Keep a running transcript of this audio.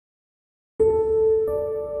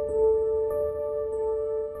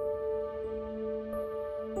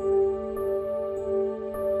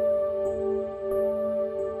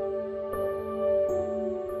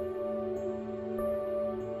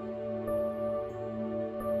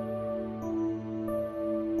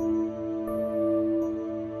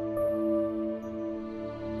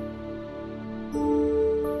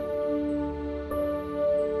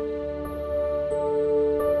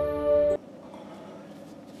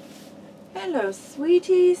Hello,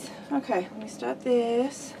 sweeties. Okay, let me start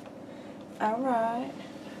this. Alright.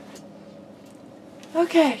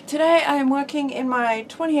 Okay, today I am working in my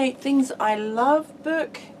 28 Things I Love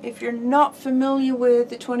book. If you're not familiar with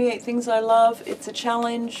the 28 Things I Love, it's a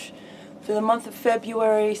challenge for the month of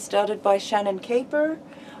February started by Shannon Caper.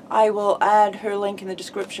 I will add her link in the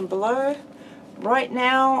description below. Right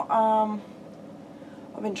now,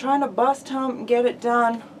 I've been trying to bust hump and get it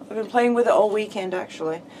done. I've been playing with it all weekend,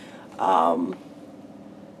 actually.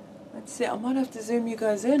 Let's see, I might have to zoom you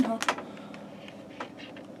guys in, huh?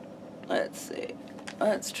 Let's see.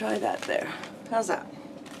 Let's try that there. How's that?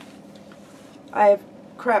 I have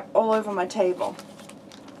crap all over my table.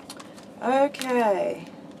 Okay.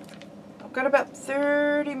 I've got about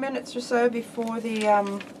 30 minutes or so before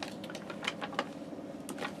the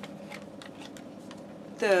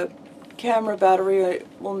camera battery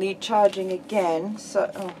will need charging again. So,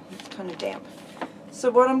 oh, it's kind of damp. So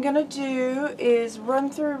what I'm going to do is run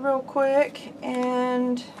through real quick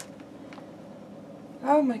and...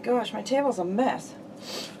 oh my gosh, my table's a mess.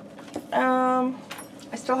 I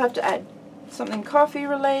still have to add something coffee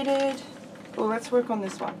related. Oh, let's work on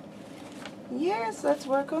this one. Yes, let's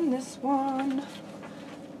work on this one.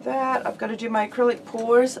 That, I've got to do my acrylic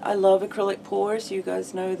pours. I love acrylic pours, you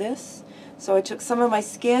guys know this. So I took some of my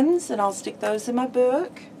skins and I'll stick those in my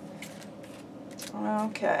book.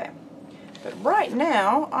 Okay. But right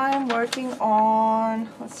now, I'm working on,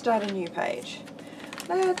 let's start a new page.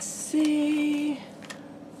 Let's see.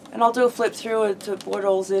 And I'll do a flip through it to what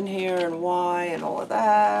all's in here and why and all of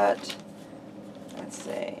that. Let's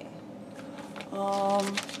see. I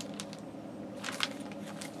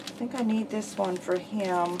think I need this one for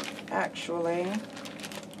him, actually.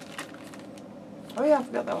 Oh yeah, I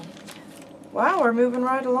forgot that one. Wow, we're moving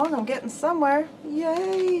right along. I'm getting somewhere.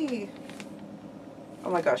 Yay! Oh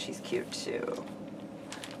my gosh, he's cute too.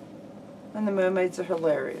 And the mermaids are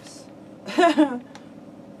hilarious.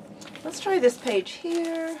 Let's try this page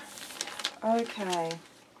here. Okay.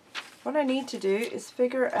 What I need to do is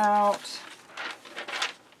figure out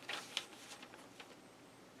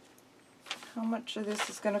how much of this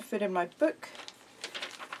is going to fit in my book.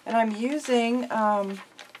 And I'm using a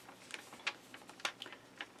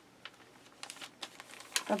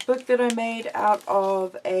book that I made out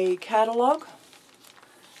of a catalog.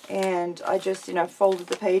 And I just, folded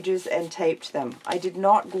the pages and taped them. I did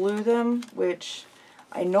not glue them, which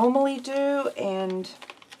I normally do, and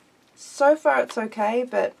so far it's okay,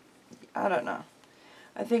 but I don't know.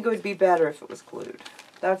 I think it would be better if it was glued.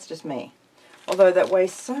 That's just me. Although that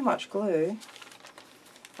wastes so much glue.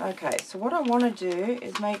 Okay, so what I want to do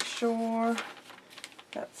is make sure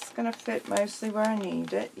that's going to fit mostly where I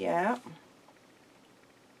need it. Yeah.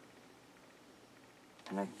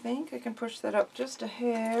 And I think I can push that up just a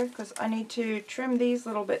hair because I need to trim these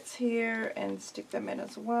little bits here and stick them in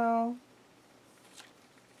as well.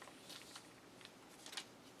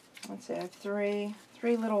 Let's see, I have three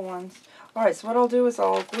little ones. Alright, so what I'll do is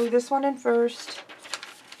I'll glue this one in first.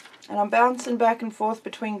 And I'm bouncing back and forth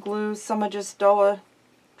between glues. Some are just Dollar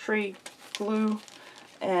Tree glue.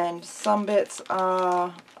 And some bits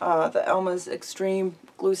are the Elmer's Extreme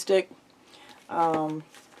glue stick.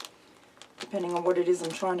 Depending on what it is I'm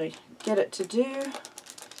trying to get it to do.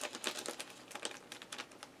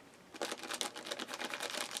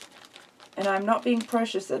 And I'm not being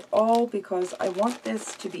precious at all because I want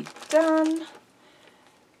this to be done.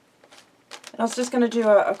 And I was just going to do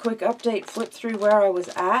a quick update, flip through where I was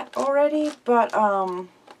at already, but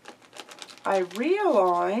I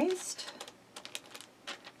realized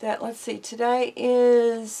that, let's see, today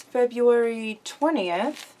is February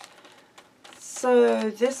 20th. So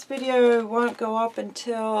this video won't go up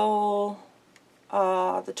until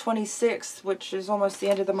the 26th, which is almost the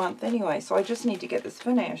end of the month anyway. So I just need to get this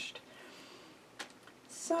finished.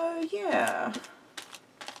 So yeah.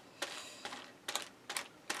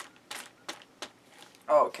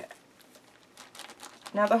 Okay.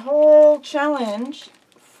 Now the whole challenge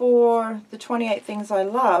for the 28 Things I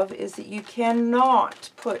Love is that you cannot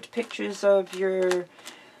put pictures of your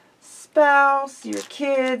spouse, your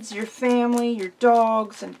kids, your family, your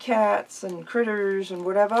dogs and cats and critters and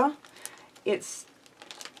whatever. It's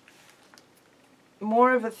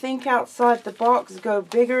more of a think outside the box, go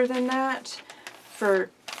bigger than that for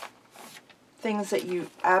things that you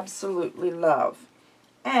absolutely love.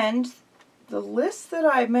 And the list that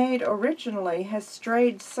I made originally has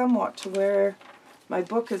strayed somewhat to where my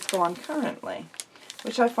book has gone currently,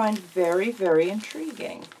 which I find very, very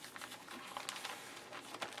intriguing.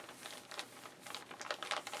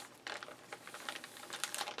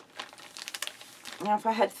 Now, if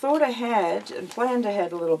I had thought ahead and planned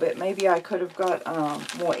ahead a little bit, maybe I could have got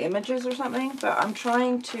more images or something, but I'm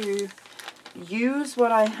trying to use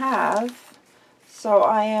what I have, so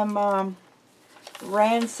I am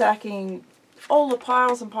ransacking all the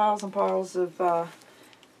piles and piles and piles of,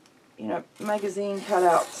 you know, magazine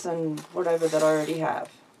cutouts and whatever that I already have.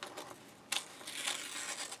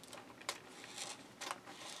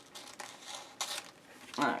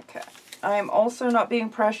 Okay. I am also not being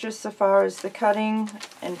precious so far as the cutting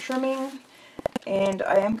and trimming, and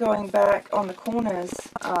I am going back on the corners,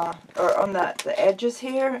 or on the edges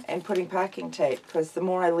here, and putting packing tape, because the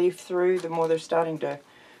more I leaf through, the more they're starting to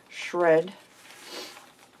shred.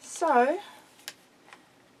 So,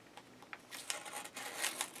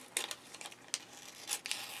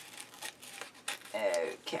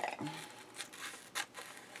 okay.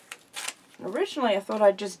 Originally I thought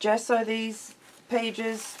I'd just gesso these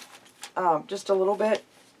pages just a little bit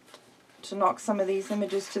to knock some of these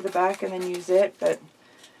images to the back and then use it, but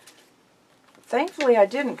thankfully I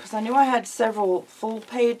didn't, because I knew I had several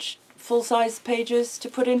full-size pages to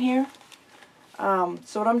put in here.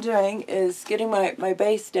 So what I'm doing is getting my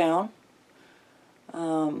base down.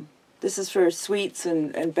 This is for sweets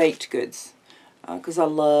and baked goods, because I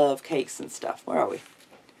love cakes and stuff. Where are we?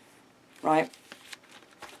 Right.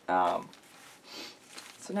 So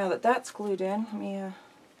now that that's glued in, let me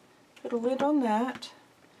put a lid on that.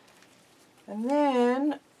 And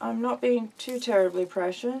then, I'm not being too terribly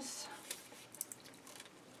precious.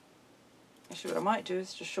 Actually, what I might do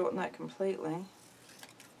is just shorten that completely.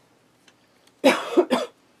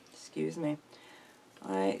 Excuse me.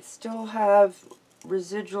 I still have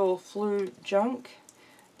residual flu junk,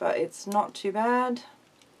 but it's not too bad.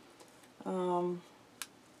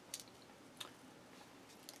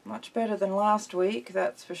 Much better than last week,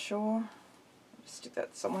 that's for sure. Stick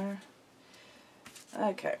that somewhere.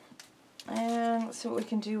 Okay. And let's see what we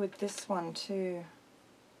can do with this one too.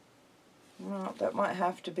 No, that might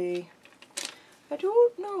have to be, I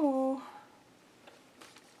don't know.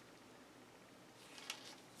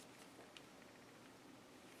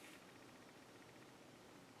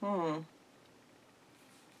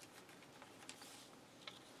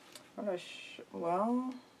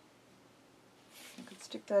 Well, I could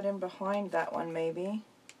stick that in behind that one maybe.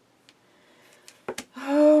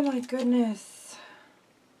 Oh my goodness.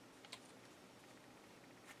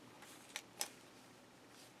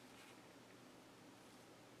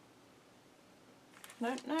 I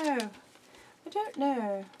don't know. I don't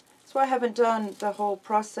know. That's why I haven't done the whole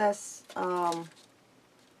process on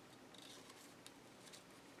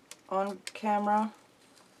camera.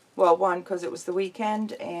 Well, one, because it was the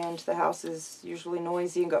weekend and the house is usually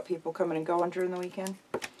noisy and got people coming and going during the weekend.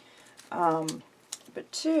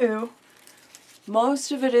 But two,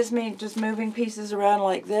 most of it is me just moving pieces around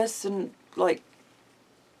like this and like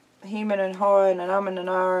hemming and hawing and umming and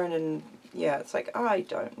ahhing, and yeah, it's like, I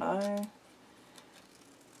don't know.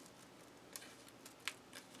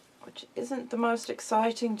 Which isn't the most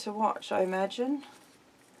exciting to watch, I imagine.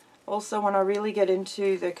 Also, when I really get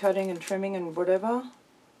into the cutting and trimming and whatever,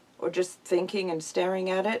 or just thinking and staring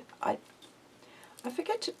at it, I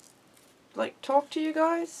forget to like talk to you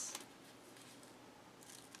guys.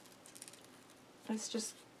 It's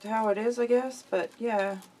just how it is, I guess, but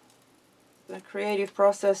yeah, the creative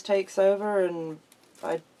process takes over and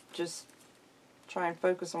I just try and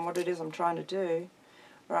focus on what it is I'm trying to do.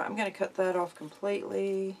 Right, I'm going to cut that off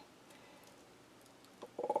completely.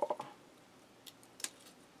 Oh,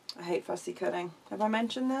 I hate fussy cutting. Have I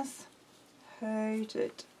mentioned this? Hate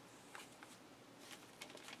it.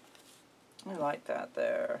 I like that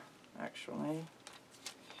there, actually.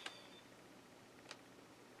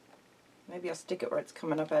 Maybe I'll stick it where it's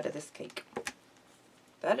coming up out of this cake.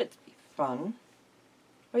 That'd be fun.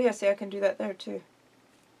 Oh yeah, see, I can do that there too.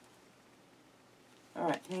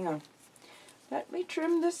 Alright, hang on. Let me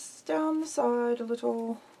trim this down the side a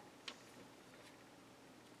little.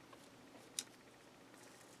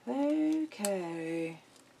 Okay.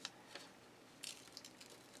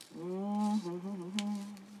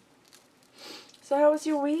 So how was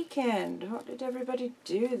your weekend? What did everybody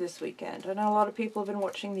do this weekend? I know a lot of people have been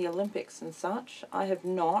watching the Olympics and such. I have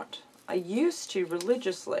not. I used to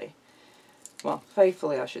religiously. Well,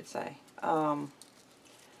 faithfully, I should say.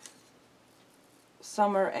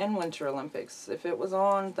 Summer and Winter Olympics. If it was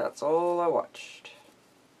on, that's all I watched.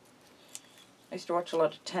 I used to watch a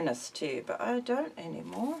lot of tennis too, but I don't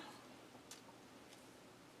anymore.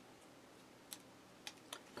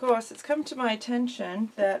 Of course, it's come to my attention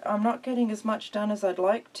that I'm not getting as much done as I'd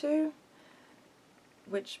like to,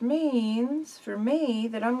 which means, for me,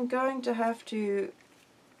 that I'm going to have to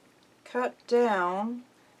cut down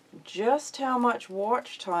just how much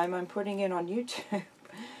watch time I'm putting in on YouTube.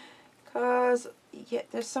 Because, yeah,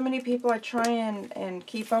 there's so many people I try and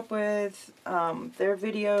keep up with their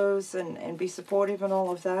videos and be supportive and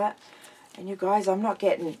all of that. And you guys, I'm not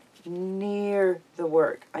getting near the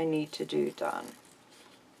work I need to do done.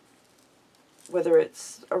 Whether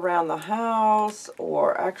it's around the house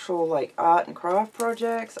or actual like art and craft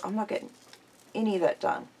projects, I'm not getting any of that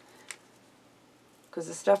done. Because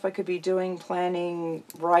the stuff I could be doing, planning,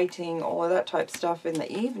 writing, all of that type of stuff in the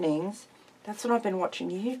evenings, that's when I've been watching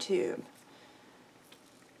YouTube.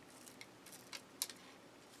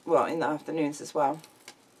 Well, in the afternoons as well.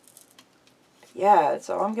 Yeah,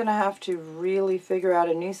 so I'm going to have to really figure out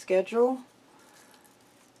a new schedule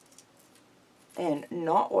and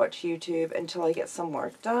not watch YouTube until I get some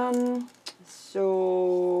work done.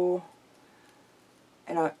 So,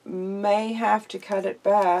 and I may have to cut it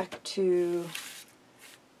back to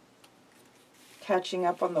catching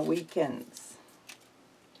up on the weekends.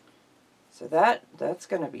 So that's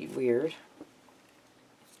going to be weird.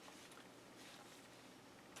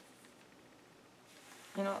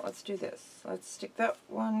 You know, let's do this. Let's stick that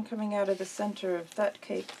one coming out of the center of that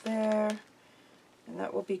cake there. And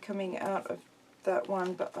that will be coming out of that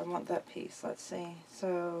one, but I want that piece. Let's see.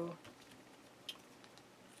 So,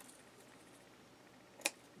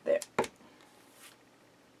 there.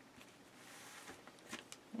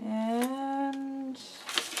 And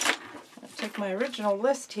I'll take my original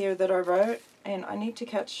list here that I wrote, and I need to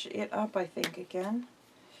catch it up, I think, again.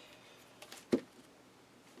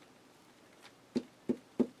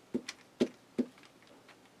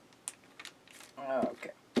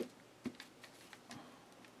 Okay.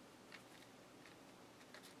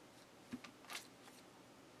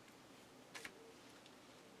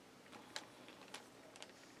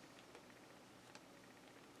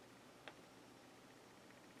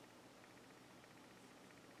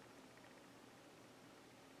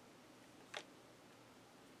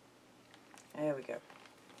 There we go.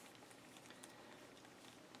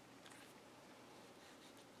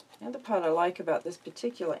 The other part I like about this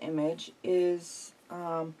particular image is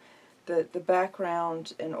the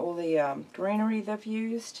background and all the greenery they've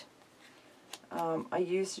used. I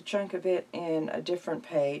used a chunk of it in a different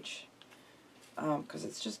page because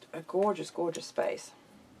it's just a gorgeous, gorgeous space.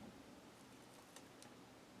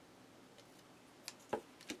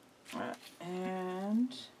 And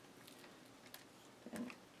then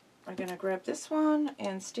I'm going to grab this one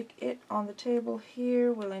and stick it on the table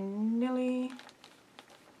here willy-nilly.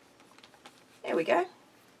 There we go.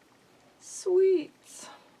 Sweets.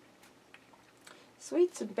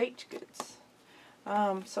 Sweets and baked goods.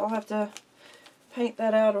 So I'll have to paint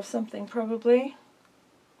that out or something probably.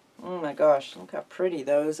 Oh my gosh, look how pretty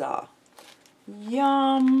those are.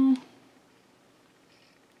 Yum.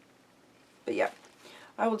 But yeah,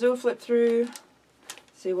 I will do a flip through.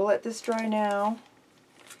 See, we'll let this dry now.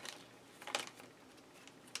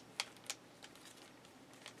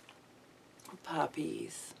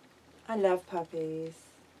 Puppies. I love puppies.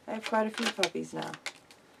 I have quite a few puppies now.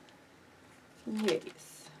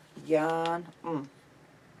 Yes. Yarn. I'm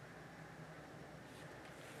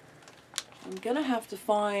gonna have to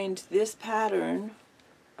find this pattern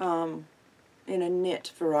in a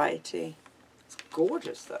knit variety. It's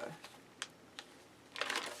gorgeous though.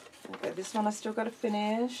 Okay, this one I still got to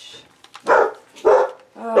finish.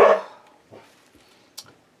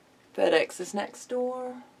 FedEx is next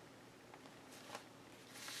door.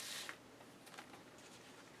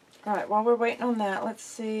 Alright, while we're waiting on that, let's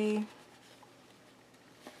see.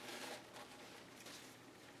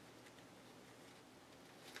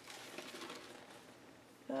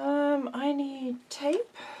 I need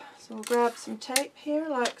tape. So we'll grab some tape here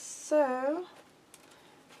like so.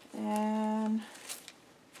 And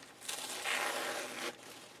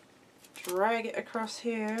drag it across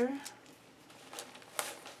here.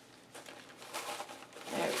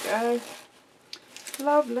 There we go.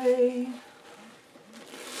 Lovely.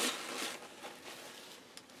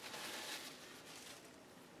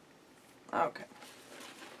 Okay.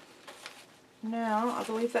 Now, I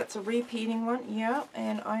believe that's a repeating one. Yeah,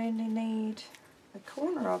 and I only need a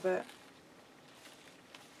corner of it.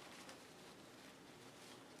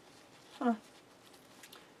 Huh. I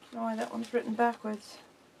don't know why that one's written backwards.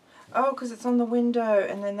 Oh, because it's on the window,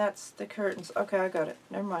 and then that's the curtains. Okay, I got it.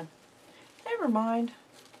 Never mind. Never mind.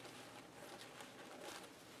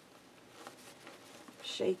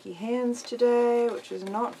 Shaky hands today, which is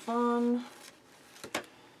not fun.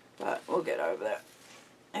 But we'll get over that.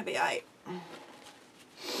 It'll be alright.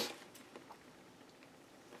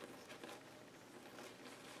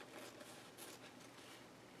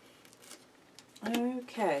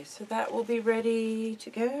 Okay, so that will be ready to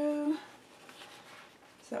go.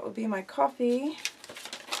 So that will be my coffee.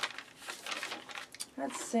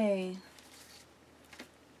 Let's see.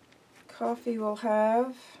 Coffee will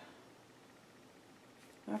have...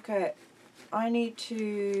 Okay, I need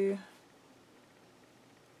to...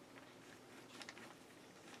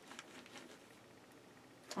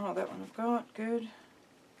 Oh, that one I've got. Good.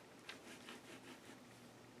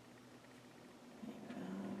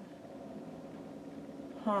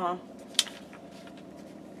 Huh.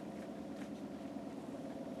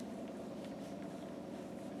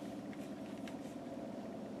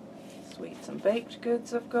 Sweets and baked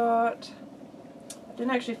goods I've got. I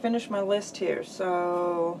didn't actually finish my list here,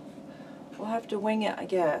 so we'll have to wing it, I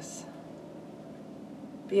guess.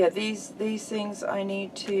 But yeah, these things I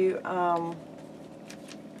need to, oh,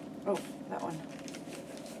 that one.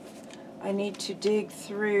 I need to dig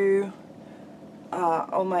through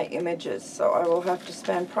all my images, so I will have to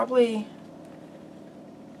spend probably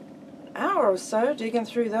an hour or so digging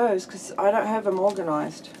through those, because I don't have them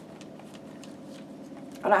organized.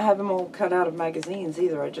 I don't have them all cut out of magazines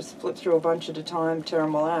either. I just flip through a bunch at a time, tear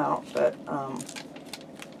them all out, but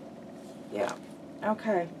yeah.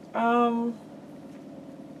 Okay. That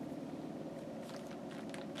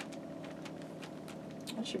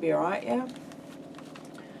should be alright, yeah?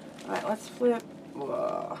 Alright, let's flip.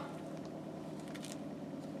 Whoa.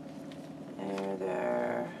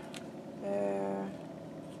 There.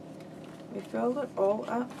 We filled it all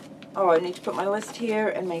up. Oh, I need to put my list here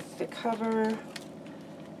and make the cover.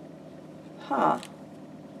 Huh.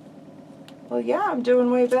 Well, yeah, I'm doing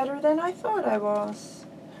way better than I thought I was.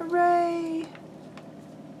 Hooray!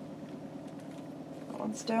 That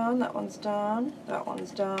one's done, that one's done, that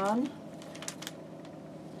one's done.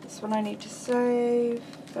 This one I need to save.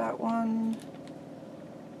 That one.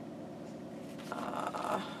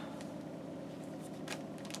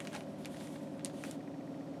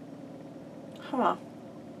 Huh.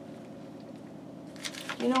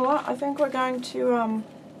 You know what? I think we're going to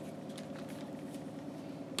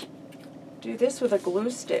do this with a glue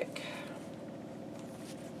stick,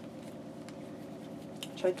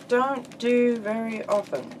 which I don't do very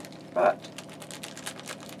often, but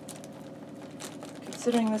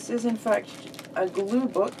considering this is in fact a glue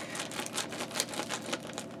book,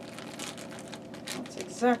 that's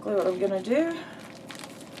exactly what I'm going to do.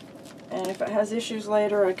 And if it has issues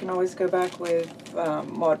later, I can always go back with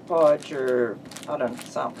Mod Podge or, I don't know,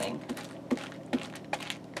 something.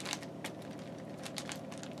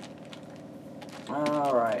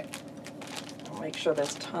 Alright. I'll make sure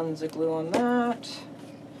there's tons of glue on that.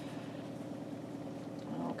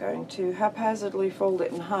 I'm going to haphazardly fold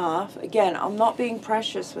it in half. Again, I'm not being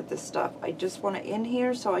precious with this stuff. I just want it in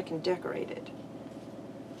here so I can decorate it.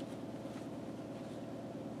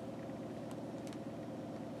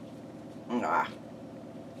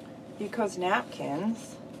 Because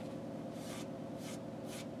napkins.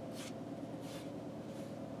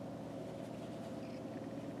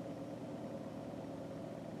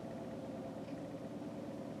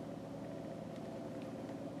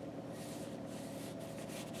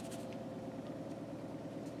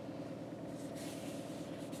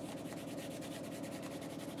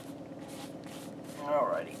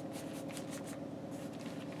 Alrighty.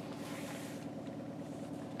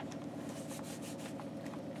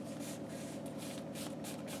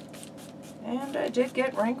 And I did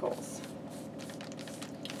get wrinkles.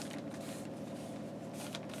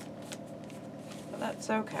 But that's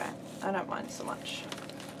okay. I don't mind so much.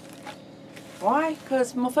 Why?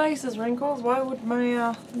 Because my face is wrinkles. Why would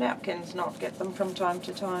my napkins not get them from time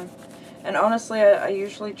to time? And honestly, I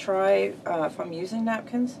usually try, if I'm using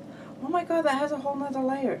napkins. Oh my god, that has a whole nother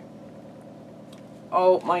layer.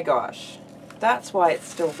 Oh my gosh. That's why it's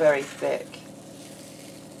still very thick.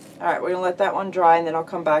 Alright, we're going to let that one dry and then I'll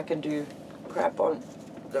come back and do crap on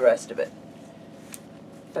the rest of it.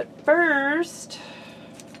 But first,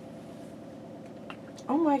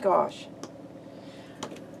 oh my gosh,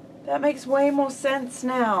 that makes way more sense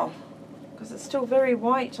now because it's still very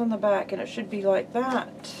white on the back and it should be like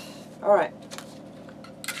that. Alright.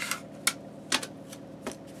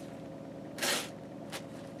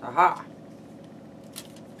 Aha.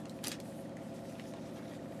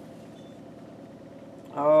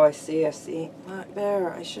 Oh, I see. Look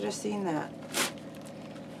there, I should have seen that.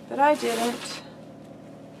 But I didn't.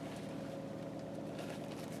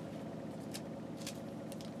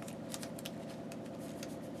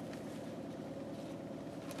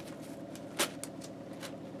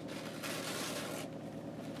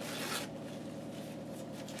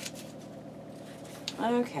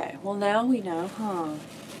 Okay, well now we know, huh?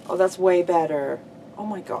 Oh, that's way better. Oh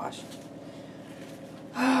my gosh.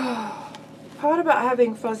 part about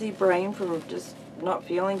having fuzzy brain from just not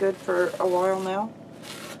feeling good for a while now.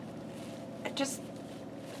 I just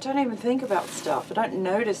don't even think about stuff. I don't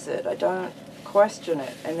notice it. I don't question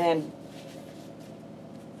it. And then,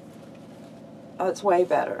 oh, it's way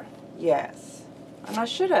better. Yes. And I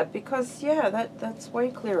should have, because, yeah, that's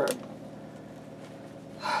way clearer.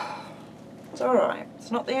 It's alright.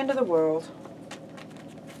 It's not the end of the world.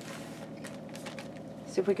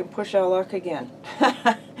 See if we can push our luck again.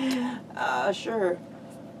 Sure.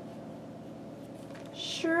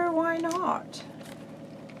 Sure, why not?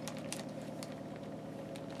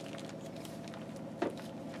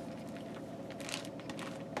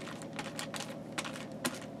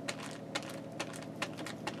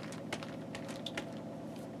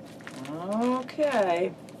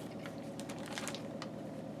 Okay.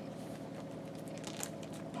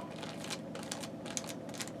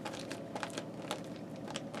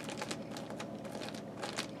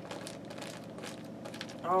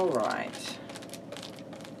 All right.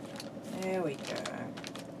 There we go.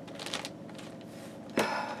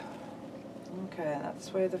 Okay,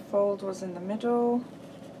 that's where the fold was in the middle.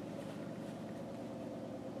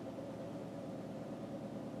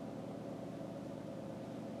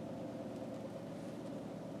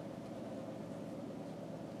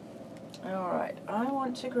 Alright, I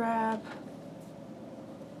want to grab,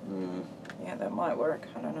 yeah, that might work,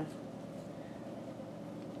 I don't know.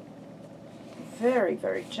 Very,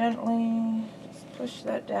 very gently, just push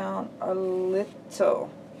that down a little.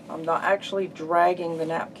 I'm not actually dragging the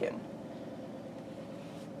napkin.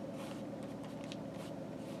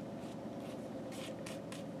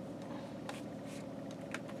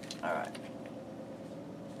 Alright.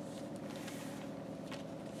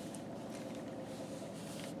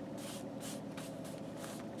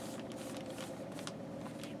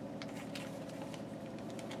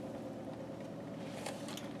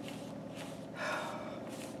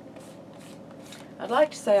 I'd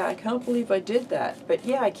like to say I can't believe I did that, but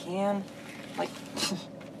yeah, I can. Like,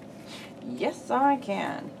 yes, I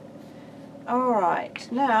can.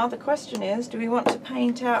 Alright, now the question is, do we want to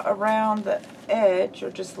paint out around the edge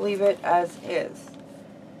or just leave it as is?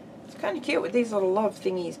 It's kind of cute with these little love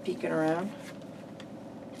thingies peeking around.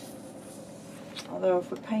 Although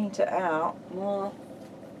if we paint it out, well,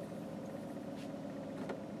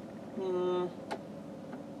 I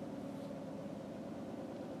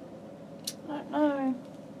don't know.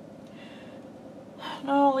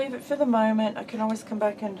 No, I'll leave it for the moment. I can always come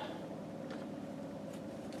back and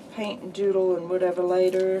paint and doodle and whatever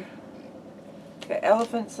later. Okay,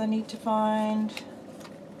 elephants I need to find.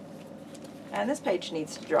 And this page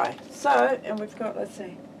needs to dry. So, and we've got, let's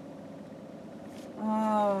see.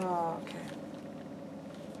 Oh, okay.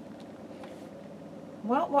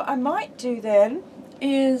 Well, what I might do then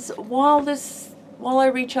is while I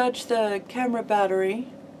recharge the camera battery,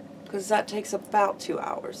 because that takes about 2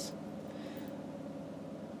 hours,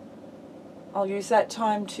 I'll use that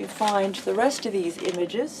time to find the rest of these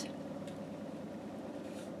images.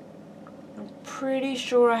 I'm pretty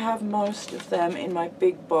sure I have most of them in my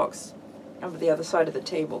big box over the other side of the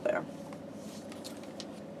table there.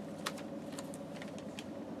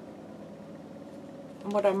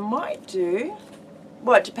 And what I might do,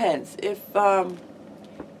 well, it depends. If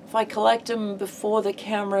I collect them before the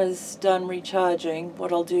camera's done recharging,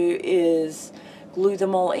 what I'll do is glue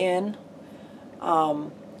them all in,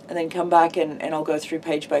 and then come back and I'll go through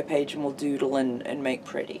page by page and we'll doodle and make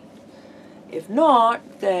pretty. If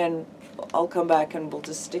not, then I'll come back and we'll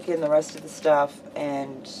just stick in the rest of the stuff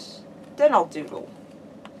and then I'll doodle.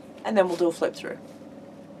 And then we'll do a flip through.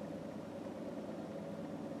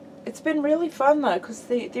 It's been really fun though, because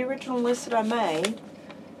the original list that I made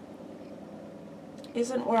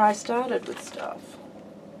isn't where I started with stuff,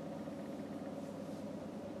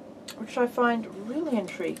 which I find really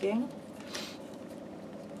intriguing.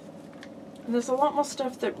 And there's a lot more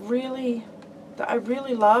stuff that I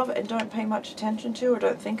really love and don't pay much attention to or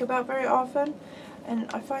don't think about very often, and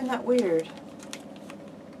I find that weird.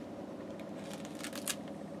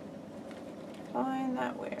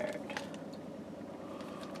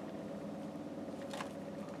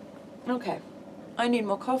 Okay, I need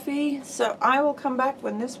more coffee, so I will come back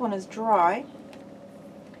when this one is dry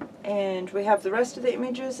and we have the rest of the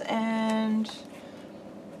images and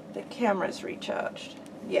the camera's recharged.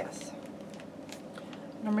 Yes.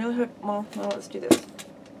 And I'm really hoping, well, no, let's do this.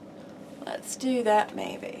 Let's do that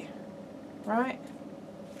maybe. Right?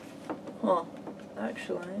 Huh.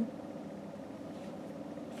 Actually,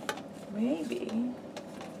 maybe.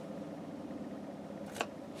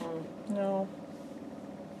 No.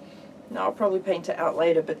 No, I'll probably paint it out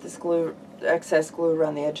later, but this glue, excess glue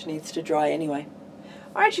around the edge needs to dry anyway.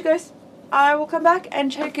 Alright, you guys. I will come back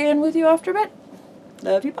and check in with you after a bit.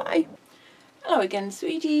 Love you, bye. Hello again,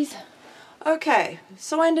 sweeties. Okay,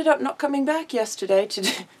 so I ended up not coming back yesterday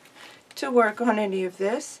to work on any of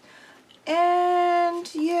this. And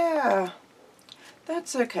yeah,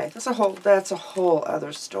 that's okay. That's a whole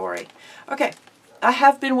other story. Okay, I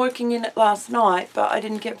have been working in it last night, but I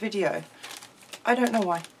didn't get video. I don't know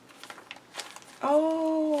why.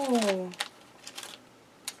 Oh.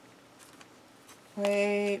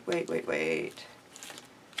 Wait.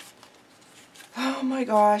 Oh my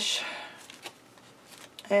gosh.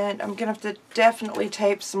 And I'm going to have to definitely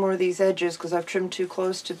tape some more of these edges because I've trimmed too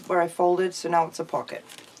close to where I folded, so now it's a pocket.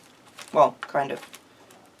 Well, kind of.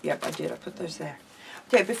 Yep, I did. I put those there.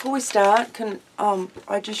 Okay, before we start, can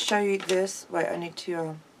I just show you this? Wait, I need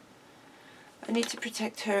to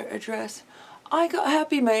protect her address. I got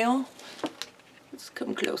happy mail. Let's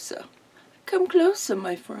come closer. Come closer,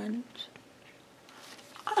 my friend.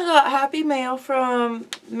 I got happy mail from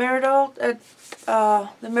Meridol at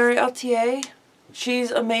the Mary LTA.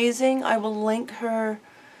 She's amazing. I will link her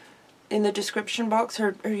in the description box,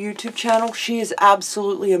 her YouTube channel. She is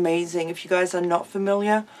absolutely amazing. If you guys are not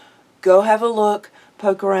familiar, go have a look,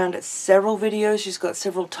 poke around at several videos. She's got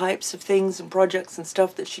several types of things and projects and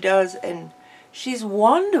stuff that she does, and she's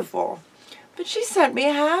wonderful. But she sent me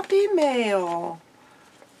a happy mail.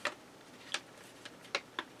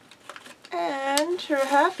 And her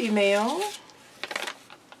happy mail,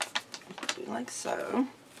 like so,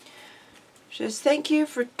 says, thank you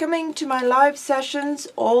for coming to my live sessions,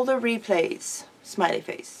 all the replays, smiley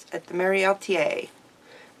face, at the Mary LTA.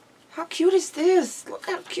 How cute is this? Look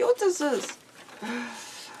how cute this is.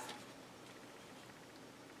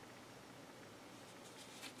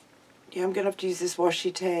 Yeah, I'm going to have to use this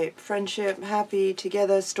washi tape. Friendship, happy,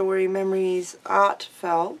 together, story, memories,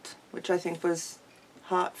 artfelt, which I think was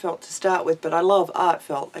heartfelt to start with, but I love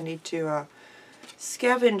artfelt. I need to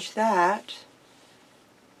scavenge that.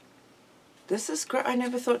 This is great. I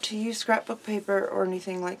never thought to use scrapbook paper or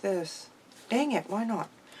anything like this. Dang it, why not?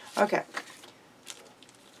 Okay.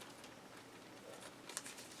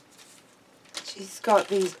 She's got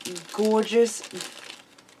these gorgeous,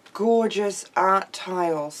 gorgeous art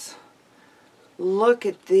tiles. Look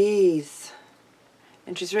at these.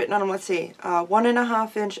 And she's written on them, let's see,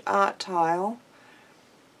 1.5 inch art tile.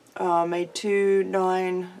 Made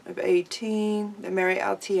 2/9 of 18, the Mary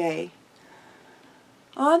LTA.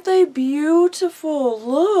 Aren't they beautiful?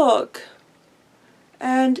 Look!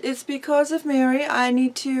 And it's because of Mary. I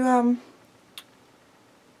need to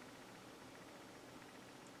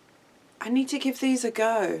give these a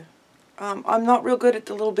go. I'm not real good at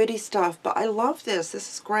the little bitty stuff, but I love this.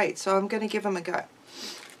 This is great, so I'm going to give them a go.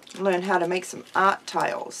 Learn how to make some art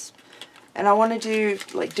tiles. And I want to do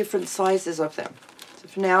like different sizes of them. So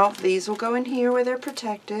for now, these will go in here where they're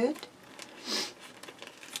protected.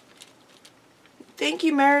 Thank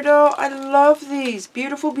you, Meridol. I love these.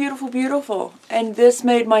 Beautiful, beautiful, beautiful. And this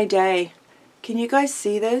made my day. Can you guys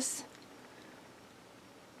see this?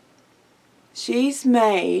 She's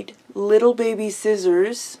made little baby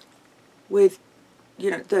scissors with, you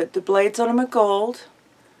know, the blades on them are gold.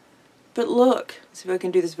 But look, let's see if I can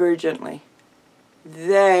do this very gently.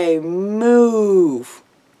 They move.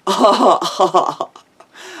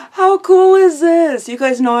 How cool is this? You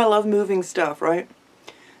guys know I love moving stuff, right?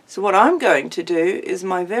 So what I'm going to do is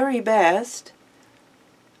my very best.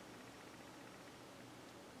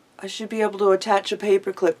 I should be able to attach a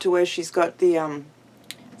paper clip to where she's got the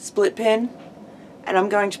split pin. And I'm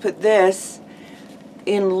going to put this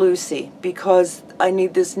in Lucy because I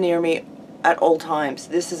need this near me at all times.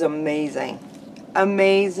 This is amazing.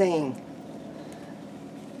 Amazing.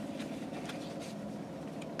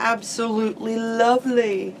 Absolutely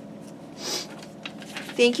lovely.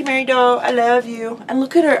 Thank you, Mary Doll. I love you. And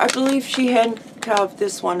look at her. I believe she hand carved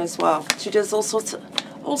this one as well. She does all sorts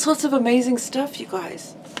of amazing stuff, you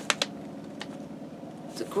guys.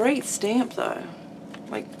 It's a great stamp, though.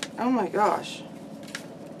 Like, oh my gosh.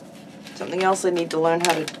 Something else I need to learn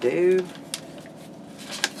how to do.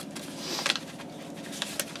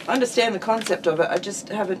 I understand the concept of it. I just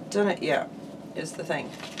haven't done it yet, is the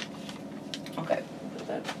thing. Okay, put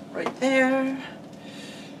that right there.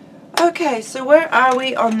 Okay, so where are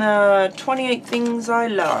we on the 28 things I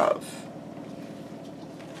love?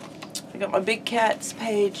 I got my Big Cats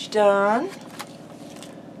page done.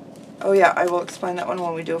 Oh yeah, I will explain that one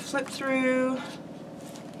when we do a flip through.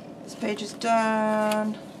 This page is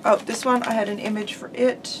done. Oh, this one, I had an image for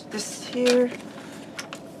it. This here.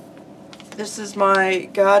 This is my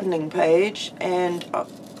gardening page, and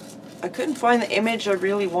I couldn't find the image I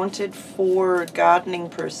really wanted for gardening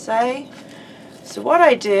per se. So what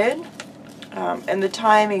I did, and the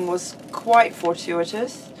timing was quite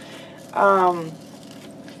fortuitous.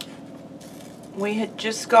 We had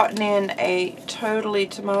just gotten in a Totally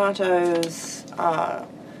Tomatoes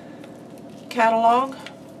catalog.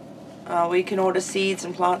 We can order seeds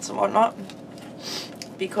and plants and whatnot,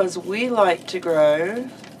 because we like to grow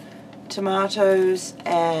tomatoes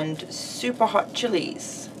and super hot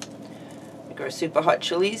chilies. We grow super hot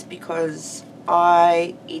chilies because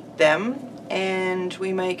I eat them, and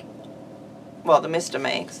we make, well, the Mister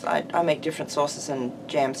makes, I make different sauces and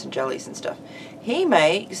jams and jellies and stuff. He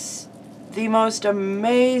makes the most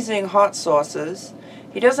amazing hot sauces.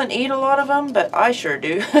 He doesn't eat a lot of them, but I sure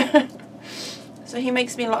do. So he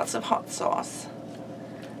makes me lots of hot sauce.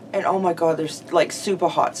 And oh my god, there's like super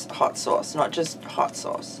hot sauce, not just hot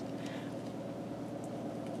sauce.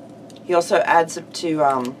 He also adds it to,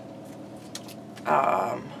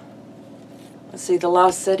 let's see, the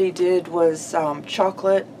last set he did was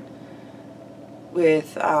chocolate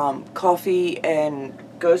with coffee and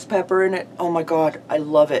ghost pepper in it. Oh my god, I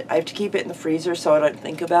love it. I have to keep it in the freezer so I don't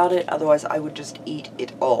think about it, otherwise I would just eat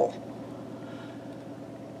it all.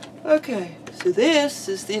 Okay, so this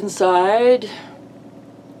is the inside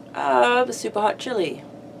of the super hot chili.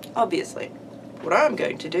 Obviously, what I'm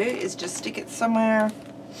going to do is just stick it somewhere.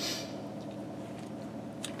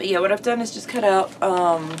 But yeah, what I've done is just cut out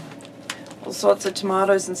all sorts of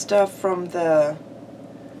tomatoes and stuff from the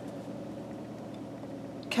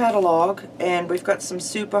catalog, and we've got some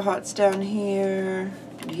super hots down here,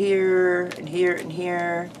 and here, and here, and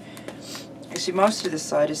here. Actually, most of this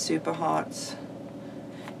side is super hots.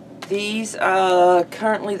 These are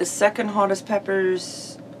currently the second hottest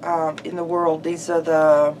peppers in the world. These are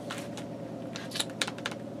the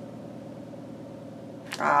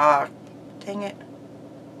dang it.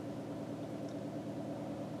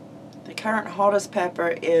 The current hottest pepper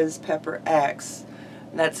is pepper X.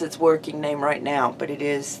 And that's its working name right now, but it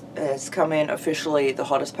has come in officially the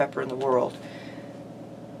hottest pepper in the world.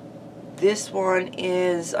 This one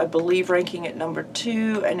is, I believe, ranking at number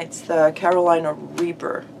 2, and it's the Carolina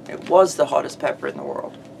Reaper. It was the hottest pepper in the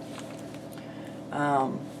world.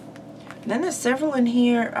 And then there's several in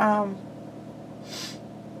here.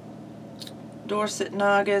 Dorset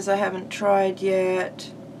Nagas I haven't tried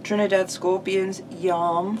yet. Trinidad Scorpions,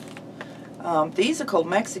 yum. These are called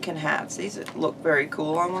Mexican hats. These look very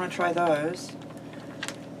cool. I want to try those.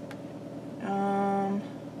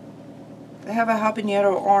 They have a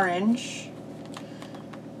habanero orange.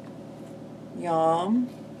 Yum.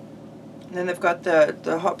 And then they've got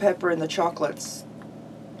the hot pepper and the chocolates,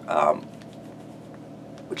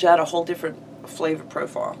 which add a whole different flavor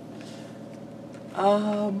profile.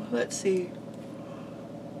 Let's see.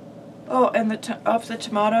 Oh, and of the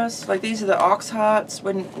tomatoes, like these are the ox hearts.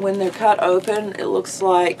 When they're cut open, it looks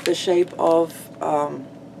like the shape of a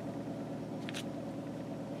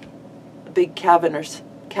big cavernous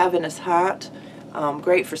heart.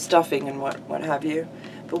 Great for stuffing and what have you.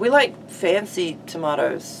 But we like fancy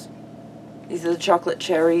tomatoes. These are the chocolate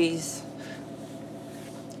cherries.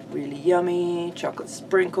 Really yummy. Chocolate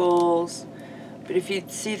sprinkles. But if you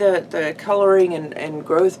see the coloring and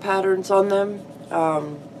growth patterns on them,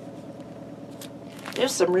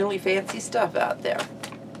 there's some really fancy stuff out there.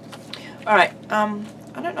 Alright, I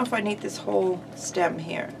don't know if I need this whole stem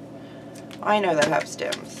here. I know they have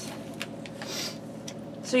stems.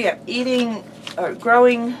 So yeah,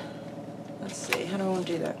 growing, let's see, how do I want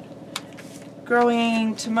to do that?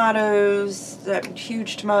 Growing tomatoes,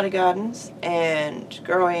 huge tomato gardens, and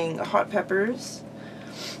growing hot peppers.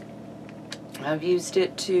 I've used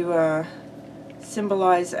it to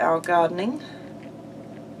symbolize our gardening.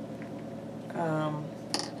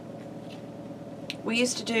 We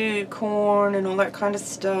used to do corn and all that kind of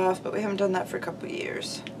stuff, but we haven't done that for a couple of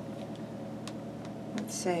years.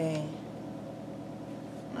 Let's see. I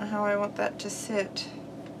don't know how I want that to sit.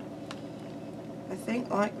 I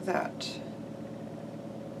think like that.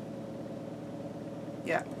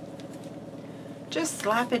 Yeah. Just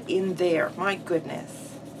slap it in there. My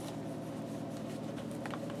goodness.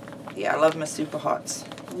 Yeah, I love my super hots.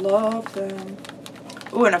 Love them.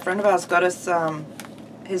 Oh, and a friend of ours got us,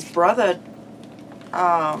 his brother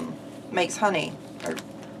makes honey. Or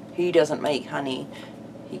he doesn't make honey.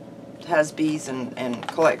 He has bees and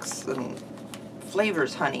collects and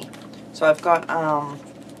flavors honey. So I've got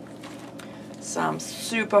some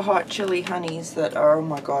super hot chili honeys that are, oh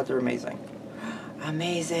my god, they're amazing.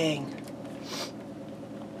 Amazing.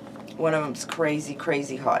 One of them's crazy,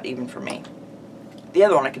 crazy hot, even for me. The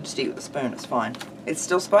other one I can just eat with a spoon, it's fine. It's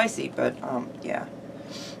still spicy, but yeah.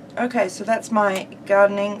 Okay, so that's my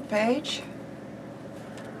gardening page.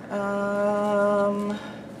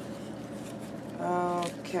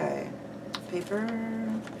 Okay. Paper.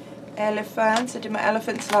 elephants. I did my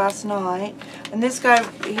elephants last night. And this guy,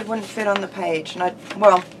 he wouldn't fit on the page. And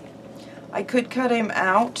well, I could cut him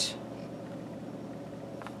out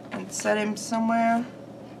and set him somewhere.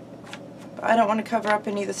 But I don't want to cover up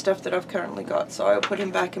any of the stuff that I've currently got. So I'll put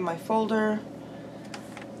him back in my folder.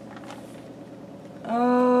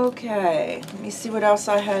 Okay, let me see what else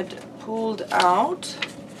I had pulled out.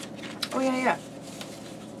 Oh, yeah.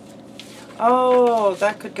 Oh,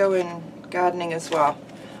 that could go in gardening as well.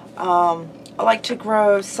 I like to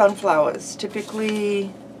grow sunflowers.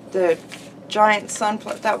 Typically, the giant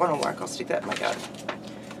sunflower, that one will work. I'll stick that in my garden.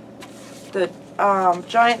 The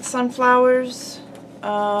giant sunflowers,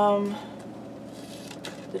 the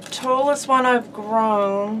tallest one I've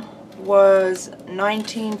grown was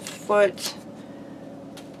 19 foot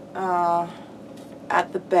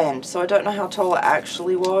at the bend, so I don't know how tall it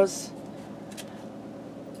actually was.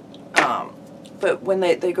 But when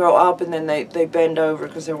they grow up and then they bend over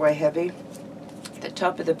because they're way heavy, the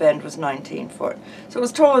top of the bend was 19 foot. So it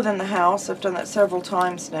was taller than the house. I've done that several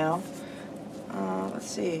times now. Let's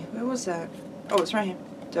see, where was that? Oh, it's right here.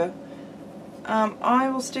 Duh. I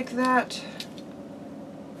will stick that.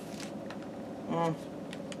 Yeah,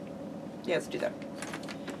 let's do that.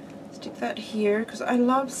 Stick that here because I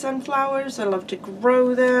love sunflowers. I love to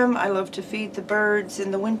grow them. I love to feed the birds in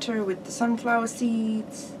the winter with the sunflower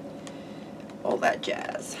seeds. All that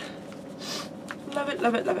jazz. Love it,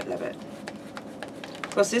 love it, love it, love it.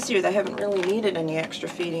 Of course, this year they haven't really needed any extra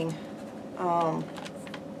feeding.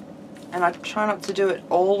 And I try not to do it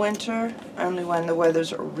all winter, only when the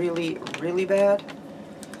weather's really, really bad.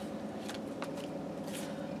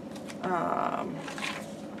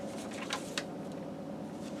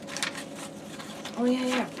 Oh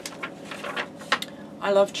yeah.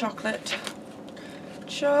 I love chocolate.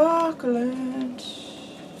 Chocolate.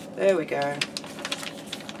 There we go.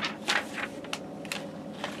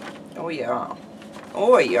 Oh yeah.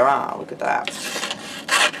 Oh yeah, look at that.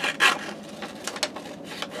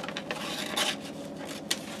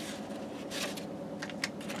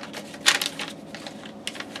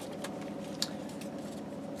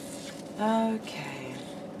 Okay.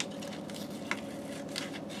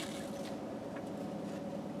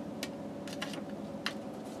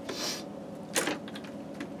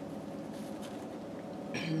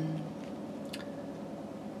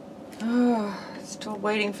 Still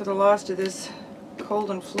waiting for the last of this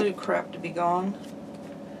cold and flu crap to be gone.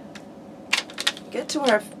 Get to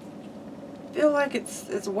where I feel like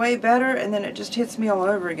it's way better, and then it just hits me all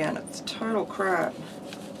over again. It's total crap.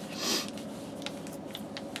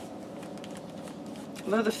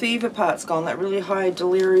 Although the fever part's gone, that really high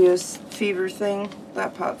delirious fever thing,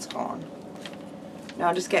 that part's gone. Now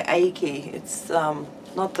I just get achy. It's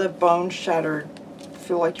not the bone shattered,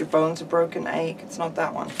 feel like your bones are broken ache. It's not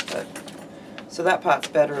that one, but so that part's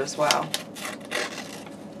better as well.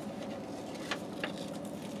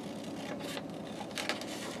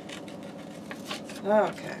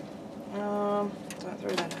 Okay. Don't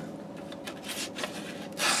throw that out.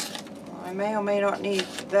 Well, I may or may not need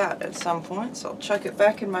that at some point, so I'll chuck it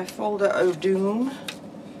back in my folder of doom.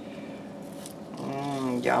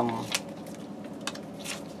 Yum.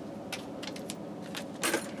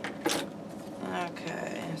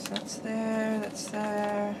 Okay, so that's there, that's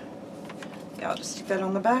there. Yeah, I'll just stick that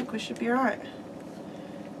on the back. We should be alright.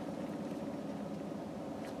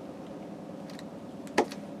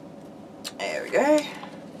 There we go.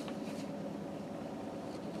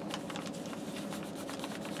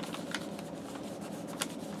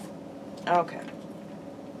 Okay.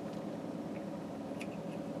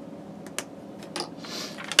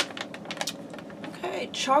 Okay,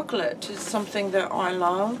 chocolate is something that I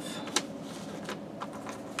love.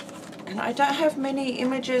 And I don't have many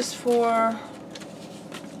images for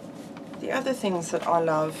the other things that I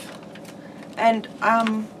love. And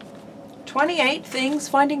 28 things,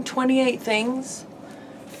 finding 28 things.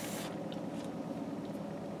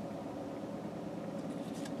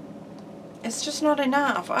 It's just not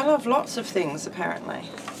enough. I love lots of things apparently.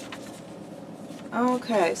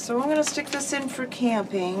 Okay, so I'm going to stick this in for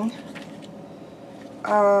camping.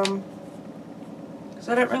 Because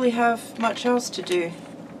I don't really have much else to do.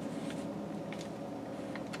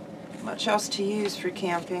 Much else to use for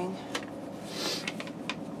camping.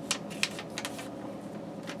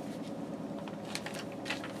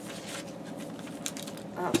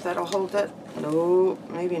 Oh, that'll hold that. No,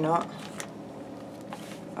 maybe not.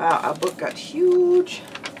 Wow, our book got huge.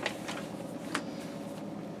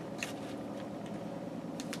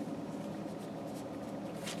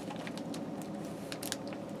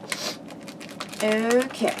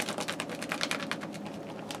 Okay.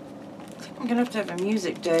 I'm gonna have to have a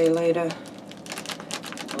music day later.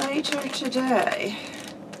 later today.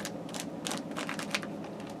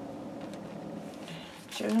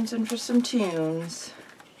 Jonesing for some tunes.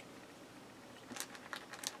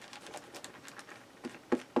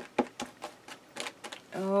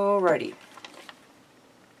 Alrighty.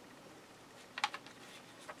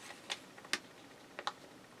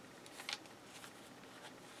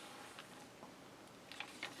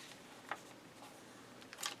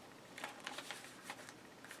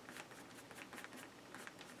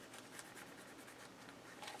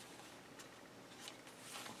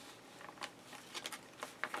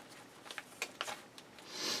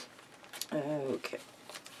 Okay.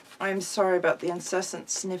 I'm sorry about the incessant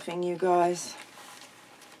sniffing, you guys.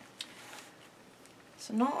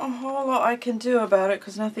 So not a whole lot I can do about it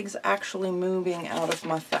because nothing's actually moving out of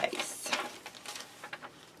my face.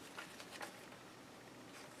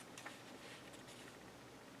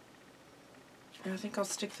 I think I'll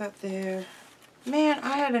stick that there. Man,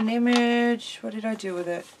 I had an image. What did I do with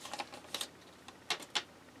it?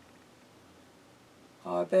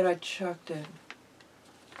 Oh, I bet I chucked it.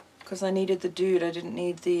 Because I needed the dude. I didn't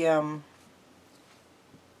need the, I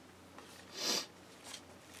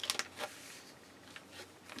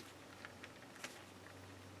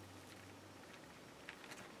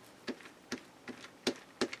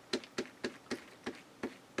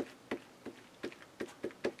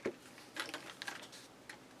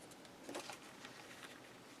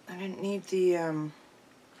didn't need the,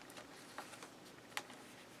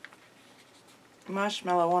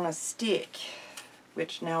 marshmallow on a stick,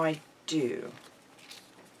 which now I do.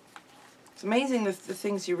 It's amazing the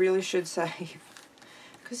things you really should save,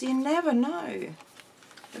 because you never know.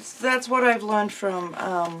 That's what I've learned from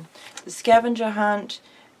the scavenger hunt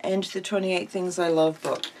and the 28 Things I Love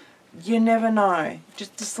book. You never know,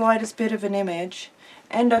 just the slightest bit of an image.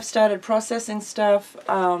 And I've started processing stuff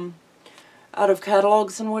out of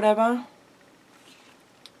catalogs and whatever,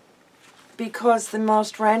 because the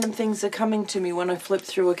most random things are coming to me when I flip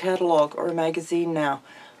through a catalog or a magazine now.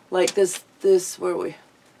 Like this, where are we?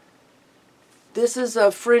 This is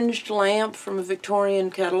a fringed lamp from a Victorian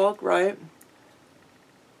catalog, right?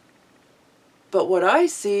 But what I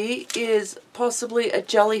see is possibly a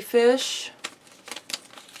jellyfish.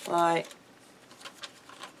 Like,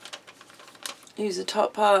 use the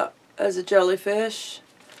top part as a jellyfish.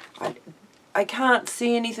 I can't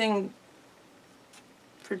see anything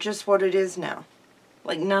for just what it is now.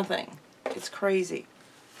 Like nothing. It's crazy.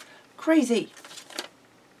 Crazy.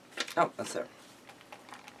 Oh, that's there.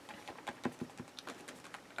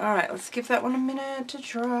 Alright, let's give that one a minute to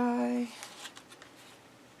dry.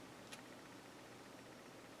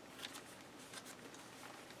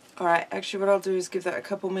 Alright, actually what I'll do is give that a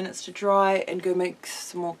couple minutes to dry and go make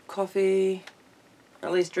some more coffee. Or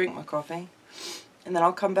at least drink my coffee. And then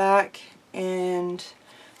I'll come back and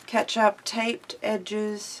catch up taped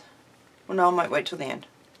edges. Well, no, I might wait till the end.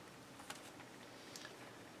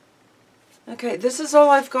 Okay, this is all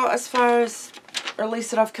I've got as far as, or at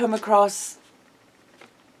least that I've come across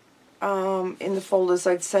in the folders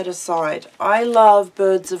I'd set aside. I love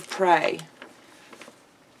birds of prey.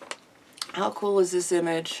 How cool is this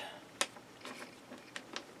image?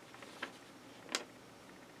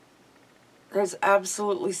 That's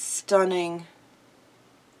absolutely stunning.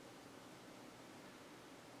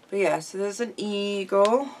 But yeah, so there's an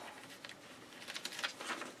eagle.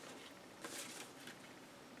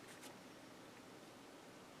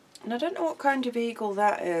 And I don't know what kind of eagle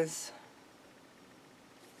that is.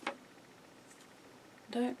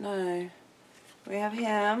 Don't know. We have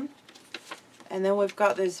him. And then we've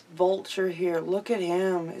got this vulture here. Look at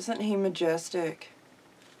him. Isn't he majestic?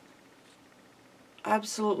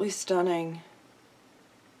 Absolutely stunning.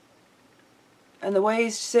 And the way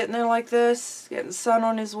he's sitting there like this, getting sun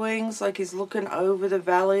on his wings, like he's looking over the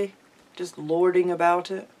valley, just lording about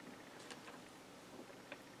it.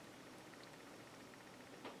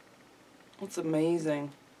 It's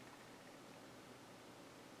amazing.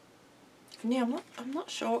 And yeah, I'm not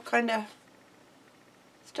sure what kind of.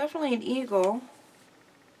 It's definitely an eagle.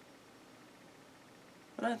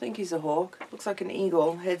 I don't think he's a hawk. Looks like an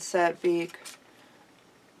eagle. Head, set, beak.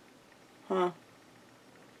 Huh.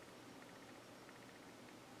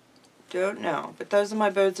 Don't know. But those are my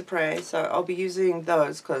birds of prey, so I'll be using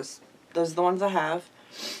those because those are the ones I have.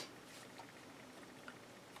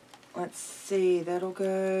 Let's see. That'll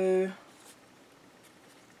go.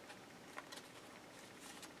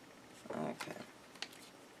 Okay.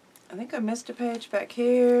 I think I missed a page back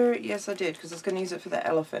here. Yes, I did, because I was going to use it for the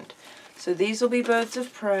elephant. So these will be birds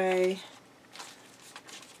of prey.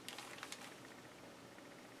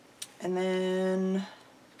 And then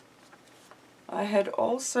I had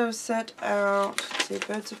also set out, let's see,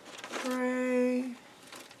 Birds of Prey,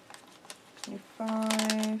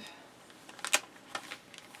 25,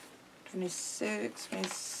 26,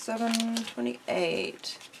 27,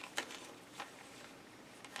 28.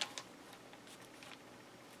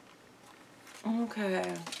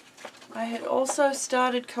 Okay. I had also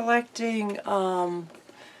started collecting all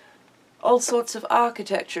sorts of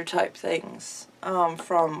architecture type things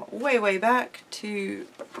from way back to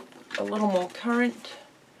a little more current.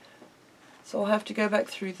 So I'll have to go back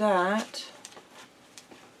through that.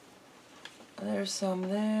 There's some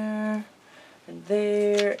there, and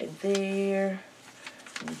there, and there,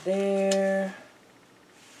 and there.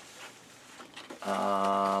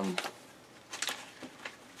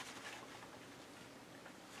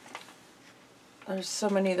 There's so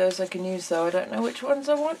many of those I can use though, I don't know which ones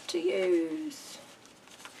I want to use.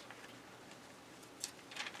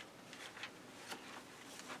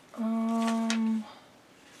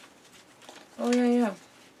 Oh yeah.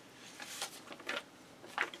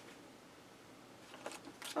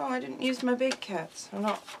 Oh, I didn't use my big cats. Or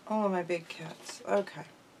not all of my big cats. Okay.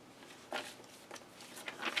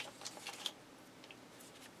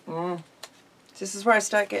 This is where I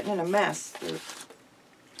start getting in a mess.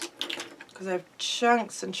 Because I have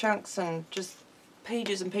chunks and chunks and just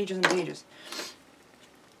pages and pages and pages.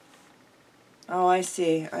 Oh, I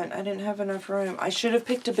see. I didn't have enough room. I should have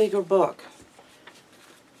picked a bigger book.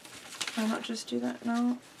 Can I not just do that?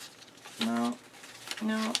 No. No.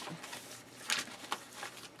 No.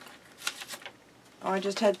 Oh, I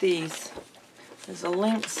just had these. There's a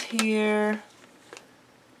lynx here.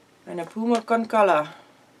 And a puma con color.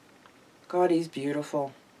 God, he's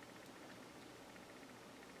beautiful.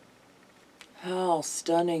 How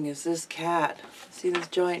stunning is this cat? See this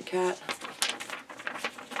giant cat?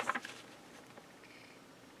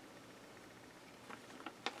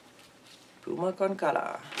 Puma con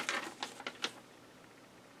color.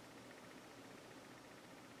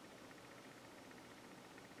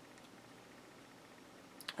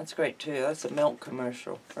 That's great too. That's a milk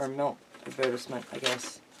commercial, or a milk advertisement, I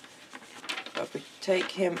guess. But if we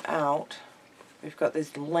take him out, we've got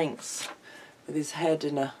this lynx with his head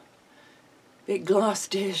in a big glass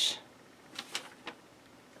dish.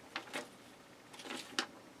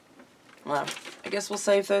 Well, I guess we'll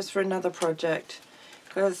save those for another project,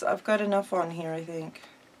 because I've got enough on here, I think.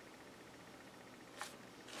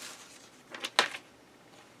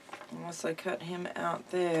 Unless I cut him out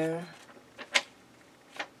there.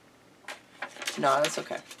 No, that's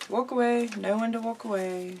okay. Walk away. Know when to walk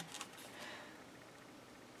away.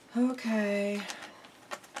 Okay.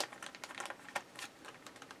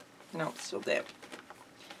 No, it's still damp.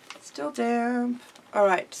 Still damp.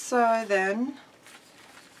 Alright, so then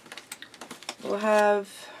we'll have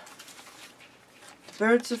the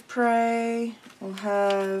Birds of Prey. We'll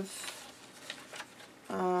have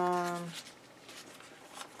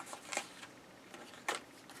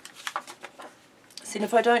see,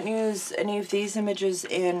 if I don't use any of these images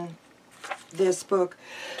in this book,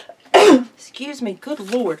 excuse me, good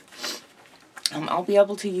lord, I'll be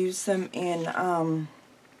able to use them in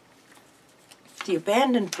the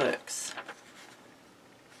abandoned books.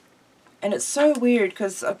 And it's so weird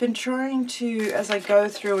because I've been trying to, as I go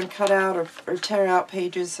through and cut out or tear out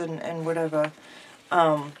pages and whatever,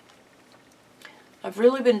 I've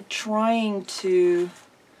really been trying to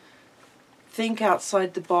think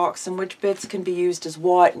outside the box and which bits can be used as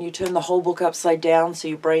what, and you turn the whole book upside down so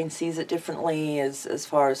your brain sees it differently as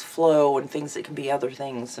far as flow and things that can be other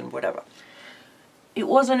things and whatever. It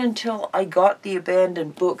wasn't until I got the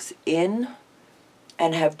abandoned books in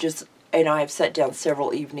and I have sat down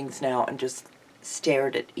several evenings now and just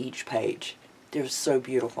stared at each page. They're so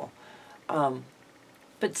beautiful.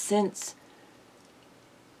 But since,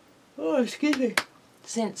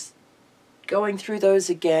 since going through those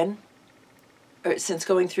again, or since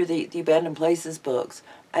going through the Abandoned Places books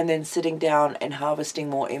and then sitting down and harvesting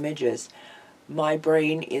more images, my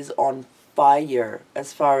brain is on fire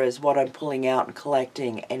as far as what I'm pulling out and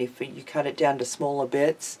collecting. And if you cut it down to smaller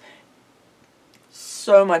bits,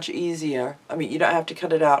 so much easier. I mean, you don't have to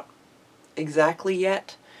cut it out exactly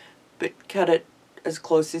yet, but cut it as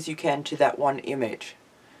close as you can to that one image.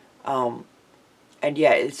 And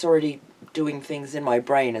yeah, it's already doing things in my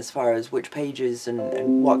brain as far as which pages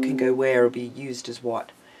and what can go where or be used as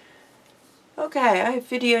what. Okay, I have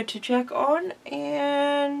video to check on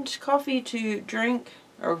and coffee to drink,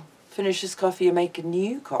 or finish this coffee and make a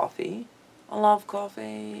new coffee. I love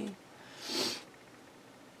coffee.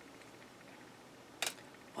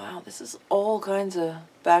 Wow, this is all kinds of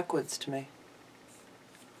backwards to me.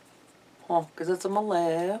 Oh, because it's on my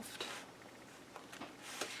left.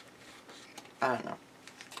 I don't know.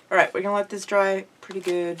 Alright, we're going to let this dry pretty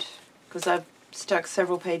good because I've stuck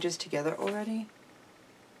several pages together already.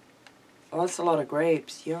 Oh, that's a lot of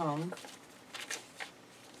grapes. Yum.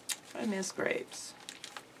 I miss grapes.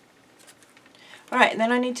 Alright, and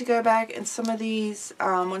then I need to go back and some of these,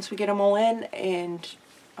 once we get them all in, and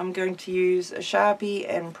I'm going to use a Sharpie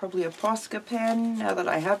and probably a Posca pen now that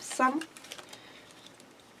I have some.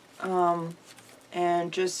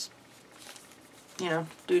 And just, you know,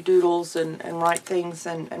 do doodles and write things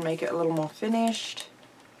and make it a little more finished.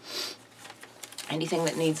 Anything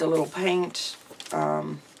that needs a little paint.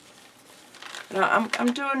 I'm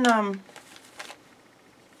doing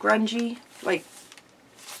grungy, like,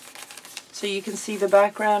 so you can see the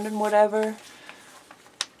background and whatever.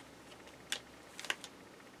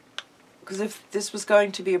 Because if this was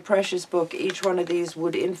going to be a Precious book, each one of these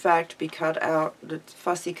would in fact be cut out,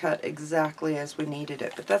 fussy cut exactly as we needed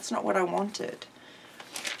it. But that's not what I wanted.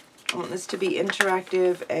 I want this to be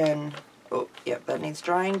interactive and, oh, yep, that needs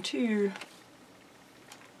drying too.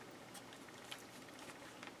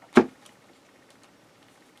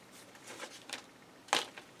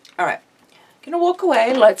 Alright, gonna walk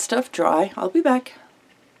away and let stuff dry. I'll be back.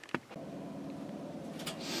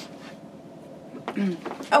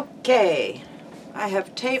 Okay, I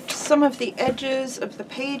have taped some of the edges of the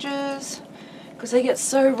pages because they get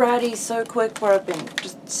so ratty so quick where I've been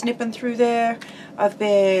just snipping through there. I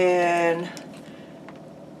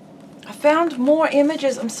found more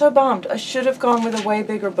images. I'm so bummed. I should have gone with a way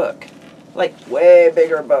bigger book. Like, way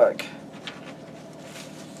bigger book.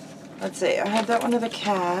 Let's see, I have that one of the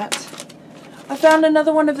cat. I found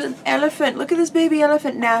another one of an elephant. Look at this baby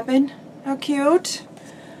elephant napping. How cute.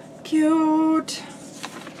 Cute.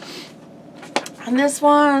 And this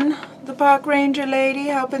one, the park ranger lady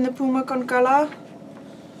helping the puma con color.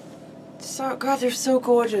 So, God, they're so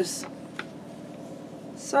gorgeous.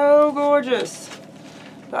 So gorgeous.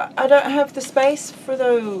 But I don't have the space for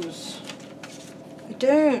those. I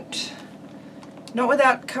don't. Not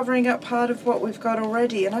without covering up part of what we've got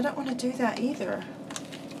already, and I don't want to do that either.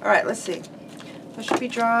 Alright, let's see. That should be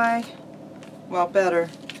dry. Well, better.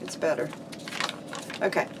 It's better.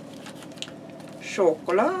 Okay.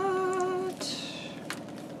 Chocolate.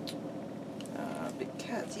 Big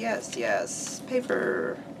cats. Yes, yes.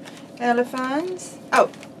 Paper. Elephants.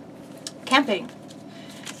 Oh. Camping.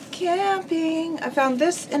 Camping. I found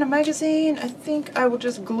this in a magazine. I think I will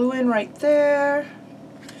just glue in right there.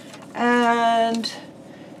 And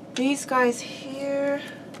these guys here,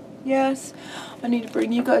 yes, I need to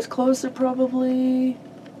bring you guys closer probably.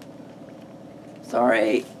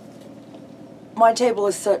 Sorry, my table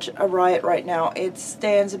is such a riot right now. It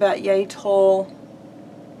stands about yay tall.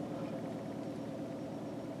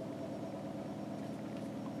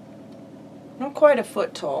 Not quite a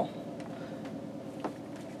foot tall.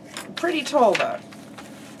 Pretty tall though.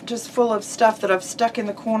 Just full of stuff that I've stuck in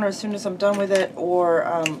the corner as soon as I'm done with it, or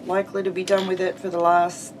likely to be done with it for the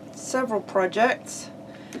last several projects.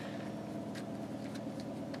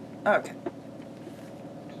 Okay.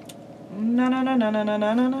 No, no, no, no, no, no,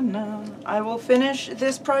 no, no, no. I will finish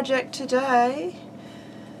this project today.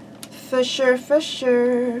 For sure, for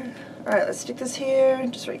sure. Alright, let's stick this here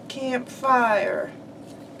and just write campfire.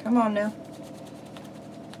 Come on now.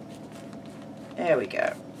 There we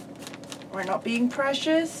go. We're not being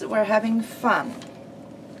precious, we're having fun.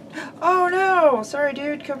 Oh no! Sorry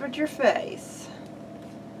dude, covered your face.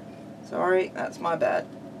 Sorry, that's my bad.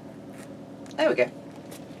 There we go.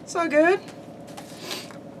 So good.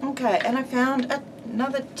 Okay, and I found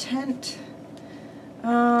another tent.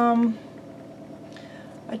 I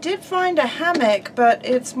did find a hammock, but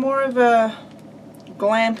it's more of a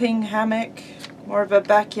glamping hammock. More of a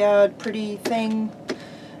backyard pretty thing.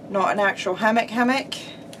 Not an actual hammock.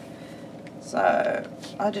 So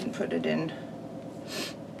I didn't put it in.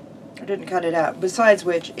 I didn't cut it out. Besides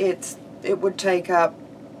which, it would take up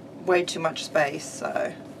way too much space.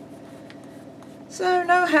 So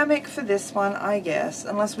no hammock for this one, I guess,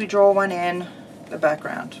 unless we draw one in the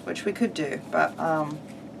background, which we could do. But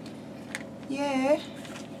yeah.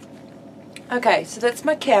 Okay, so that's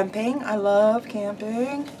my camping. I love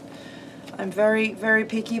camping. I'm very, very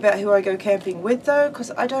picky about who I go camping with, though,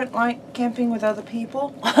 because I don't like camping with other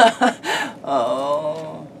people.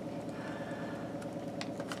 Oh.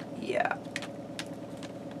 Yeah.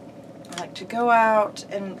 I like to go out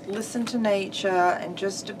and listen to nature and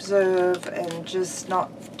just observe and just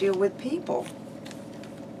not deal with people.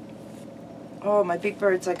 Oh, my big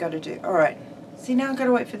birds I gotta do. Alright. See, now I've got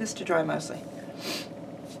to wait for this to dry mostly.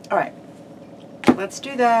 Alright. Let's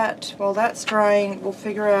do that. While that's drying, we'll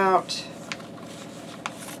figure out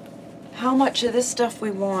how much of this stuff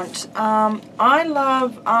we want. I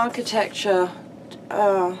love architecture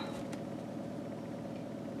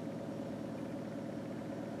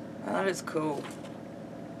that is cool.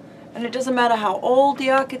 And it doesn't matter how old the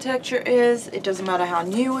architecture is, it doesn't matter how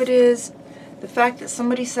new it is. The fact that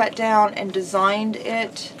somebody sat down and designed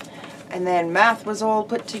it, and then math was all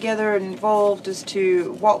put together and involved as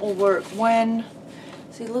to what will work when.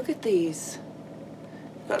 See, look at these.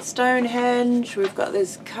 We've got Stonehenge, we've got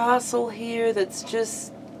this castle here that's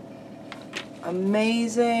just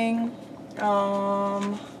amazing. Did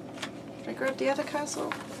I grab the other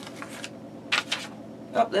castle?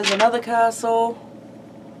 Oh, there's another castle.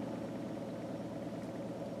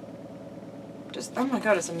 Just, oh my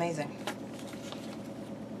god, it's amazing.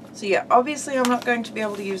 So yeah, obviously I'm not going to be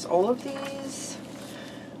able to use all of these.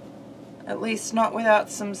 At least not without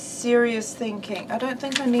some serious thinking. I don't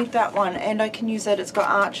think I need that one, and I can use that. It's got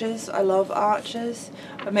arches. I love arches.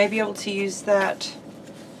 I may be able to use that.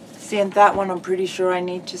 See, and that one I'm pretty sure I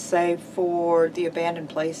need to save for the abandoned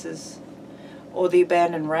places. Or the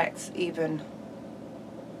abandoned wrecks even.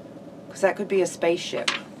 Because that could be a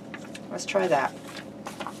spaceship. Let's try that.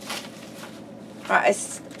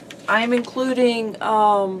 Alright, I'm including,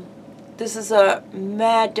 this is a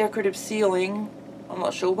mad decorative ceiling. I'm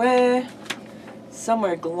not sure where.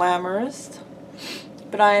 Somewhere glamorous.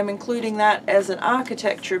 But I am including that as an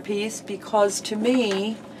architecture piece because to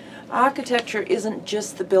me, architecture isn't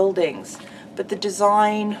just the buildings, but the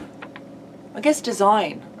design, I guess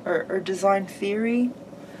design, or design theory.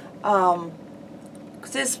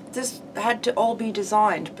 Because this had to all be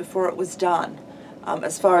designed before it was done.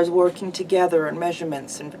 As far as working together and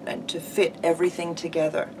measurements and to fit everything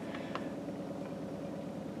together.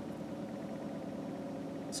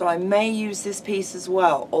 So I may use this piece as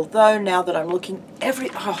well, although now that I'm looking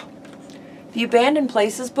the abandoned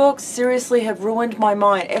places books seriously have ruined my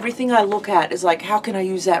mind. Everything I look at is like, how can I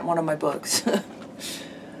use that in one of my books?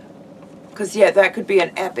 Because yeah, that could be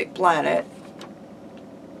an epic planet.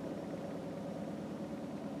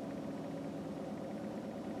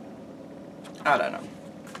 I don't know.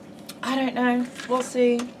 I don't know. We'll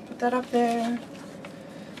see. Put that up there.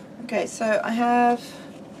 Okay, so I have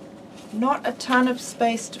not a ton of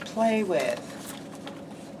space to play with.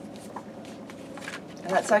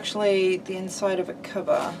 And that's actually the inside of a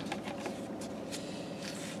cover.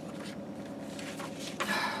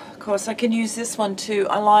 Of course, I can use this one too.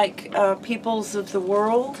 I like Peoples of the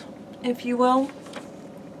World, if you will.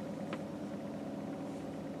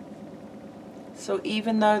 So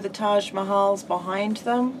even though the Taj Mahal's behind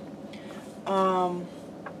them, of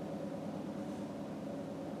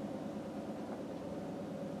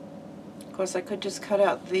course I could just cut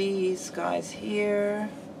out these guys here,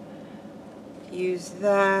 use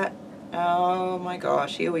that. Oh my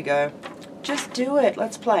gosh, here we go. Just do it.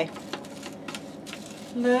 Let's play.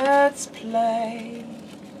 Let's play.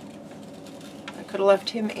 I could have left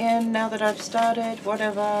him in now that I've started,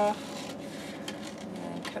 whatever.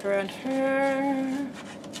 Around her.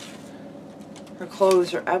 Her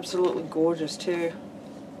clothes are absolutely gorgeous too.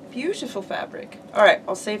 Beautiful fabric. Alright,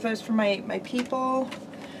 I'll save those for my people.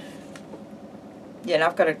 Yeah, and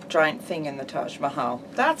I've got a giant thing in the Taj Mahal.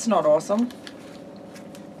 That's not awesome.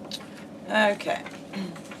 Okay.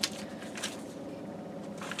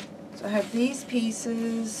 So I have these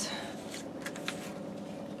pieces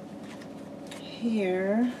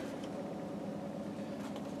here.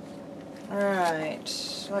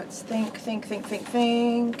 Alright, let's think. We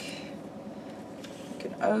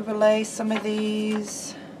can overlay some of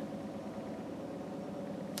these.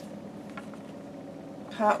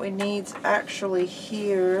 Part we need's actually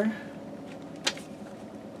here.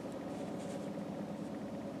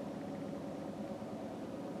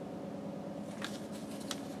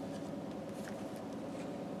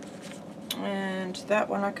 And that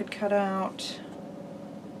one I could cut out.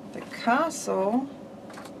 The castle,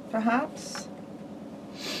 perhaps.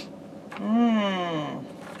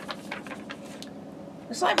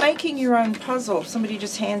 It's like making your own puzzle. Somebody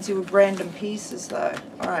just hands you random pieces though.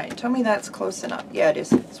 Alright, tell me that's close enough. Yeah, it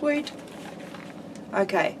is. Sweet.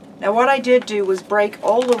 Okay, now what I did do was break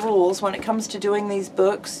all the rules. When it comes to doing these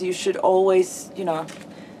books, you should always, you know,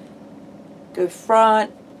 go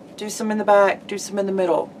front, do some in the back, do some in the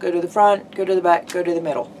middle. Go to the front, go to the back, go to the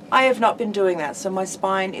middle. I have not been doing that, so my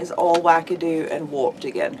spine is all wackadoo and warped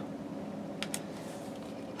again.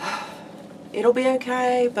 It'll be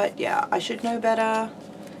okay, but yeah, I should know better.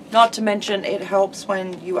 Not to mention, it helps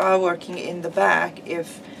when you are working in the back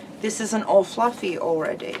if this isn't all fluffy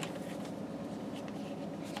already.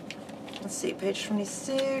 Let's see, page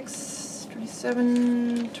 26,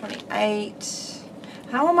 27, 28.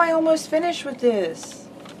 How am I almost finished with this?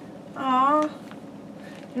 Ah,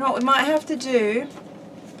 you know what we might have to do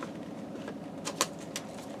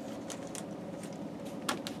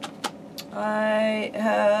I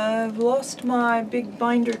have lost my big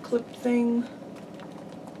binder clip thing.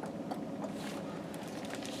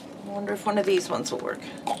 I wonder if one of these ones will work.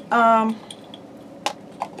 Oh,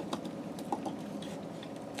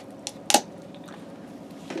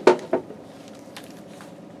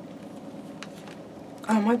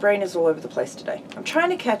 my brain is all over the place today. I'm trying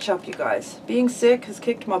to catch up, you guys. Being sick has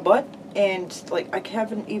kicked my butt, and like I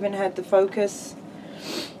haven't even had the focus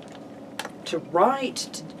to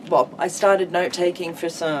write. Well, I started note-taking for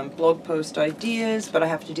some blog post ideas, but I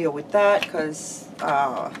have to deal with that because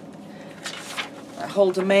a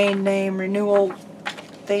whole domain name renewal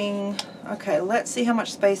thing. Okay, let's see how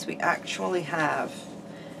much space we actually have.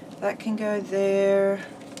 That can go there.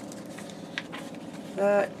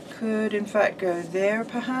 That could in fact go there,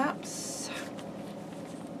 perhaps.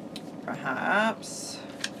 Perhaps.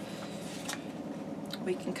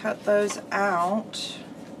 We can cut those out.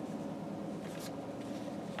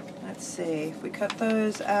 Let's see, if we cut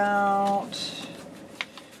those out.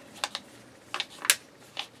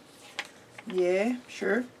 Yeah,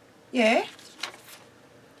 sure. Yeah.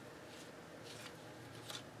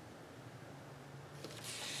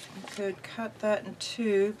 We could cut that in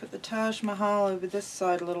two, put the Taj Mahal over this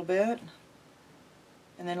side a little bit,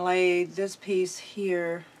 and then lay this piece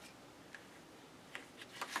here.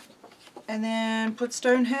 And then put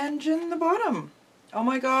Stonehenge in the bottom. Oh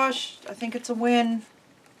my gosh, I think it's a win.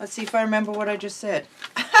 Let's see if I remember what I just said.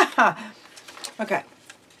 Okay.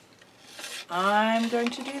 I'm going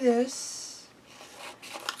to do this.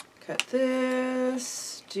 Cut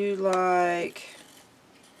this. Do like...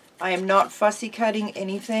 I am not fussy cutting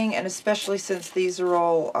anything, and especially since these are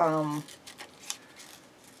all...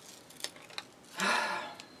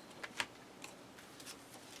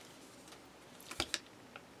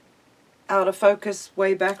 out of focus,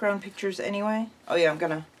 way background pictures anyway. Oh yeah, I'm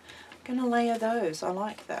gonna layer those. I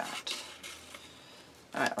like that.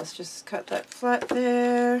 Alright, let's just cut that flat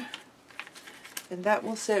there. And that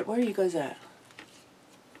will sit, where are you guys at?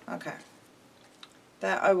 Okay.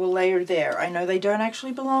 That I will layer there. I know they don't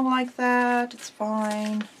actually belong like that. It's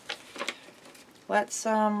fine. Let's,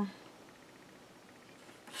 let's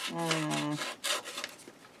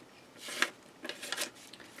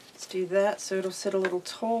do that so it'll sit a little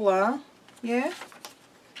taller. Yeah?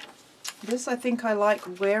 This I think I like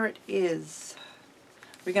where it is.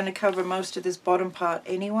 We're going to cover most of this bottom part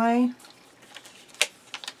anyway.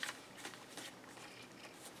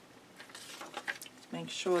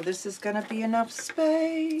 Make sure this is going to be enough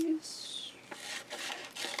space.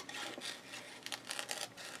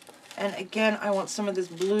 And again, I want some of this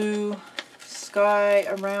blue sky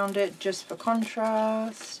around it just for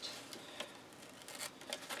contrast.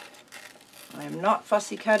 I am not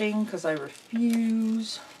fussy cutting because I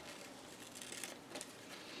refuse.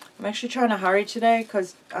 I'm actually trying to hurry today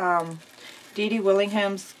because Dee Dee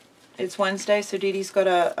Willingham's, it's Wednesday, so Dee Dee's got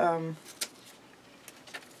a,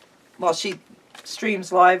 well, she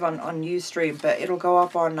streams live on Ustream, but it'll go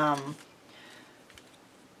up on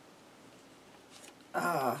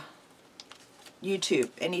YouTube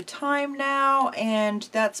anytime now, and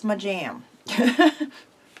that's my jam.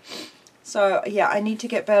 So yeah, I need to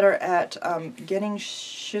get better at getting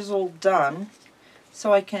shizzle done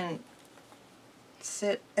so I can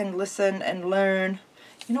sit and listen and learn.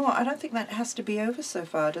 You know what, I don't think that has to be over so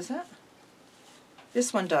far, does it?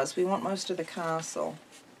 This one does. We want most of the castle.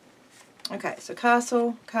 Okay, so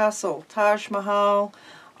castle, Taj Mahal.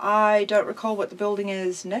 I don't recall what the building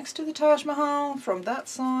is next to the Taj Mahal from that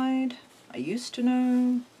side. I used to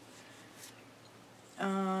know.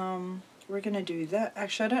 We're going to do that.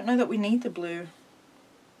 Actually, I don't know that we need the blue.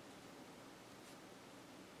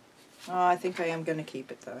 Oh, I think I am going to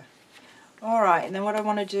keep it though. Alright, and then what I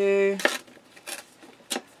want to do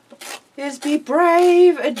is be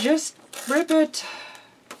brave and just rip it.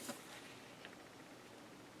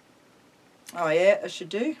 Oh yeah, I should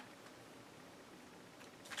do.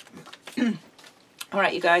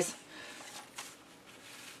 Alright, you guys.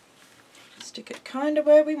 Stick it kind of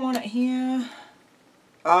where we want it here.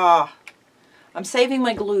 I'm saving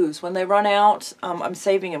my glues. When they run out, I'm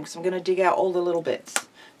saving them because I'm going to dig out all the little bits.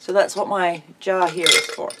 So that's what my jar here is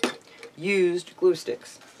for. Used glue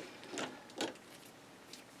sticks.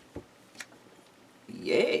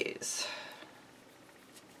 Yes.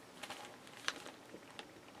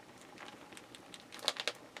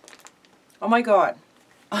 Oh my god.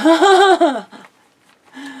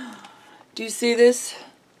 Do you see this?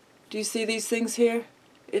 Do you see these things here?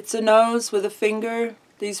 It's a nose with a finger.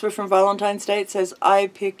 These were from Valentine's Day. It says, I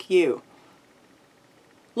pick you.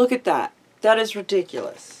 Look at that. That is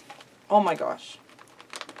ridiculous. Oh my gosh.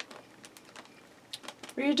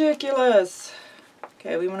 Ridiculous.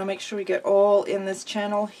 Okay, we want to make sure we get all in this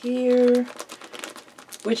channel here,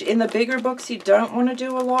 which in the bigger books you don't want to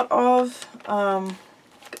do a lot of.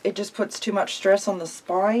 It just puts too much stress on the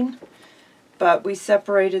spine. But we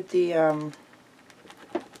separated the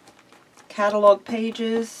catalog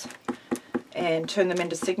pages and turned them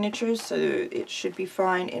into signatures, so it should be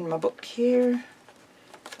fine in my book here.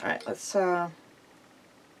 Alright, let's come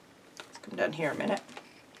down here a minute.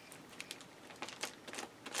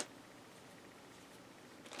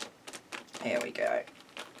 There we go.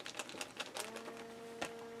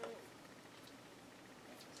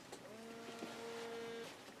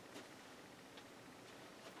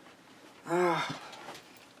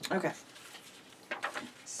 Okay.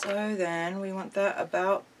 So then we want that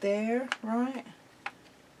about there, right?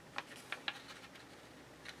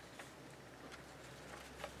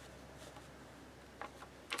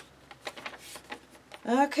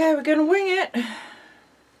 Okay, we're gonna wing it.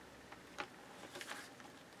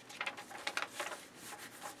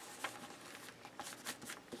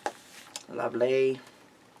 Lovely.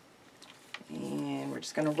 And we're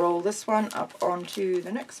just going to roll this one up onto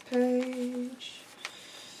the next page.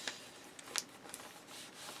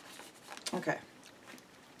 Okay.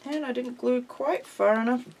 And I didn't glue quite far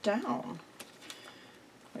enough down,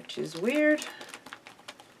 which is weird.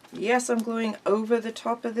 Yes, I'm gluing over the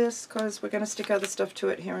top of this because we're going to stick other stuff to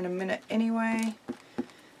it here in a minute anyway.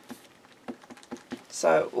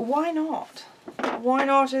 So why not? Why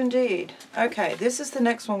not indeed? Okay, this is the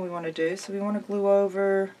next one we want to do. So we want to glue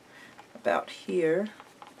over about here.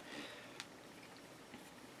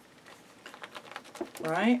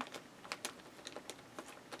 Right?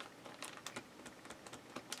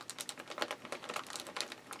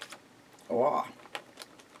 Wow.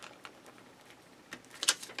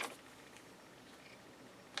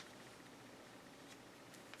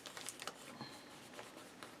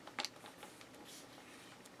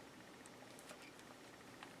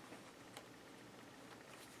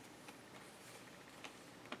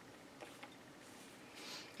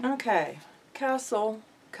 Okay, castle.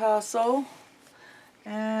 I don't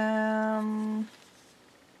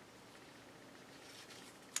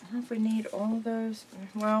know if we need all of those.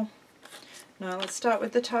 Well, no, let's start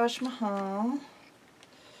with the Taj Mahal.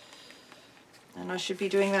 And I should be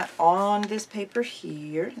doing that on this paper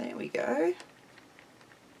here. There we go.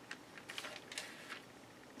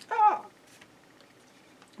 Ah!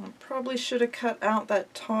 I probably should have cut out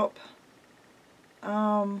that top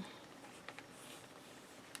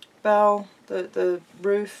bell, the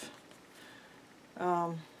roof,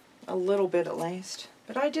 a little bit at least,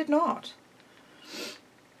 but I did not.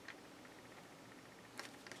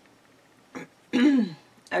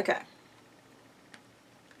 Okay,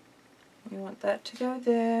 we want that to go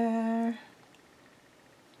there.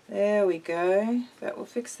 There we go. That will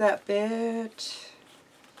fix that bit.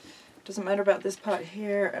 Doesn't matter about this part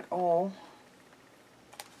here at all.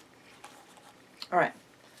 Alright,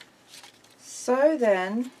 so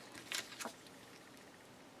then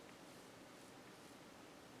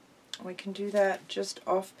we can do that just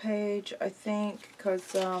off page, I think,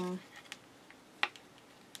 because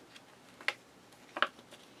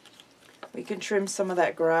we can trim some of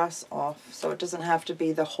that grass off, so it doesn't have to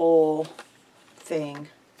be the whole thing.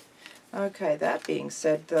 Okay, that being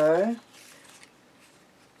said though,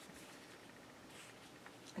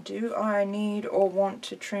 do I need or want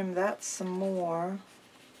to trim that some more?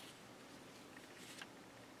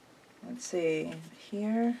 Let's see,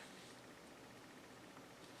 here.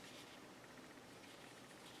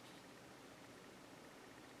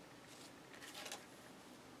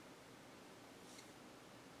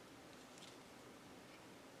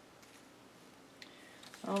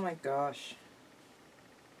 Oh my gosh.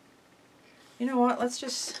 You know what, let's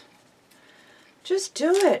just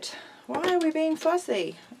do it. Why are we being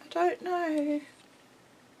fussy? I don't know.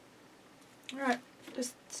 Alright,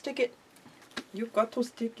 just stick it. You've got to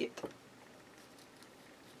stick it.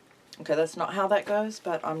 Okay, that's not how that goes,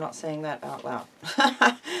 but I'm not saying that out loud.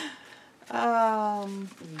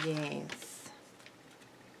 Yes.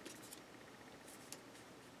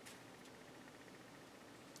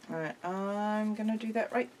 Alright, I'm gonna do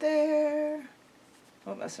that right there.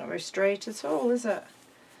 Oh, that's not very straight at all, is it?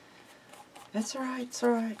 That's alright, it's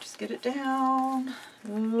alright. Just get it down.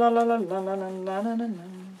 La la la la la la la la la.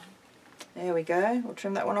 There we go. We'll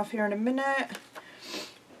trim that one off here in a minute.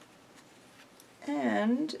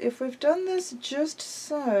 And if we've done this just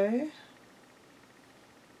so...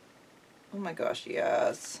 Oh my gosh,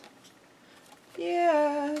 yes.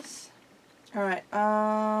 Yes. Alright,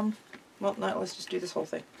 well, no, let's just do this whole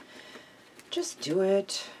thing. Just do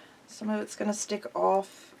it. Some of it's going to stick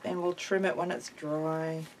off, and we'll trim it when it's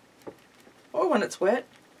dry. or when it's wet.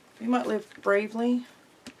 You might live bravely.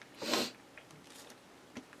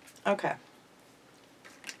 Okay.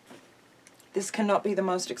 This cannot be the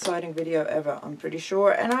most exciting video ever, I'm pretty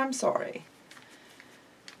sure, and I'm sorry.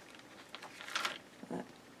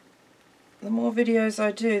 The more videos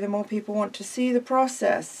I do, the more people want to see the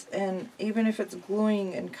process, and even if it's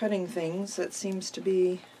gluing and cutting things, that seems to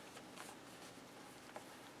be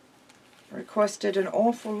requested an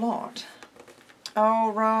awful lot.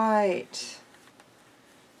 Alright,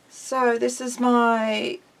 so this is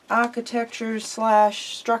my architecture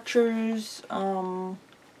slash structures, I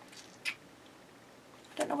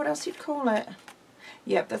don't know what else you'd call it.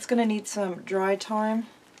 Yep, that's going to need some dry time.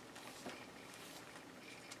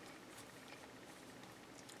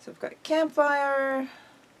 So I've got campfire,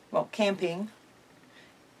 well, camping,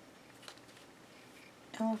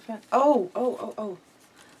 elephant, oh,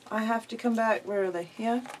 I have to come back, where are they,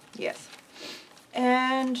 here? Yes.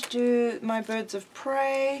 And do my birds of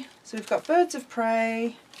prey. So we've got birds of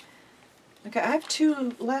prey. Okay, I have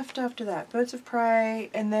 2 left after that. Birds of prey,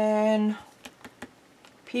 and then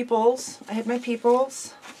peoples. I had my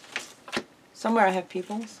peoples. Somewhere I have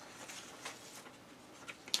peoples.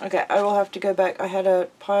 Okay, I will have to go back. I had a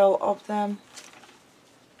pile of them.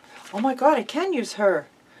 Oh my god, I can use her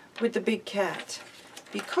with the big cat,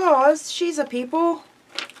 because she's a people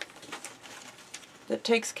that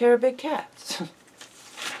takes care of big cats.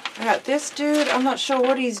 I got this dude. I'm not sure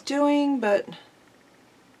what he's doing, but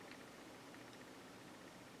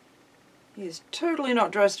he is totally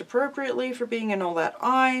not dressed appropriately for being in all that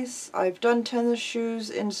ice. I've done tennis shoes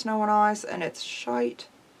in snow and ice, and it's shite.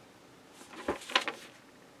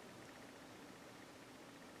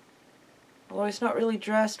 Although he's not really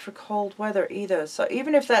dressed for cold weather either. So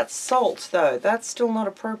even if that's salt, though, that's still not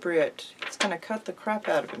appropriate. It's going to cut the crap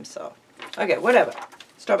out of himself. Okay, whatever.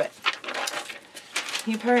 Stop it.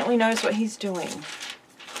 He apparently knows what he's doing.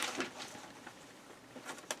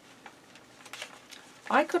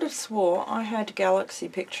 I could have swore I had galaxy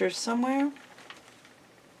pictures somewhere.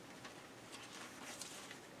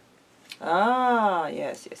 Ah,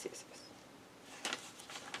 yes.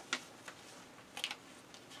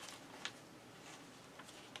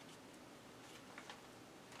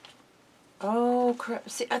 Oh, crap.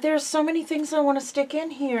 See, there are so many things I want to stick in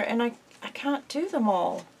here, and I can't do them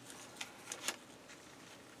all.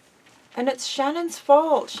 And it's Shannon's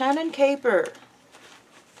fault. Shannon Caper.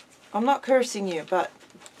 I'm not cursing you, but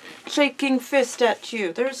shaking fist at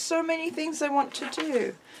you. There's so many things I want to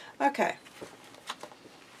do. Okay.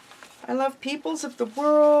 I love peoples of the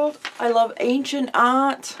world. I love ancient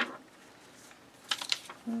art.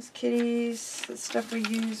 Those kitties, the stuff we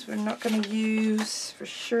use, we're not going to use for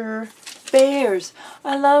sure. Bears.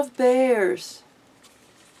 I love bears.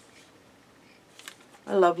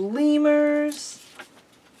 I love lemurs.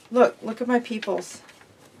 Look at my peoples.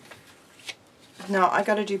 No, I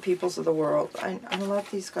got to do peoples of the world. I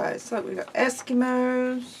love these guys. Look, we got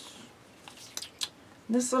Eskimos.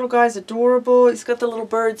 This little guy's adorable. He's got the little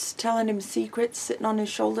birds telling him secrets sitting on his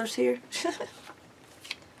shoulders here.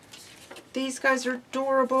 These guys are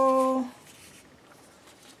adorable.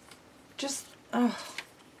 Just, oh.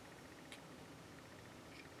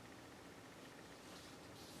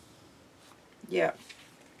 Yeah.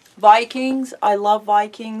 Vikings. I love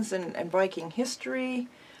Vikings and Viking history.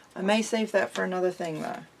 I may save that for another thing,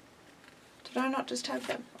 though. Did I not just have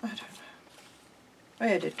them? I don't know. Oh,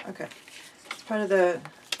 yeah, I did. Okay. It's part of the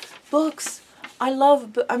books. I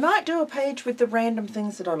might do a page with the random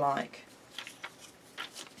things that I like.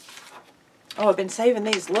 Oh, I've been saving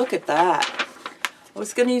these. Look at that. I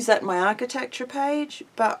was going to use that in my architecture page,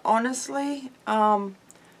 but honestly, I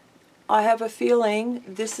have a feeling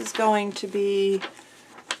this is going to be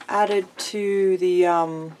added to the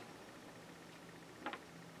God,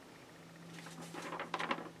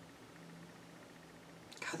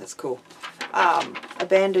 that's cool.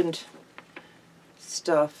 Abandoned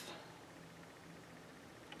stuff.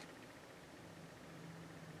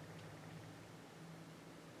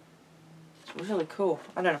 It's really cool.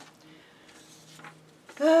 I don't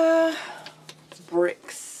know.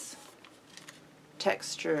 Bricks.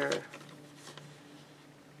 Texture.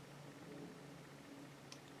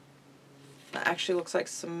 That actually looks like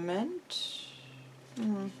cement.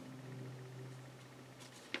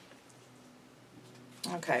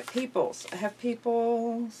 Okay, peoples. I have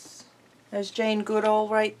peoples. There's Jane Goodall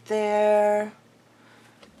right there.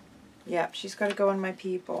 Yep, she's got to go on my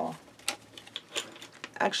people.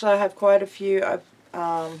 Actually, I have quite a few. I've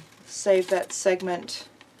saved that segment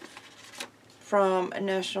from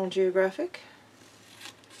National Geographic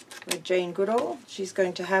with Jane Goodall. She's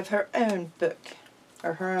going to have her own book,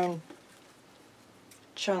 or her own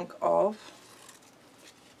chunk of.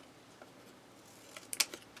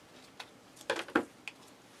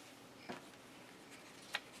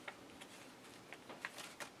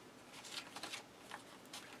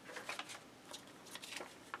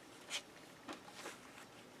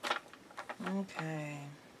 Okay.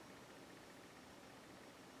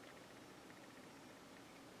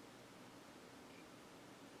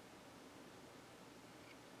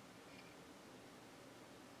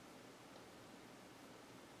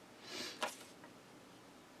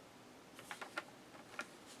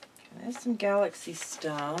 There's some galaxy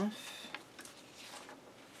stuff.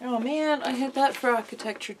 Oh man, I had that for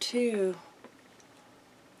architecture too.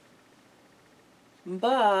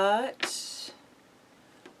 But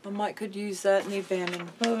I might could use that in the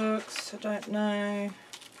abandoned books. I don't know.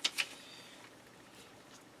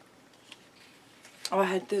 Oh, I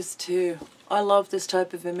had this too. I love this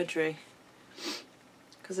type of imagery.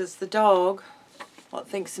 Because it's the dog what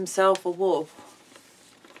thinks himself a wolf.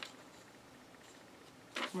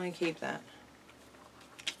 I'm going to keep that.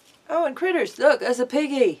 Oh, and critters. Look, there's a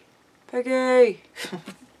piggy. Piggy.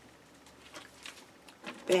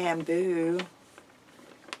 Bamboo.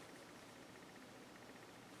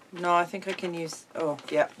 No, I think I can use... Oh,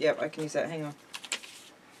 yep, I can use that. Hang on.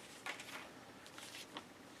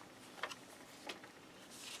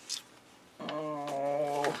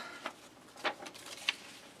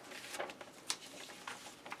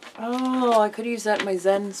 Oh, I could use that in my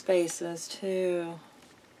Zen spaces too.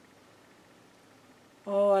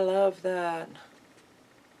 Oh, I love that.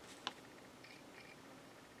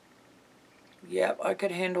 Yep, I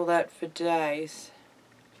could handle that for days.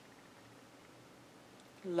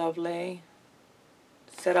 Lovely.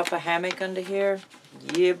 Set up a hammock under here.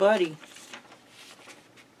 Yeah, buddy.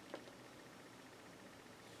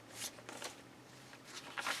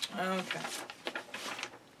 Okay.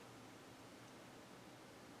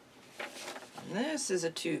 And this is a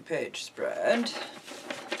 2-page spread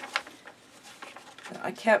that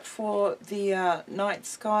I kept for the night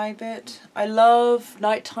sky bit. I love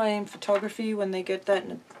nighttime photography when they get that.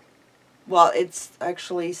 Well, it's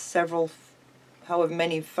actually several, however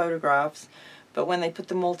many photographs, but when they put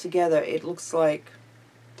them all together, it looks like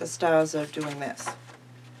the stars are doing this.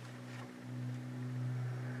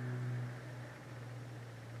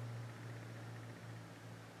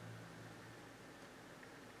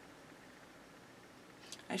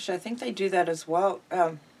 Actually, I think they do that as well.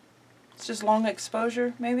 It's just long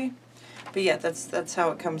exposure, maybe. But yeah, that's how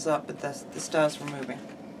it comes up. But the stars were moving,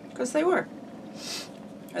 because they were,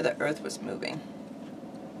 or the Earth was moving.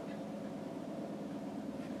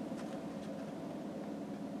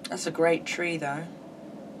 That's a great tree, though.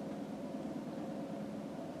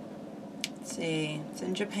 Let's see. It's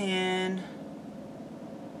in Japan.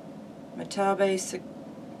 Matabe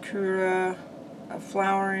sakura, a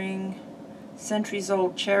flowering,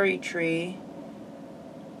 centuries-old cherry tree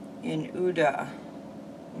in Uda.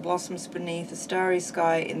 Blossoms beneath a starry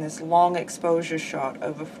sky in this long exposure shot,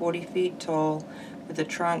 over 40 feet tall, with a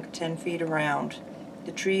trunk 10 feet around.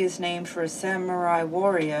 The tree is named for a samurai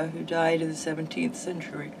warrior who died in the 17th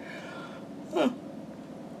century. Huh.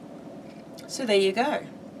 So there you go.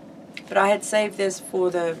 But I had saved this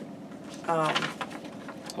for the,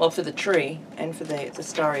 well, for the tree and for the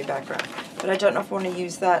starry background. But I don't know if I want to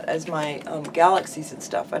use that as my galaxies and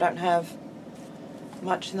stuff. I don't have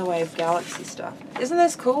much in the way of galaxy stuff. Isn't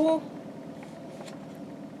this cool?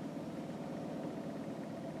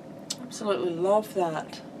 Absolutely love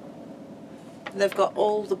that. They've got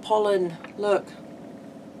all the pollen. Look.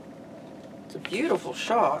 It's a beautiful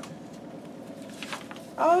shot.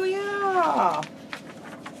 Oh yeah.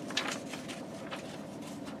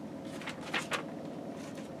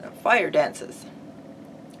 Fire dances.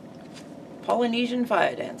 Polynesian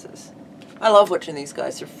fire dances. I love watching these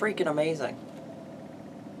guys. They're freaking amazing.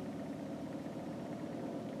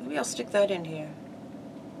 Maybe I'll stick that in here.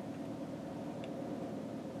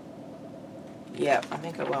 Yeah, I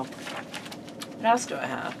think I will. What else do I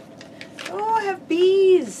have? Oh, I have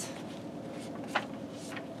bees.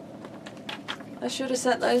 I should have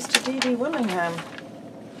sent those to Dee Dee Willingham.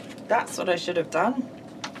 That's what I should have done.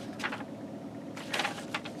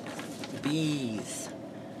 Bees.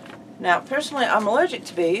 Now, personally, I'm allergic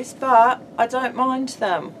to bees, but I don't mind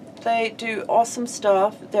them. They do awesome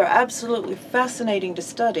stuff. They're absolutely fascinating to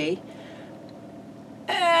study.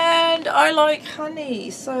 And I like honey,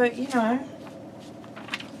 so, you know.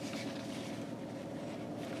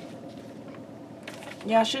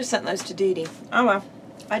 Yeah, I should have sent those to Dee Dee. Oh well,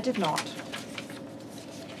 I did not.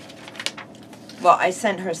 Well, I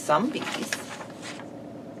sent her some bees.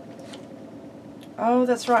 Oh,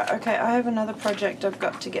 that's right. Okay, I have another project I've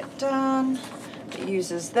got to get done. It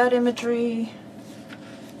uses that imagery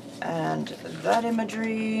and that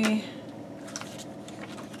imagery.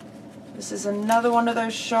 This is another one of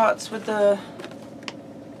those shots with the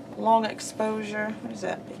long exposure. What is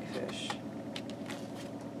that, big fish?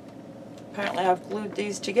 Apparently I've glued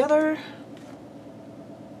these together.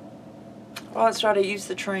 Oh, that's right, I used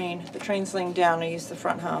the train. The train's laying down, I used the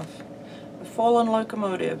front half. A fallen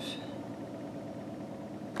locomotive.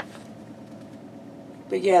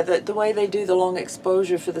 But yeah, the way they do the long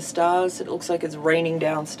exposure for the stars, it looks like it's raining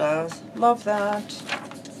down stars. Love that.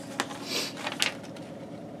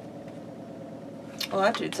 Well,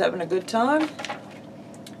 that dude's having a good time.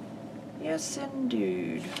 Yes,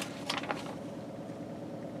 indeed.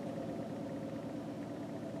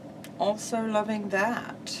 Also loving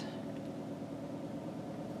that.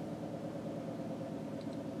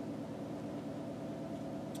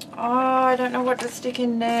 Oh, I don't know what to stick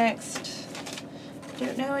in next.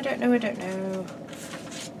 I don't know.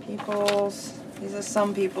 Peoples. These are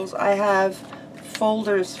some peoples. I have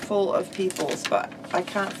folders full of peoples, but I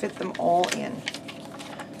can't fit them all in.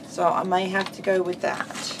 So I may have to go with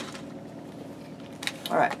that.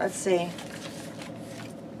 Alright, let's see.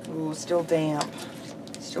 Ooh, still damp.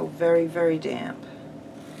 Still very, very damp.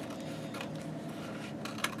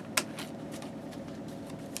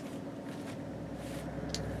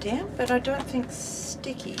 Damp, but I don't think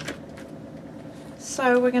sticky.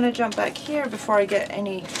 So we're going to jump back here before I get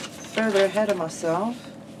any further ahead of myself.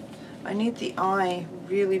 I need the eye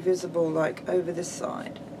really visible, like over this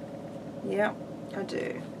side. Yep, I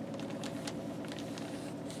do.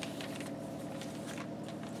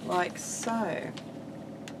 Like so.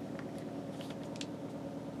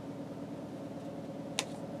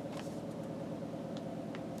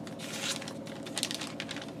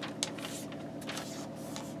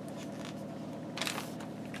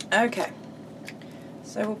 Okay.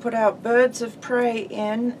 So we'll put our birds of prey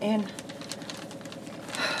in, and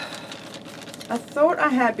I thought I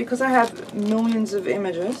had, because I have millions of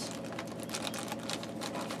images,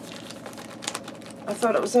 I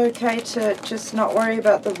thought it was okay to just not worry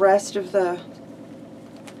about the rest of the,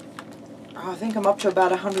 I think I'm up to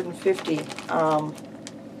about 150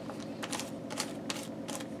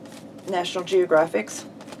 National Geographics,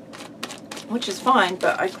 which is fine,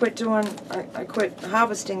 but I quit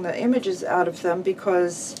harvesting the images out of them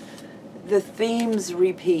because the themes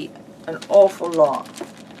repeat an awful lot.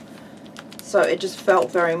 So it just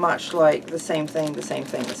felt very much like the same thing,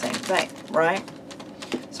 right?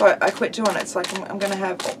 So I quit doing it. It's like I'm going to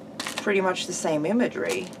have pretty much the same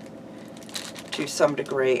imagery to some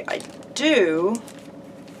degree. I do,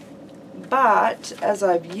 but as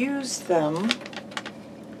I've used them,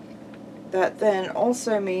 that then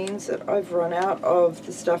also means that I've run out of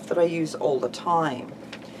the stuff that I use all the time,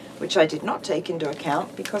 which I did not take into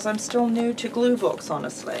account because I'm still new to glue books,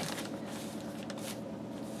 honestly.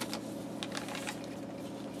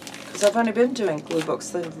 Because I've only been doing glue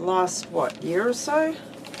books the last, what, year or so?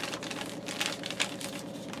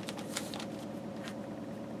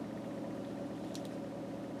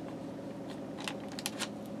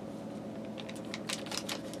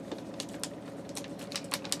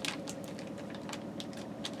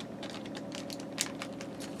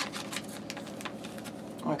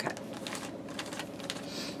 Okay.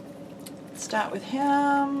 Start with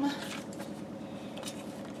him.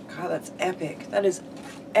 God, that's epic. That is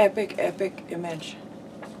epic, epic image.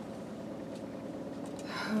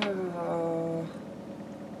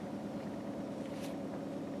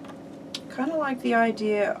 Kind of like the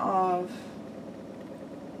idea of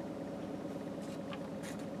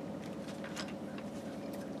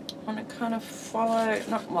I want to kind of follow,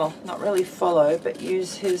 not really follow, but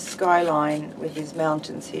use his skyline with his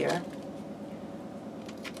mountains here.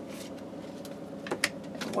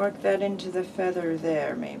 Work that into the feather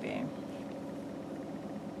there, maybe.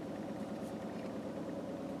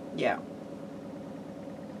 Yeah.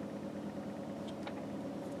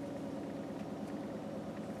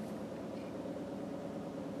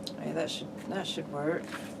 Hey, that should work.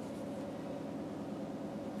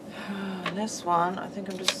 And this one, I think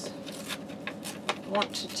I'm just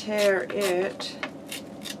want to tear it.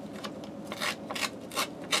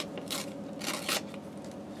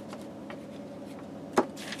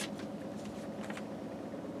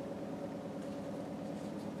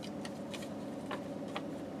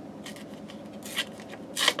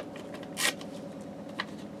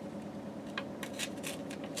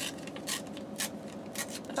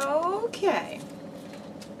 Okay.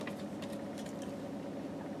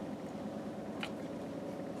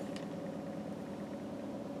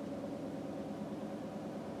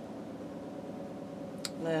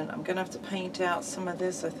 Then I'm going to have to paint out some of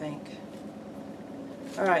this, I think.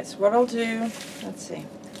 Alright, so what I'll do, let's see.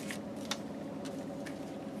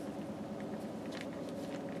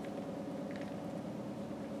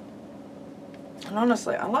 And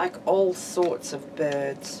honestly, I like all sorts of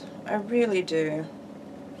birds. I really do.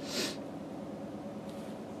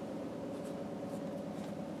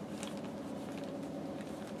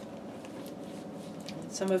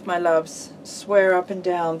 Some of my loves swear up and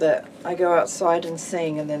down that I go outside and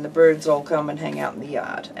sing and then the birds all come and hang out in the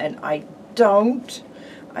yard. And I don't.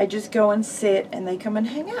 I just go and sit and they come and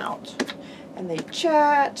hang out. And they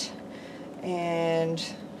chat.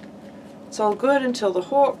 And it's all good until the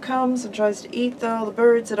hawk comes and tries to eat all the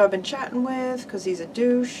birds that I've been chatting with because he's a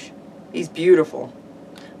douche. He's beautiful.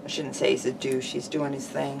 I shouldn't say he's a douche. He's doing his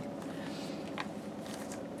thing.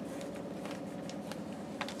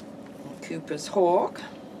 Cooper's hawk.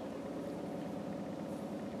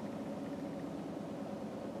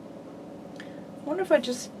 I wonder if I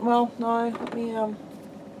just, well, no, let me, I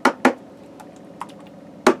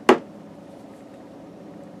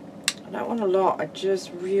don't want a lot. I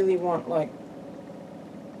just really want, like,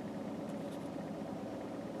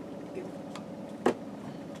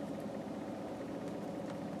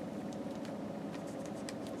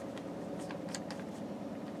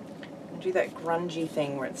 do that grungy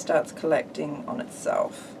thing where it starts collecting on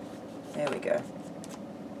itself. There we go.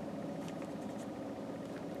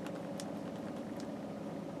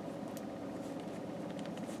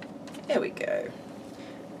 There we go.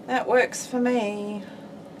 That works for me.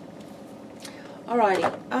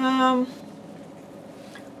 Alrighty.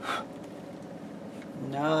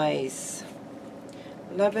 Nice.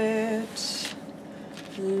 Love it.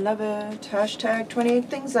 Love it. Hashtag 28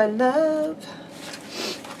 things I love.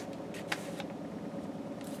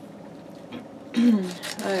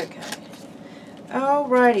 Okay.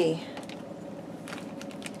 Alrighty.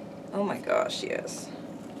 Oh my gosh, yes.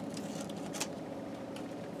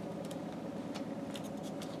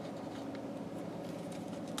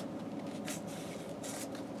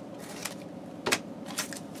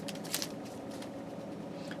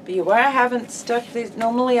 But yeah, where I haven't stuck these,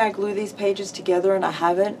 normally I glue these pages together and I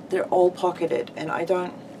haven't, they're all pocketed and I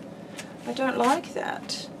don't like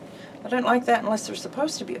that. I don't like that unless they're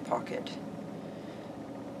supposed to be a pocket.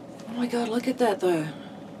 Oh my god, look at that though.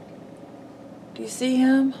 Do you see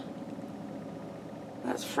him?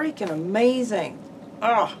 That's freaking amazing.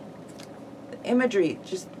 Oh, the imagery,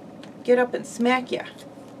 just get up and smack ya.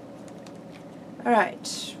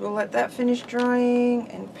 Alright, we'll let that finish drying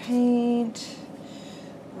and paint.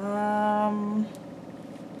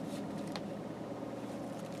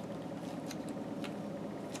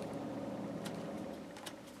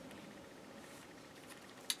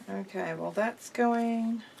 Okay, well that's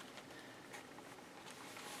going.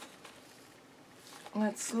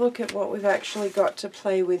 Let's look at what we've actually got to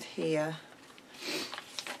play with here.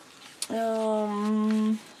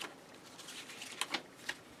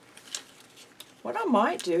 What I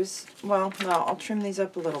might do is, well, no, I'll trim these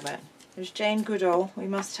up a little bit. There's Jane Goodall. We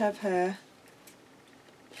must have her.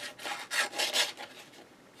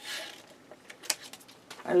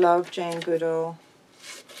 I love Jane Goodall.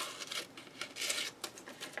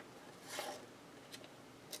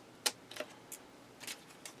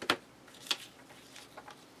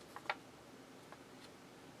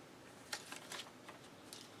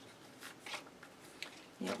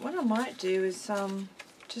 Yeah, what I might do is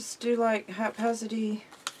just do like haphazardy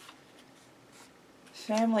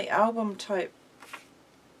family album type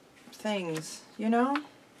things, you know?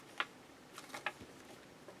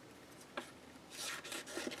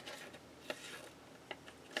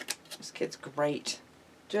 This kid's great.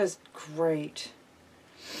 Just great.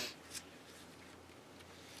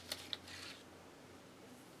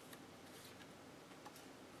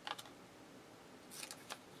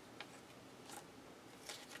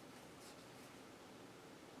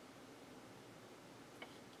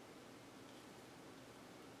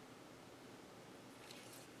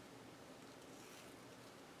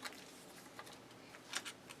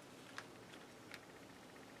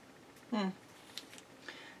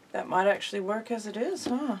 That might actually work as it is,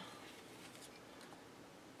 huh?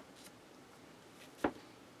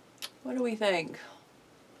 What do we think?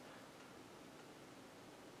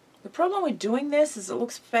 The problem with doing this is it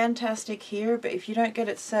looks fantastic here, but if you don't get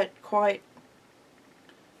it set quite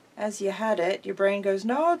as you had it, your brain goes,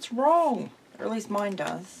 no, it's wrong. Or at least mine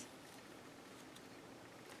does.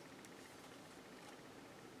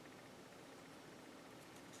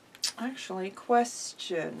 Actually,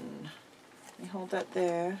 question. Let me hold that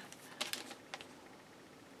there.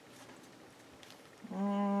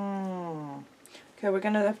 Okay, we're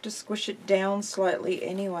going to have to squish it down slightly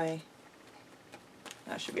anyway.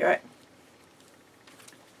 That should be right.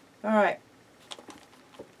 Alright.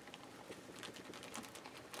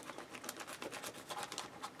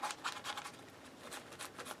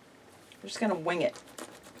 We're just going to wing it.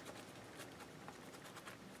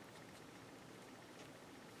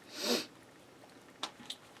 Oh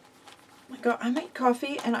my god, I made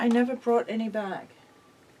coffee and I never brought any back.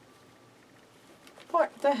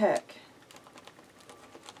 What? the heck?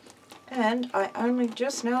 And I only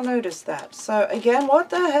just now noticed that. So again, what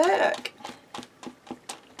the heck?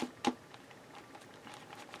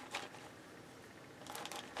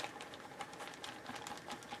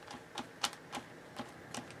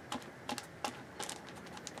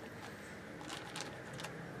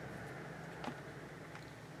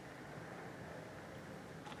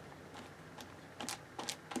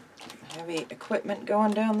 Heavy equipment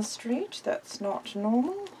going down the street. That's not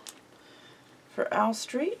normal for our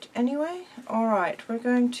street anyway. Alright, we're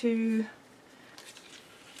going to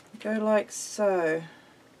go like so.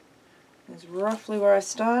 That's roughly where I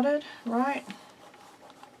started, right?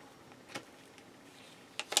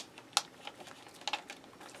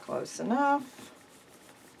 Close enough.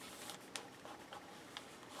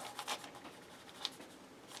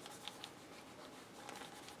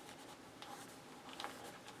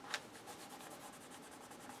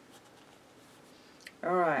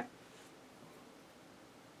 Alright.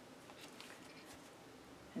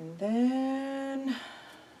 And then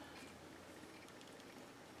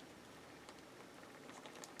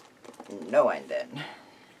no indent.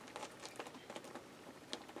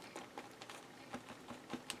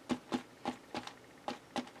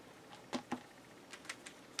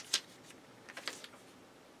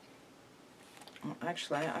 Well,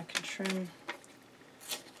 actually, I can trim.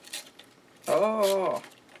 Oh,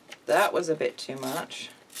 that was a bit too much.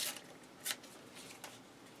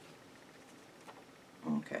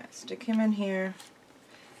 Okay, stick him in here.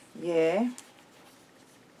 Yeah.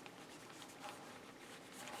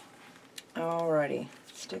 Alrighty,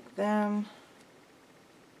 stick them.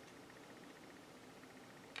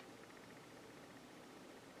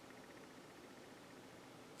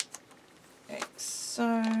 Like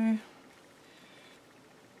so.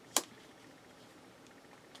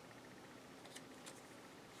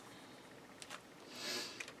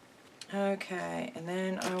 Okay, and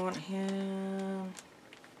then I want him.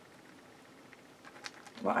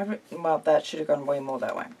 Well, that should have gone way more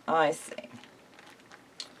that way. I see.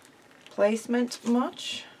 Placement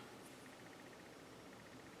much?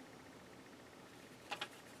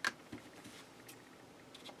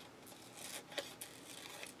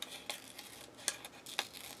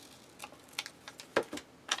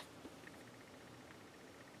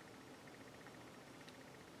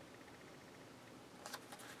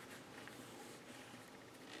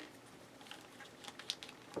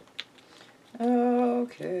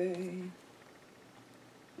 Okay.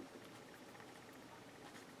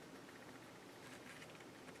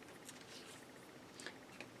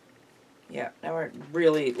 Yeah, now we're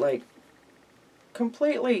really, like,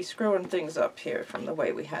 completely screwing things up here from the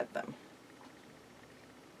way we had them.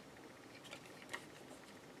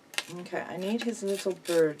 Okay, I need his little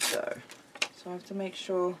bird, though. So I have to make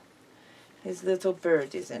sure his little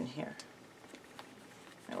bird is in here.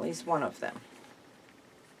 At least one of them.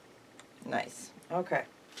 Nice. Okay.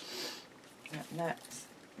 And that's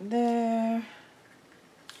there.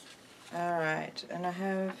 Alright, and I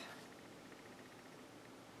have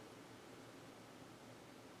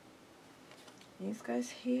these guys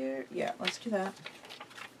here. Yeah, let's do that.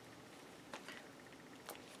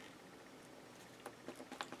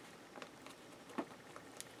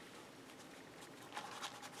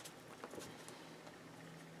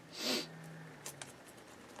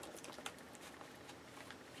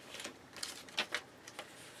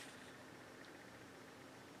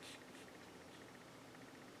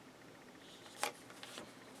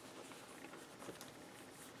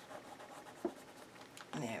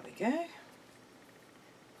 There we go.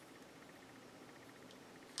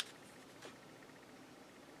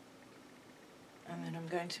 And then I'm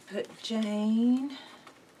going to put Jane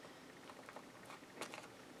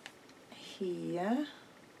here.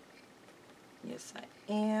 Yes,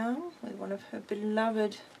 I am, with one of her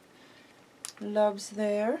beloved loves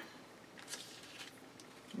there.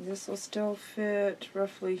 This will still fit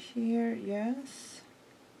roughly here, yes.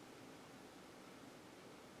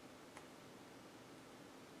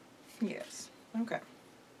 Yes, okay.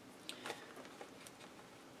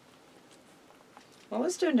 Well,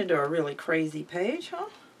 this turned into a really crazy page, huh?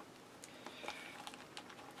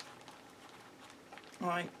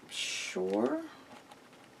 Like, sure.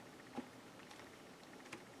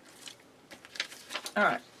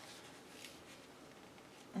 Alright.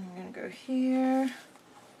 I'm going to go here.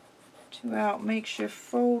 2 out makeshift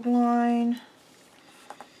fold line.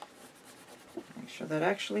 Make sure that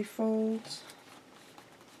actually folds.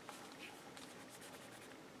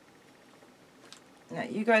 Now,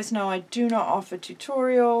 you guys know I do not offer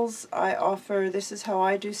tutorials. I offer, this is how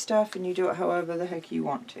I do stuff, and you do it however the heck you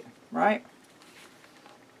want to, right?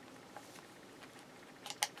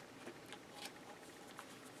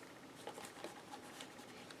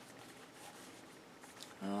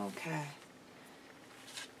 Okay.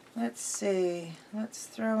 Let's see. Let's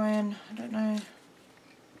throw in, I don't know.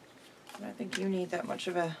 I don't think you need that much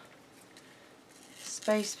of a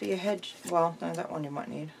space for your head. Well, no, that one you might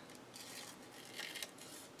need.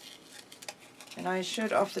 And I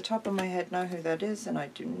should, off the top of my head, know who that is, and I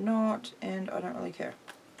do not, and I don't really care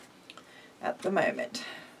at the moment.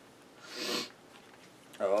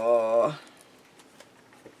 Oh.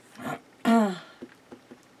 There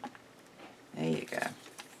you go.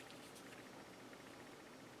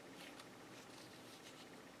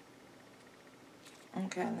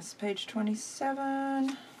 Okay, and this is page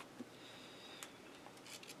 27.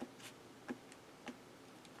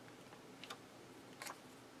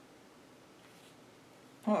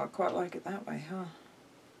 Oh, I quite like it that way, huh?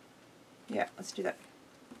 Yeah, let's do that.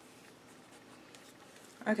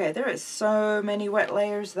 Okay, there is so many wet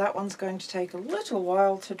layers. That one's going to take a little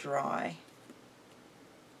while to dry.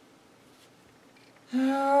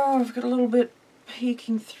 Oh, I've got a little bit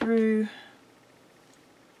peeking through.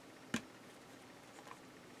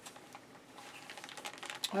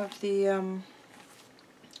 Of the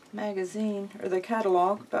magazine, or the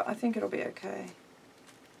catalogue, but I think it'll be okay.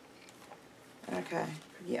 Okay,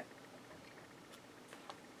 yep.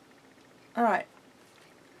 Alright.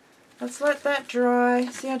 Let's let that dry.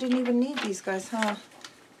 See, I didn't even need these guys, huh?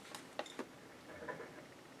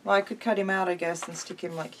 Well, I could cut him out, I guess, and stick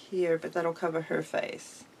him like here, but that'll cover her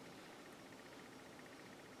face.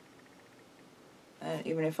 And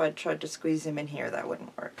even if I tried to squeeze him in here, that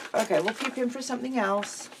wouldn't work. Okay, we'll keep him for something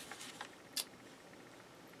else.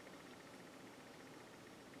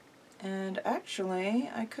 And actually,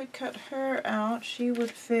 I could cut her out. She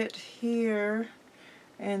would fit here,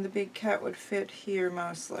 and the big cat would fit here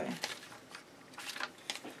mostly.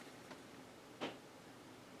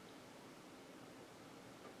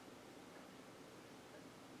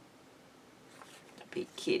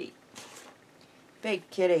 Big kitty. Big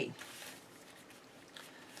kitty.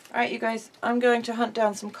 Alright, you guys, I'm going to hunt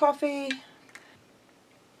down some coffee.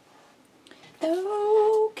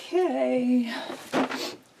 Okay.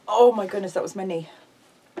 Oh my goodness, that was my knee.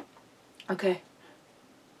 Okay.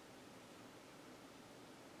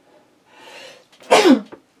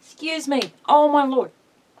 Excuse me. Oh my lord.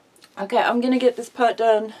 Okay, I'm going to get this part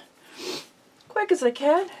done quick as I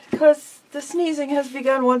can because the sneezing has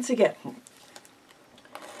begun once again.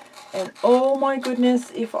 And oh my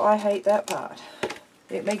goodness, if I hate that part.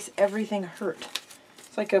 It makes everything hurt.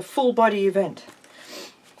 It's like a full body event.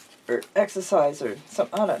 Or exercise or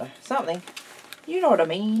something. I don't know. Something. You know what I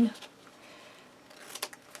mean.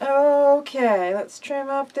 Okay, let's trim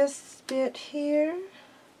up this bit here.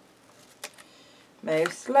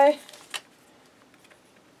 Mostly.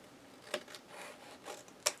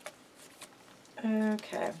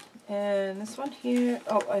 Okay, and this one here.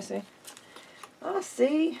 Oh, I see. I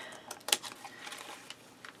see.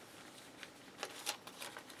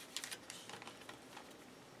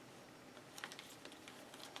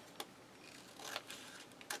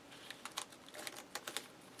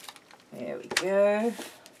 There we go.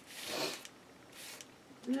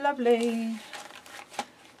 Lovely.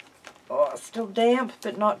 Oh, still damp,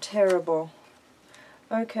 but not terrible.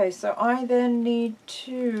 Okay, so I then need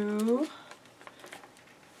to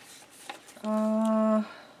God,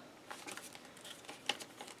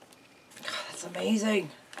 that's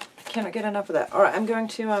amazing. I cannot get enough of that. Alright, I'm going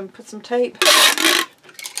to put some tape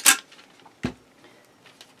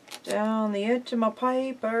down the edge of my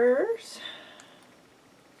papers.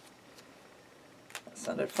 That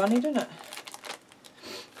sounded funny, didn't it?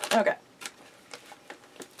 Okay.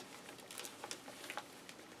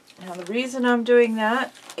 Now the reason I'm doing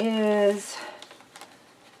that is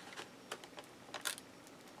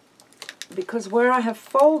because where I have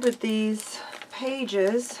folded these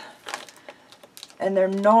pages and they're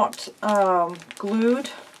not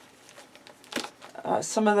glued,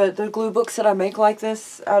 some of the glue books that I make like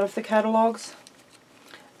this out of the catalogs,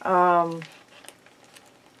 I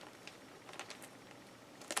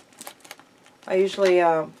usually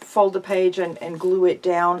fold the page and glue it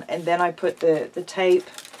down, and then I put the tape,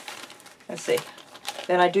 let's see,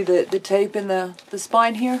 then I do the tape in the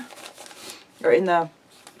spine here, or in the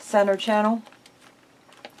center channel.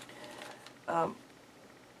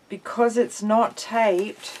 Because it's not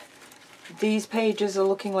taped, these pages are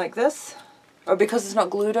looking like this, or because it's not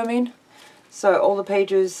glued, I mean. So all the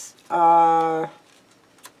pages are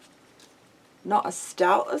not as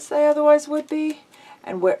stout as they otherwise would be,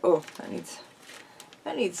 and where, oh, that needs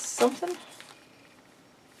something.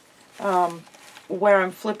 Where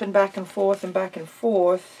I'm flipping back and forth,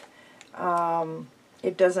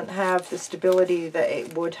 it doesn't have the stability that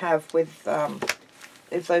it would have with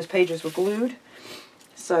if those pages were glued.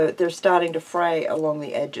 So they're starting to fray along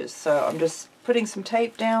the edges. So I'm just putting some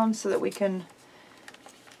tape down so that we can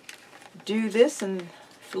do this and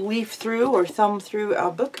leaf through or thumb through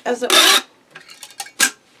our book as it were.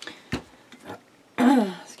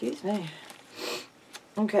 Excuse me.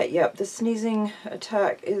 Okay, yep, the sneezing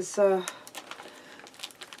attack is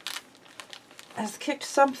has kicked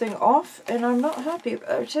something off and I'm not happy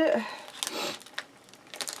about it.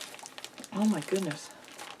 Oh my goodness.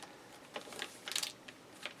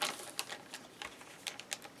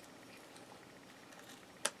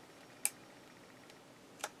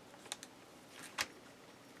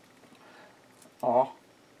 Oh.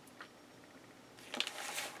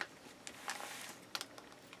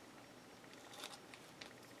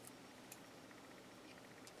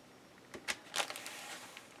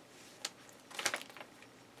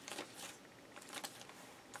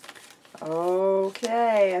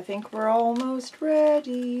 Okay, I think we're almost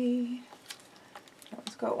ready. That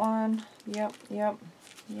one's got one. Yep, yep,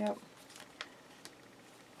 yep.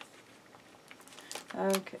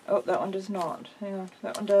 Okay, oh, that one does not. Hang on,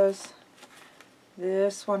 that one does.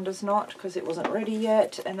 This one does not because it wasn't ready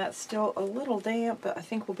yet, and that's still a little damp, but I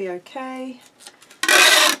think we'll be okay.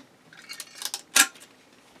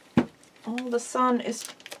 Oh, the sun is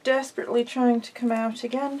desperately trying to come out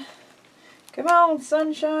again. Come on,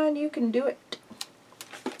 sunshine, you can do it.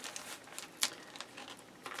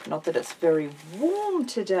 Not that it's very warm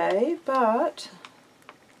today, but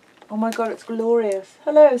oh my god, it's glorious.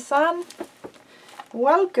 Hello, sun.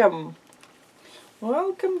 Welcome.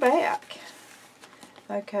 Welcome back.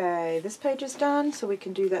 Okay, this page is done, so we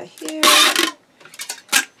can do that here.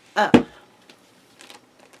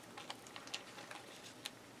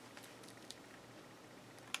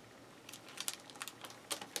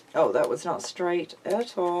 Oh, that was not straight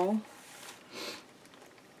at all.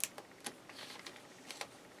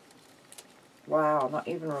 Wow, not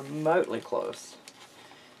even remotely close.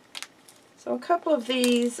 So a couple of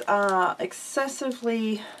these are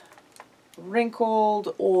excessively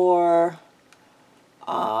wrinkled or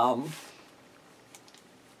well,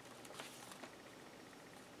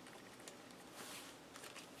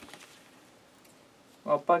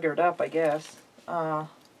 buggered up, I guess.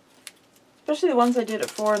 Especially the ones I did at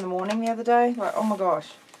 4 in the morning the other day. Like, oh my gosh.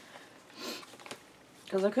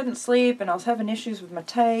 Because I couldn't sleep and I was having issues with my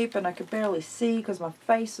tape and I could barely see because my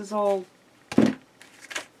face was all...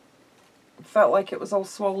 felt like it was all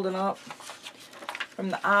swollen up from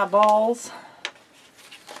the eyeballs.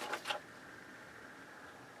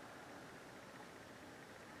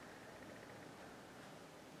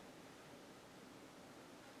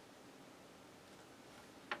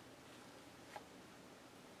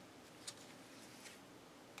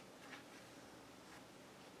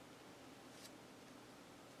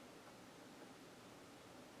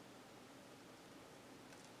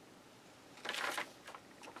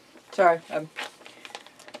 Sorry.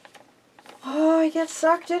 Oh, I get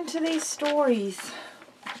sucked into these stories.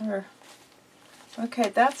 Okay,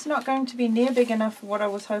 that's not going to be near big enough for what I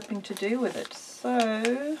was hoping to do with it.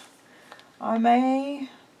 So, I may...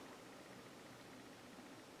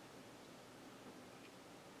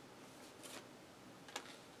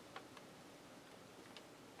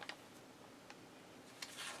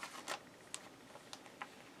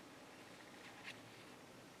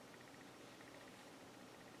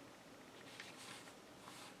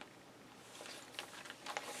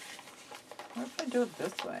 What if I do it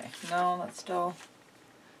this way? No, that's still...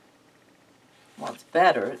 Well, it's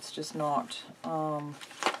better. It's just not...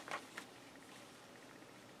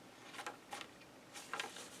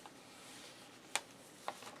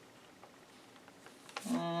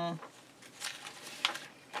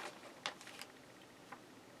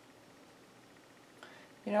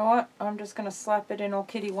 You know what? I'm just going to slap it in all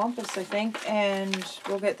kitty wampus, I think, and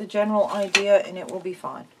we'll get the general idea and it will be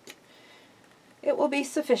fine. It will be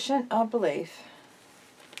sufficient, I believe.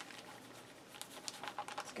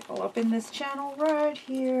 Let's get all up in this channel right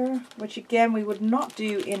here, which again we would not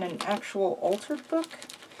do in an actual altered book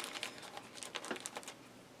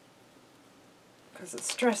because it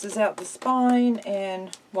stresses out the spine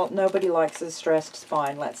and, well, nobody likes a stressed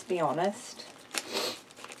spine, let's be honest.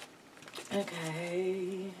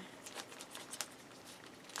 Okay.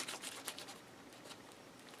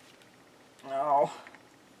 Oh.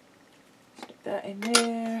 Stick that in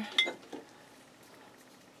there.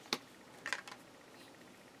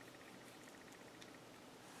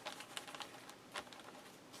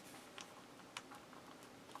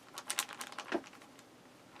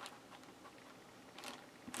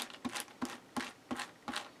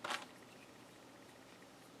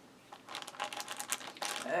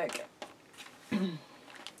 Okay.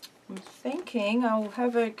 I'm thinking thinking I'll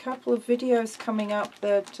have a couple of videos coming up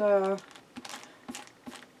that are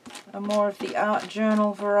more of the art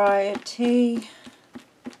journal variety,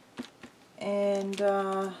 and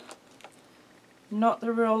not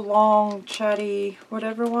the real long, chatty,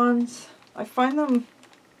 whatever ones. I find them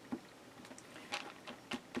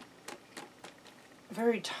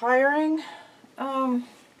very tiring, and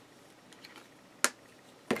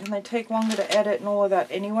they take longer to edit and all of that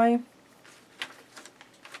anyway.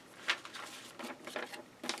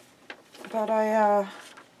 But I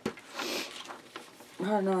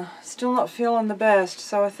don't know, still not feeling the best,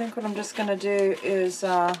 so I think what I'm just going to do is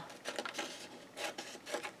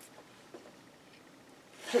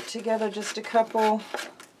put together just a couple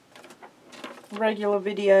regular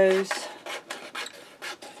videos,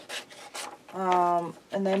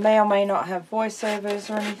 and they may or may not have voiceovers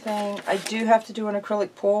or anything. I do have to do an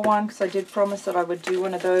acrylic pour one because I did promise that I would do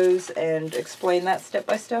one of those and explain that step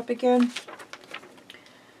by step again.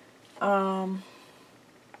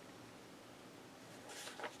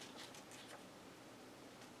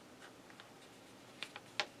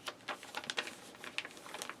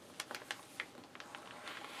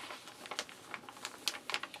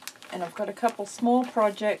 And I've got a couple small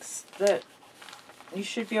projects that you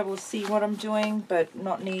should be able to see what I'm doing, but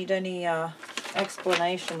not need any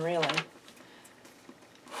explanation really.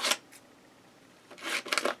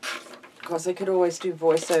 Because I could always do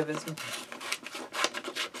voiceovers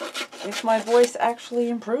if my voice actually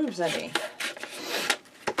improves any.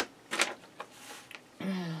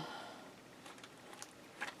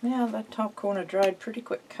 Yeah, that top corner dried pretty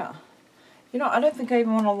quick, huh? You know, I don't think I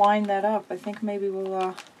even want to line that up. I think maybe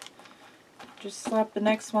we'll just slap the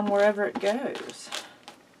next one wherever it goes.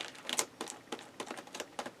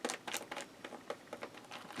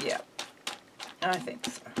 Yeah, I think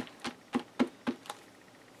so.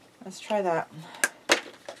 Let's try that.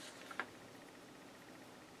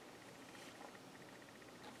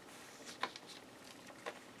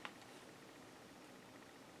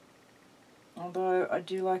 Although I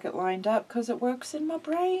do like it lined up because it works in my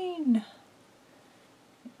brain.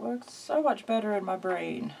 It works so much better in my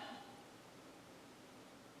brain.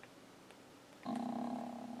 I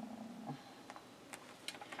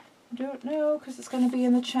don't know because it's going to be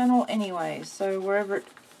in the channel anyway, so wherever it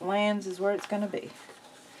lands is where it's going to be.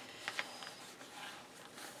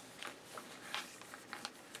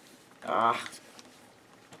 Ah.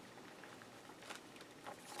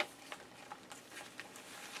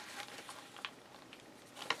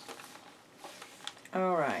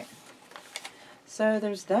 Alright. So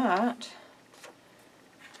there's that.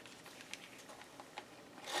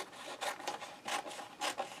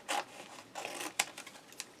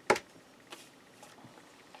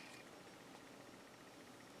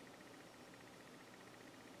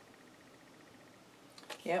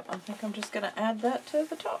 Yep, I think I'm just going to add that to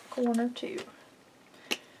the top corner too.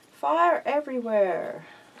 Fire everywhere.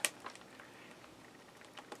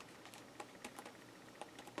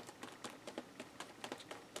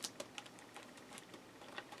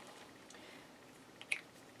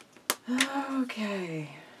 Okay.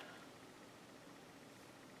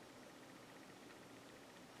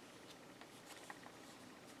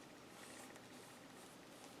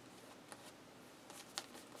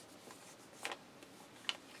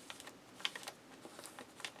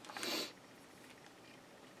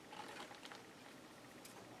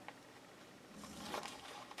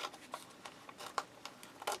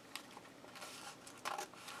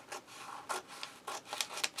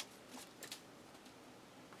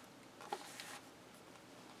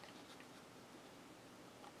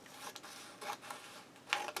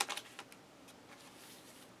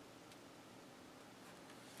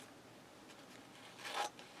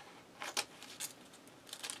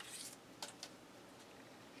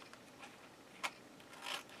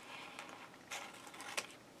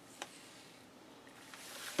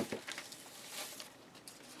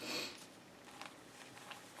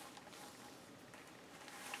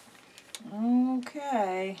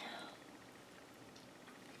 Okay.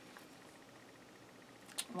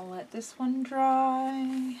 I'll let this one dry.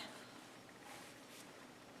 I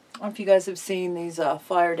don't know if you guys have seen these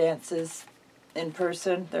fire dances in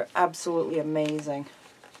person. They're absolutely amazing.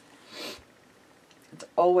 It's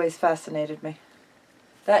always fascinated me.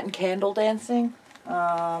 That and candle dancing.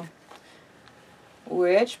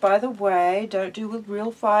 Which, by the way, don't do with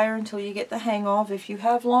real fire until you get the hang of if you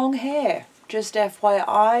have long hair. Just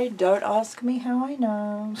FYI, don't ask me how I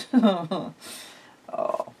know.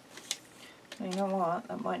 Oh. You know what?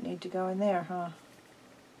 That might need to go in there, huh?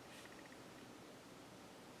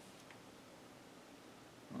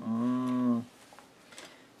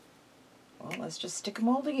 Well, let's just stick them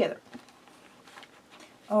all together.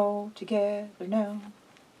 all together now.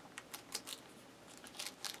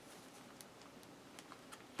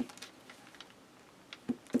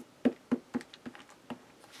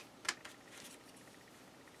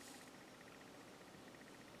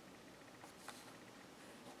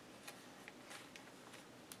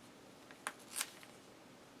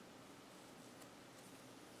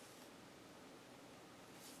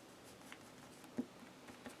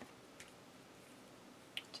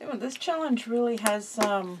 This challenge really has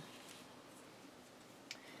got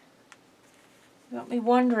me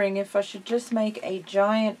wondering if I should just make a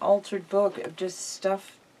giant altered book of just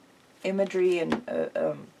stuff, imagery, and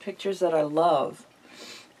pictures that I love.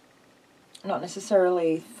 Not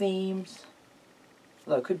necessarily themes,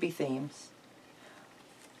 though it could be themes.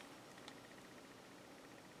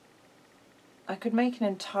 I could make an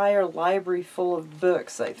entire library full of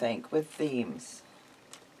books, I think, with themes,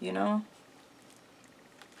 you know?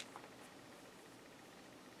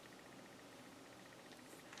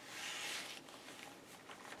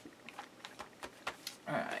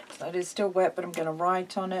 Alright, so that is still wet, but I'm going to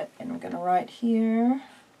write on it, and I'm going to write here.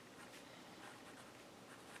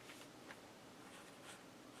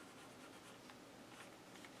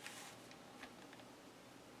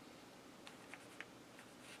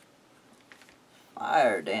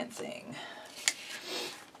 Fire dancing.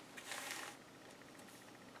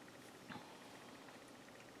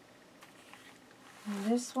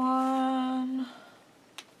 And this one,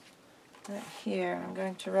 right here, I'm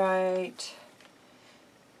going to write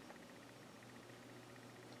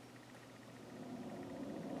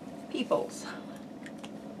peoples.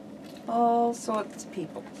 All sorts of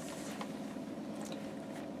peoples.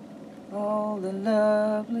 All the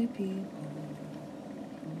lovely people.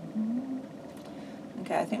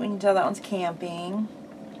 Okay, I think we can tell that one's camping.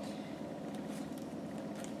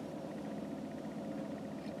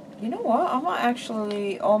 You know what? I might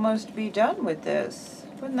actually almost be done with this.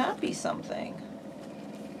 Wouldn't that be something?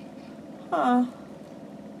 Huh.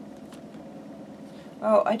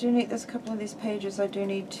 Oh, I do need, there's a couple of these pages I do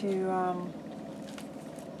need to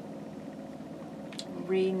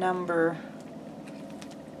renumber.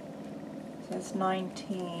 So it's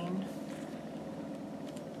 19.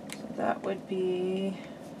 So that would be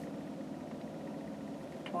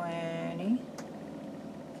 20.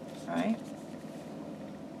 Right?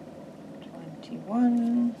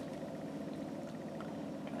 21.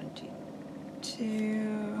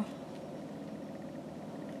 22.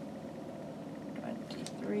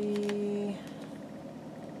 23,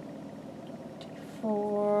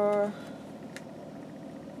 24,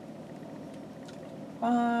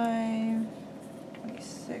 25,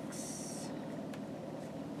 26.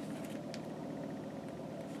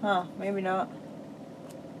 Huh, maybe not.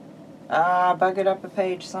 Ah, buggered up a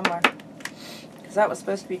page somewhere. Because that was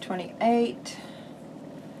supposed to be 28.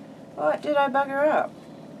 What did I bugger up?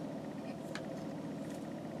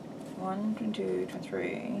 1, 22,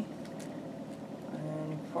 23.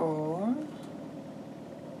 4.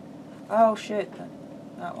 Oh shit,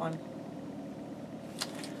 that one.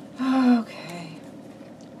 Okay,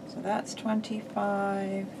 so that's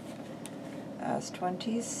 25. That's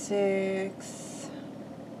 26.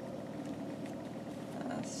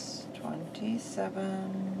 That's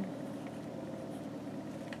 27.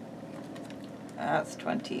 That's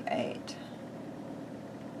 28.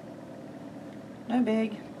 No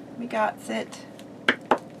big. We got it.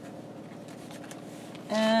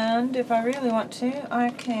 And if I really want to, I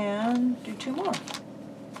can do 2 more.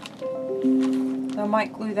 I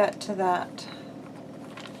might glue that to that.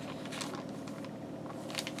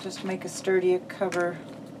 Just to make a sturdier cover.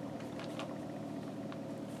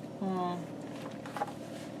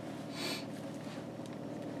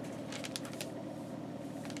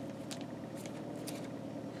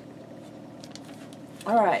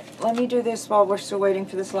 Alright, let me do this while we're still waiting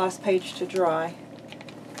for this last page to dry.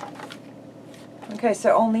 Okay,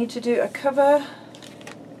 so I'll need to do a cover,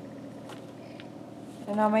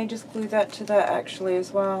 and I may just glue that to that actually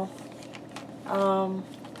as well.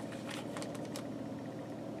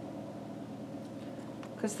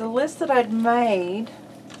 Because the list that I'd made,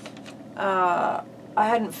 I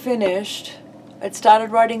hadn't finished. I'd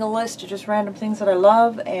started writing a list of just random things that I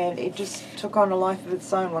love, and it just took on a life of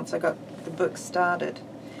its own once I got the book started.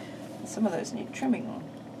 Some of those need trimming on.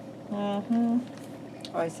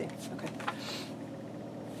 Oh, I see. Okay.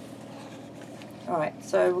 Alright,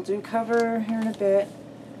 so we'll do cover here in a bit.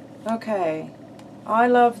 Okay, I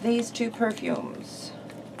love these 2 perfumes.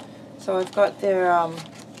 So I've got their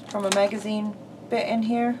from a magazine bit in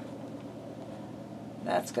here.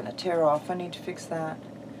 That's going to tear off. I need to fix that.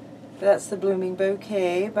 But that's the Blooming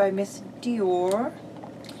Bouquet by Miss Dior.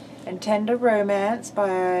 and Tender Romance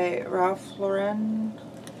by Ralph Lauren.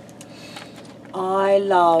 I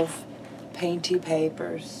love painty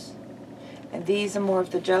papers. And these are more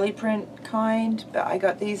of the jelly print kind, but I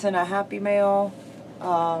got these in a Happy Mail.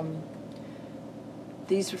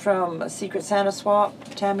 These are from a Secret Santa swap.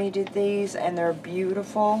 Tammy did these, and they're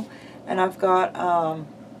beautiful. And I've got,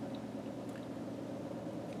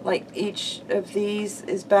 like, each of these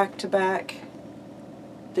is back to back.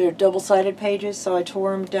 They're double-sided pages, so I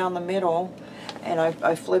tore them down the middle, and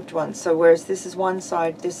I flipped one. So whereas this is one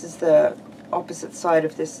side, this is the opposite side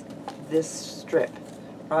of this strip,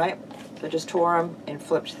 right? So I just tore them and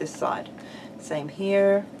flipped this side. Same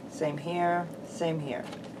here, same here, same here.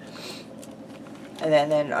 And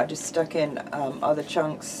then I just stuck in other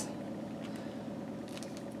chunks,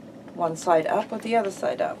 one side up or the other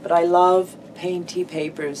side up. But I love painty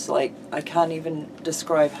papers. Like, I can't even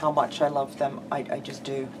describe how much I love them. I just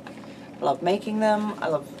do. I love making them. I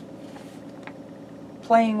love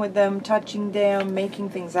playing with them, touching them, making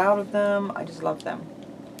things out of them. I just love them.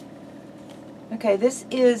 Okay, this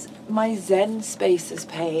is my Zen Spaces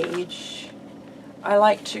page. I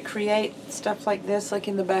like to create stuff like this, like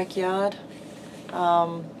in the backyard.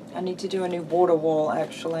 I need to do a new water wall,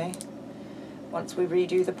 actually, once we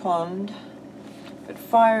redo the pond. But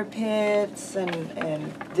fire pits,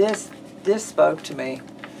 and this spoke to me.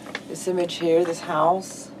 This image here, this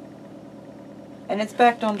house. And it's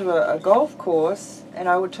backed onto a golf course, and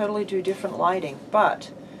I would totally do different lighting,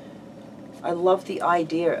 but I love the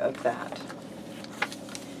idea of that.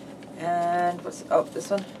 And what's, oh, this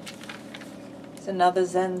one. It's another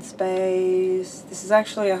Zen space. This is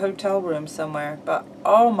actually a hotel room somewhere, but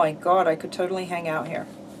oh my god, I could totally hang out here.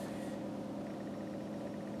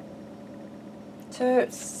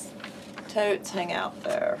 Totes hang out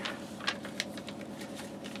there.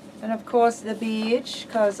 And of course the beach,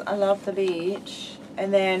 because I love the beach.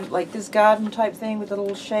 And then like this garden type thing with the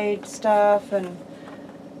little shade stuff, and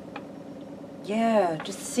yeah,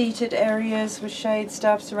 just seated areas with shade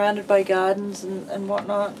stuff surrounded by gardens and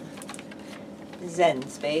whatnot. Zen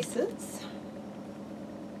spaces.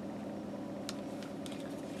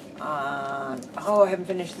 Oh, I haven't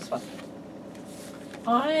finished this one.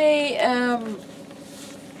 I am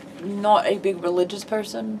not a big religious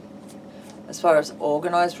person as far as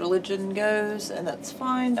organized religion goes, and that's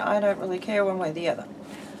fine. I don't really care one way or the other.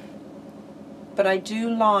 But I do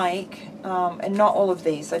like, and not all of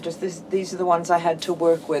these, these are the ones I had to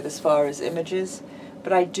work with as far as images,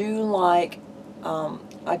 but I do like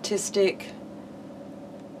artistic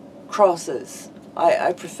crosses.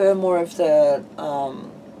 I prefer more of the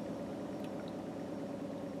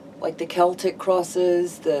like the Celtic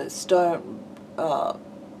crosses, the stone,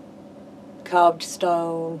 carved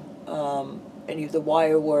stone, any of the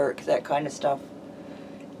wire work, that kind of stuff.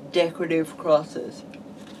 Decorative crosses.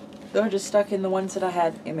 They're just stuck in the ones that I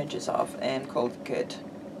had images of and called good.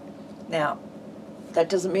 Now, that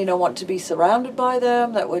doesn't mean I want to be surrounded by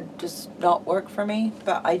them. That would just not work for me.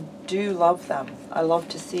 But I do love them. I love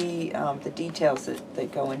to see the details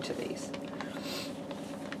that go into these.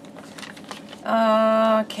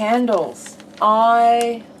 Candles.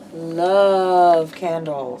 I love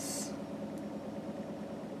candles.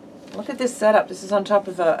 Look at this setup. This is on top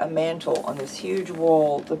of a mantle on this huge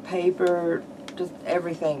wall. The paper, just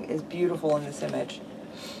everything is beautiful in this image.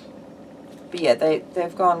 But yeah,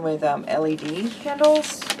 they've gone with LED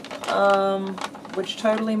candles, which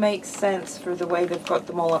totally makes sense for the way they've got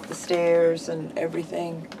them all up the stairs and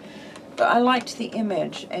everything. But I liked the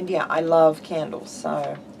image, and yeah, I love candles.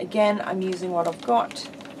 So again, I'm using what I've got.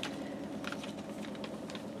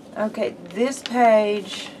 Okay, this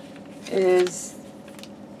page is,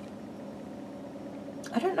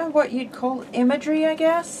 I don't know what you'd call imagery, I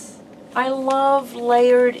guess. I love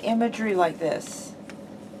layered imagery like this.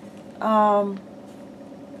 And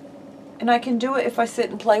I can do it if I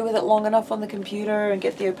sit and play with it long enough on the computer and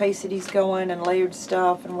get the opacities going and layered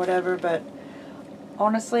stuff and whatever, but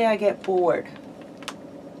honestly, I get bored.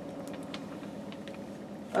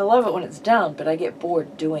 I love it when it's done, but I get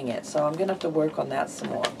bored doing it, so I'm going to have to work on that some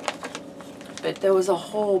more. But there was a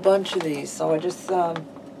whole bunch of these, so I just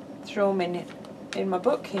threw them in my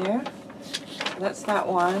book here. That's that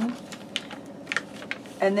one.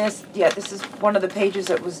 And this, yeah, this is one of the pages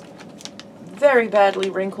that was very badly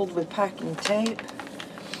wrinkled with packing tape.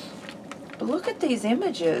 But look at these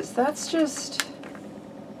images. That's just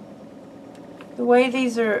the way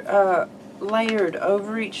these are layered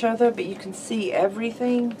over each other, but you can see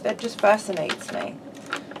everything. That just fascinates me.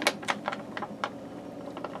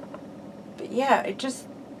 But yeah, it just,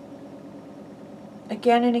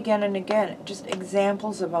 again and again and again, just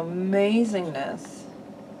examples of amazingness.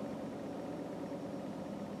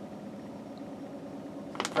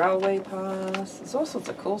 Railway pass. There's all sorts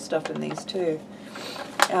of cool stuff in these too.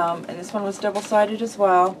 And this one was double-sided as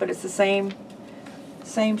well, but it's the same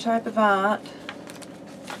type of art.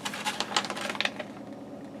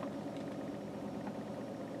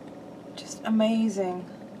 Just amazing.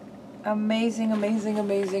 Amazing, amazing,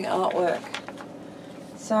 amazing artwork.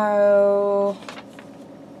 So,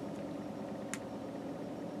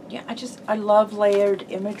 yeah, I love layered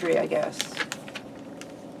imagery, I guess.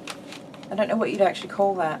 I don't know what you'd actually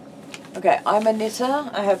call that. Okay, I'm a knitter.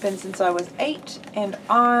 I have been since I was 8, and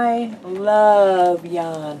I love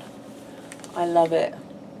yarn. I love it.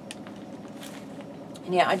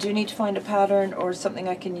 And yeah, I do need to find a pattern or something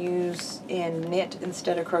I can use in knit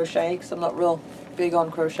instead of crochet, because I'm not real big on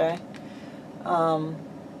crochet.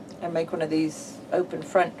 And make one of these open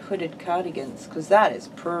front hooded cardigans, because that is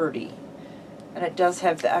pretty. And it does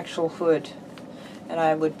have the actual hood. And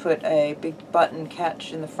I would put a big button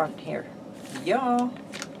catch in the front here. Yeah.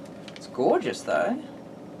 It's gorgeous though.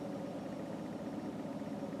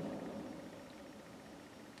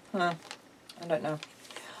 Huh. I don't know.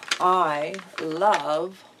 I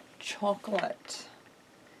love chocolate.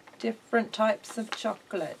 Different types of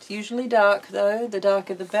chocolate. Usually dark though. The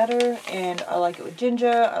darker the better. And I like it with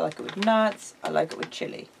ginger. I like it with nuts. I like it with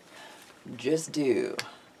chili. Just do.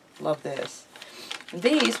 Love this.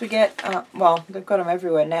 These we get, well, they've got them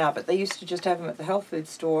everywhere now, but they used to just have them at the health food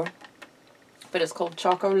store. But it's called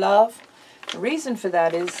Choco Love. The reason for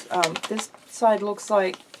that is this side looks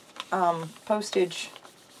like postage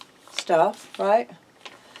stuff, right?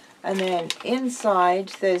 And then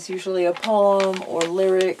inside there's usually a poem or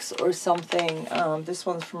lyrics or something. This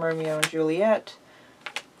one's from Romeo and Juliet.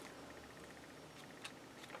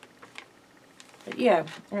 But yeah,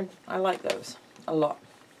 I like those a lot.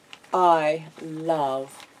 I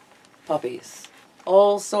love puppies.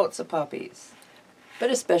 All sorts of puppies. But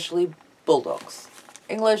especially bulldogs.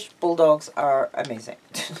 English bulldogs are amazing.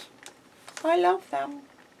 I love them.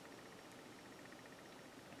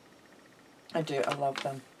 I do, I love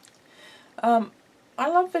them. I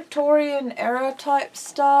love Victorian era type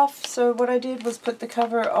stuff, so what I did was put the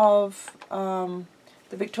cover of the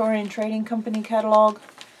Victorian Trading Company catalogue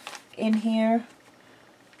in here.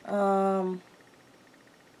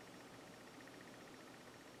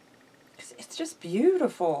 It's just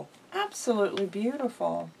beautiful. Absolutely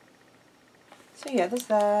beautiful. So yeah, there's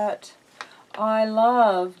that. I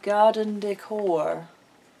love garden decor.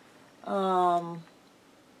 And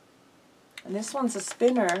this one's a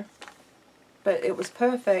spinner, but it was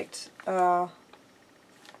perfect the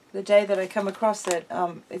day that I come across it.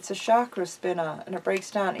 It's a chakra spinner, and it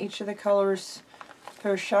breaks down each of the colors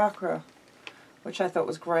per chakra, which I thought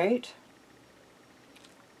was great.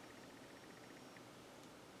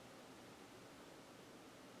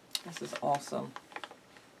 This is awesome.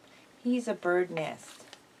 He's a bird nest,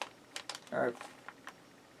 or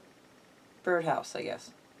birdhouse, I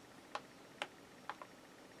guess.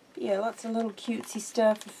 But yeah, lots of little cutesy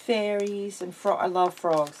stuff, fairies, and I love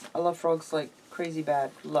frogs. I love frogs like crazy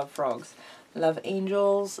bad. Love frogs. I love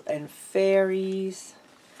angels and fairies.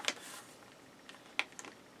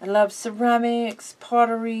 I love ceramics,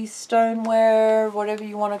 pottery, stoneware, whatever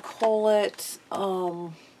you want to call it.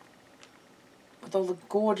 With all the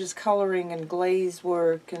gorgeous coloring and glaze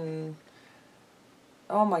work, and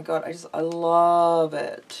oh my god, I love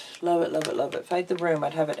it. Love it, love it, love it. If I had the room,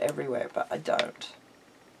 I'd have it everywhere, but I don't.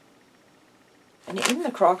 And even the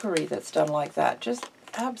crockery that's done like that, just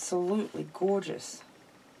absolutely gorgeous.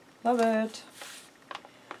 Love it.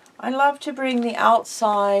 I love to bring the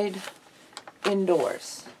outside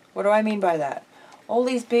indoors. What do I mean by that? All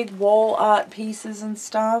these big wall art pieces and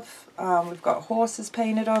stuff. We've got horses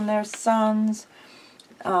painted on their suns.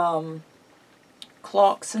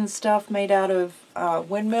 Clocks and stuff made out of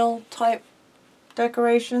windmill type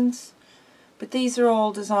decorations. But these are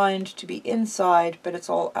all designed to be inside, but it's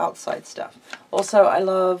all outside stuff. Also, I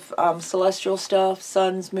love celestial stuff,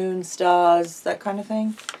 suns, moons, stars, that kind of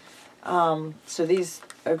thing. So these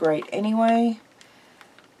are great anyway.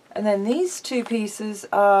 And then these two pieces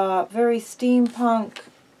are very steampunk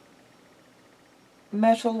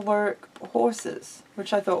metalwork horses,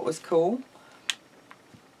 which I thought was cool.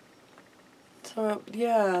 So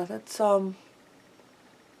yeah, that's they're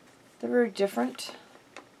very different.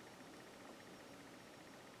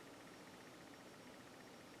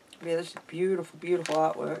 Yeah, this is beautiful, beautiful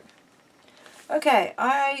artwork. Okay,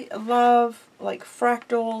 I love like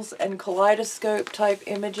fractals and kaleidoscope type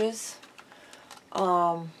images.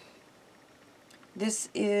 This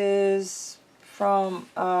is from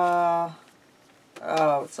oh,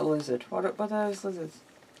 it's a lizard. What are those lizards?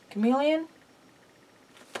 Chameleon?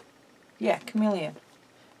 Yeah, chameleon.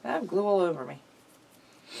 I have glue all over me.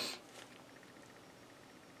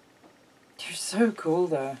 They're so cool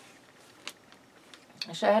though.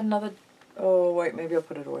 Actually, I had another... Oh, wait, maybe I'll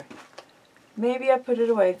put it away. Maybe I put it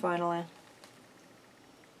away finally.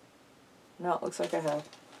 No, it looks like I have.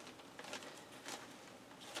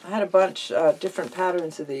 I had a bunch different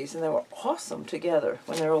patterns of these, and they were awesome together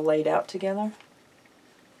when they're all laid out together.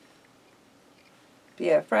 But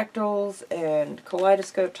yeah, fractals and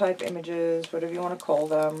kaleidoscope type images, whatever you want to call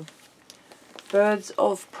them. Birds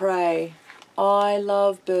of prey. I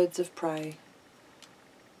love birds of prey.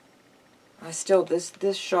 I still, this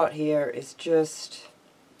shot here is just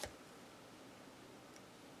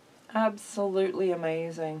absolutely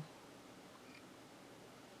amazing.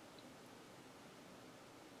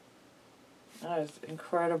 That is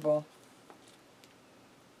incredible.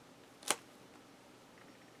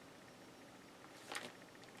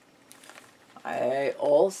 I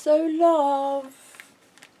also love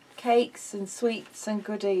cakes and sweets and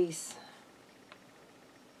goodies.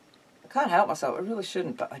 I can't help myself, I really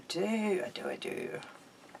shouldn't, but I do.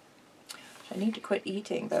 I need to quit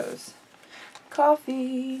eating those.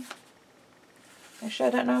 Coffee. Actually, I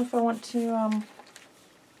don't know if I want to, I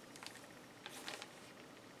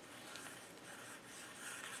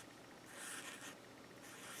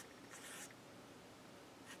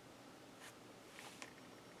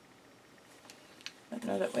don't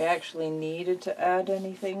know that we actually needed to add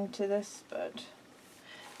anything to this, but...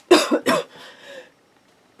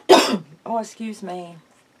 Oh, excuse me.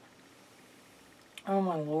 Oh,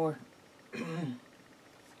 my Lord.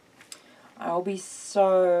 I'll be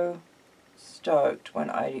so stoked when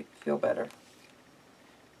I feel better.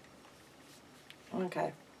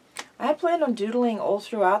 Okay. I had planned on doodling all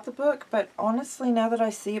throughout the book, but honestly, now that I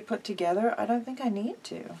see it put together, I don't think I need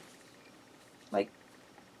to. Like,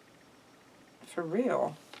 for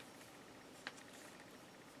real.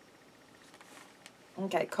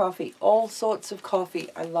 Okay, coffee. All sorts of coffee.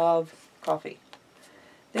 I love coffee.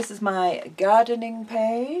 This is my gardening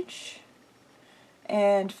page.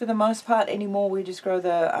 And for the most part anymore, we just grow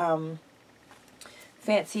the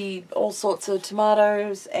fancy all sorts of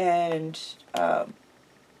tomatoes and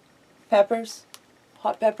peppers,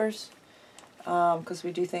 hot peppers, because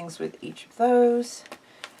we do things with each of those.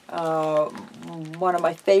 One of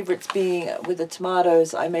my favorites being with the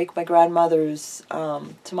tomatoes, I make my grandmother's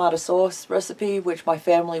tomato sauce recipe, which my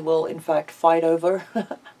family will in fact fight over.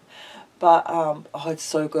 But, oh, it's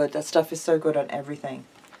so good. That stuff is so good on everything.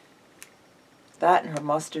 That and her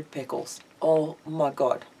mustard pickles. Oh my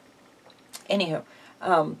God. Anywho,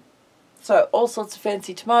 so all sorts of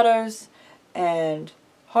fancy tomatoes and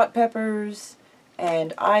hot peppers,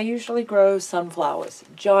 and I usually grow sunflowers.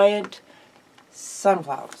 Giant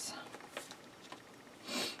sunflowers.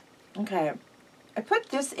 Okay, I put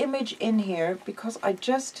this image in here because I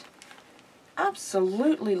just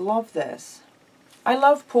absolutely love this. I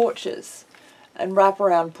love porches and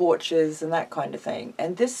wraparound porches and that kind of thing,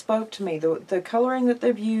 and this spoke to me. The coloring that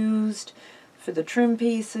they've used for the trim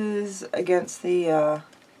pieces against the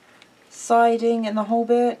siding and the whole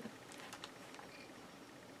bit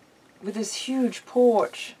with this huge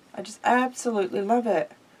porch, I just absolutely love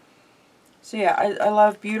it. So yeah, I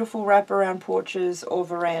love beautiful wraparound porches or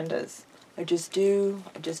verandas. I just do.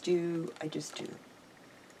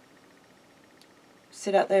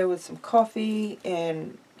 Sit out there with some coffee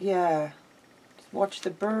and, yeah, just watch the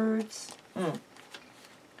birds.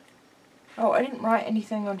 Oh, I didn't write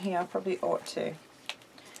anything on here. I probably ought to.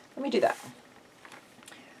 Let me do that.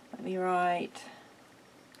 Let me write...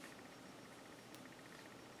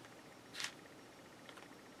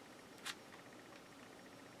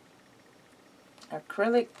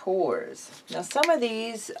 acrylic pours. Now some of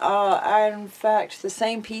these are in fact the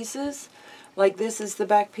same pieces. Like this is the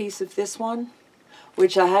back piece of this one,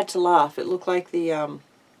 which I had to laugh. It looked like the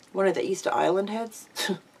one of the Easter Island heads.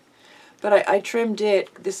 But I trimmed it.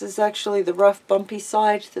 This is actually the rough bumpy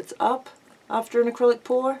side that's up after an acrylic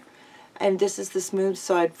pour, and this is the smooth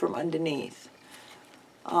side from underneath.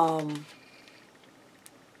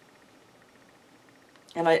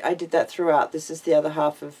 And I did that throughout. This is the other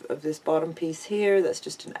half of this bottom piece here. That's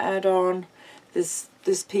just an add-on. This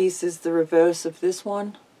piece is the reverse of this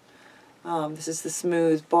one. This is the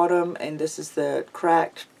smooth bottom, and this is the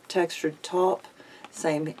cracked, textured top.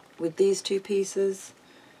 Same with these two pieces.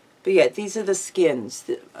 But yeah, these are the skins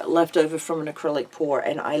that left over from an acrylic pour,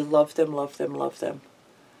 and I love them, love them, love them.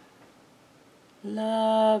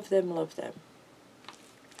 Love them, love them.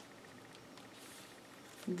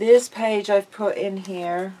 This page I've put in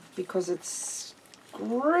here because it's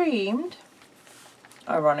screamed,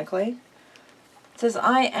 ironically. It says,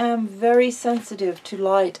 I am very sensitive to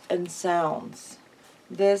light and sounds.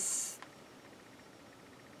 This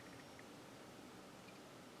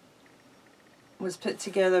was put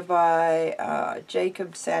together by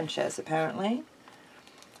Jacob Sanchez, apparently.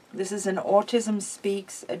 This is an Autism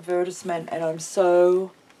Speaks advertisement, and I am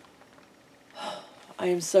so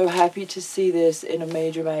happy to see this in a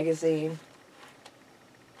major magazine,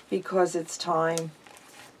 because it's time.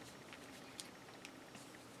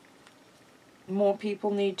 More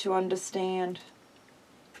people need to understand.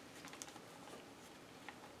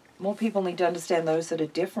 More people need to understand those that are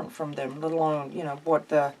different from them, let alone, you know,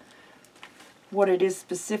 what it is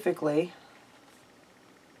specifically.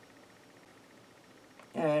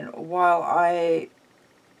 And while I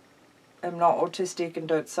am not autistic and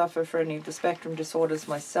don't suffer for any of the spectrum disorders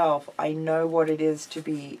myself, I know what it is to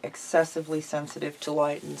be excessively sensitive to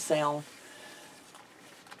light and sound.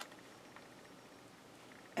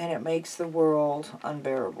 And it makes the world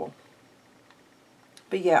unbearable.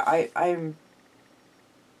 But yeah,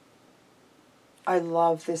 I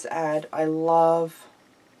love this ad. And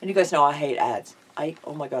you guys know I hate ads.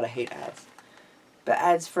 Oh my god, I hate ads. But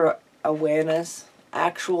ads for awareness,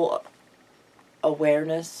 actual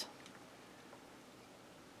awareness.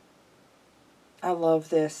 I love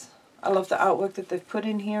this. I love the artwork that they've put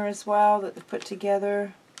in here as well, that they've put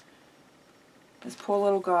together. This poor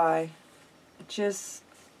little guy. It just...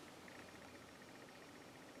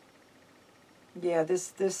 yeah,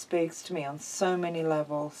 this speaks to me on so many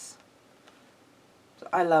levels. So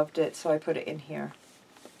I loved it, so I put it in here.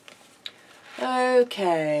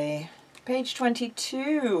 Okay, page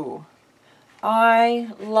 22.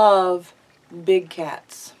 I love big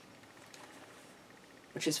cats.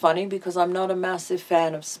 Which is funny because I'm not a massive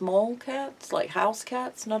fan of small cats, like house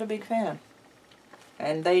cats, not a big fan.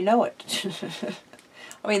 And they know it.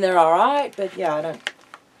 I mean, they're alright, but yeah,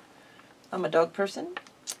 I'm a dog person.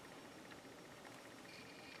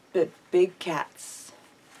 But big cats.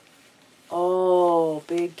 Oh,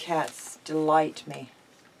 big cats delight me.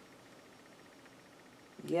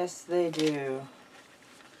 Yes, they do.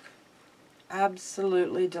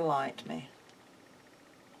 Absolutely delight me.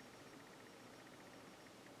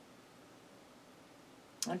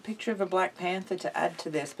 A picture of a black panther to add to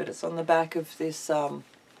this, but it's on the back of this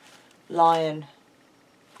lion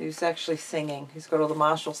who's actually singing. He's got all the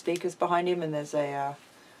Marshall speakers behind him, and there's a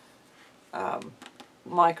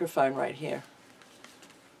microphone right here.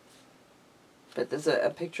 But there's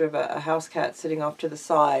a picture of a house cat sitting off to the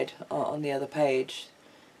side on the other page.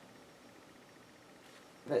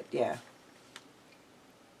 But yeah,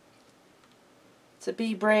 it's a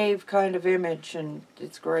be brave kind of image, and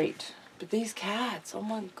it's great. But these cats, oh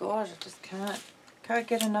my gosh, I just can't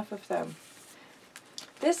get enough of them.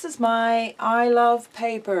 This is my I Love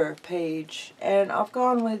Paper page, and I've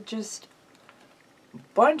gone with just a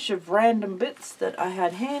bunch of random bits that I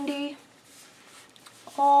had handy.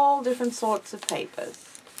 All different sorts of papers.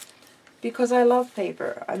 Because I love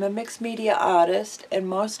paper. I'm a mixed media artist, and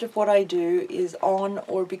most of what I do is on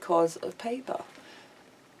or because of paper.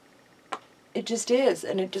 It just is,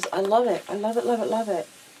 and I love it. I love it, love it, love it.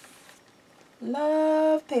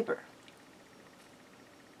 Love paper.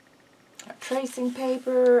 Tracing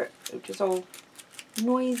paper, which is all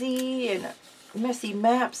noisy, and messy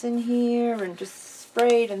maps in here, and just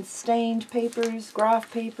sprayed and stained papers,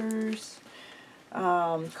 graph papers,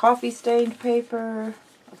 coffee stained paper.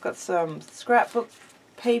 I've got some scrapbook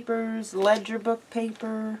papers, ledger book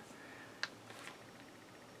paper.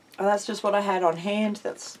 And that's just what I had on hand.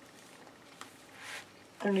 That's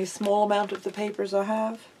only a small amount of the papers I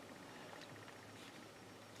have.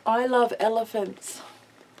 I love elephants.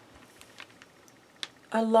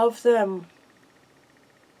 I love them.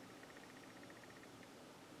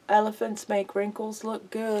 Elephants make wrinkles look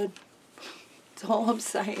good. That's all I'm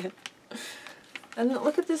saying. And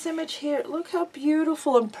look at this image here. Look how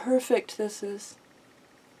beautiful and perfect this is.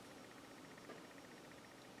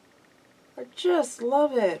 I just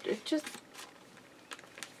love it.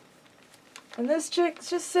 And this chick's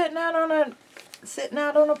just sitting out on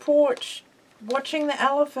a porch, watching the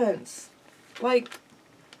elephants. Like,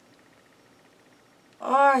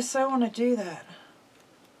 oh, I so want to do that.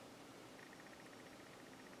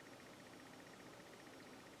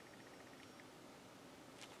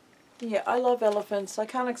 Yeah, I love elephants. I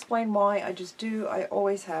can't explain why. I just do. I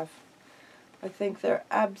always have. I think they're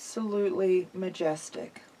absolutely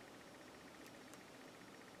majestic.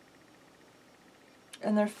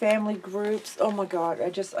 And their family groups. Oh my god, I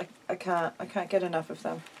can't get enough of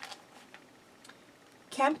them.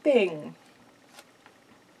 Camping.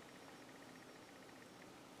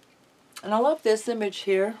 And I love this image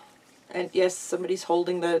here. And yes, somebody's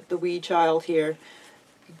holding the wee child here.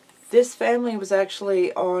 This family was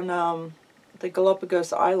actually on the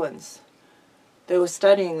Galapagos Islands. They were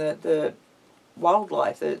studying the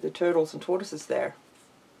wildlife, the turtles and tortoises there.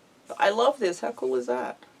 But I love this. How cool is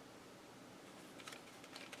that?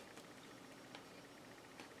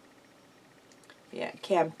 Yeah,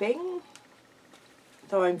 camping.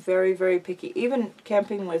 Though I'm very, very picky. Even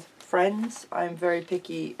camping with friends, I'm very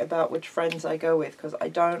picky about which friends I go with, because I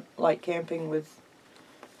don't like camping with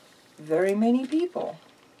very many people.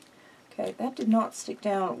 Okay, that did not stick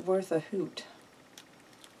down worth a hoot.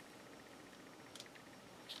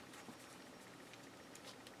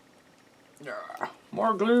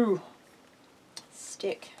 More glue.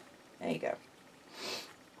 Stick. There you go.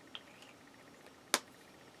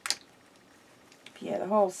 Yeah, the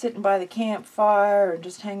whole sitting by the campfire and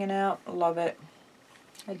just hanging out, I love it.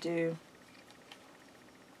 I do.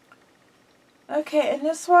 Okay, and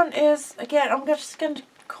this one is, again, I'm just going to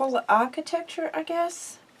call it architecture, I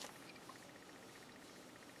guess.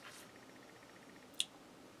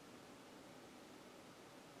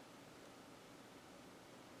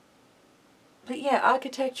 But yeah,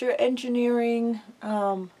 architecture, engineering,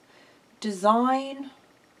 design.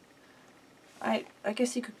 I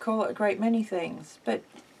guess you could call it a great many things, but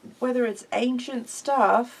whether it's ancient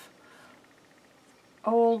stuff,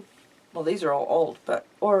 old, well these are all old, but,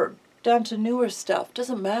 or down to newer stuff,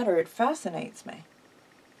 doesn't matter, it fascinates me.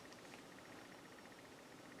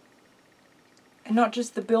 And not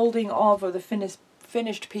just the building of or the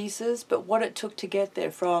finished pieces, but what it took to get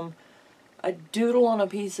there, from a doodle on a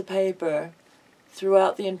piece of paper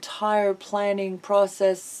throughout the entire planning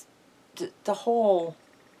process, the whole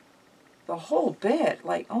bit,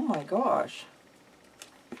 like, oh my gosh.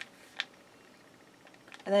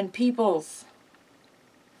 And then peoples,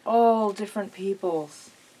 all different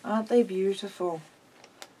peoples, aren't they beautiful?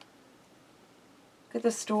 Look at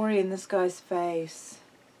the story in this guy's face.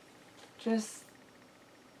 Just,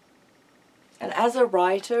 and as a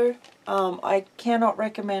writer, I cannot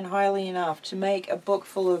recommend highly enough to make a book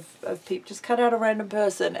full of people. Just cut out a random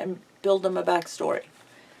person and build them a backstory.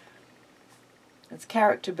 It's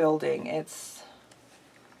character building. It's,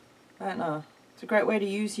 I don't know, it's a great way to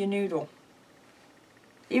use your noodle.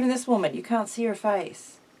 Even this woman, you can't see her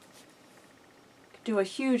face. Could do a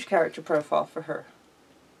huge character profile for her.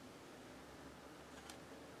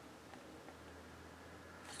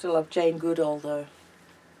 Still love Jane Goodall though.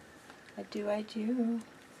 I do.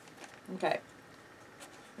 Okay.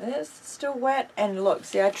 This is still wet, and look,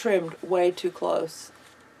 see, I trimmed way too close.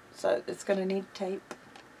 So it's going to need tape.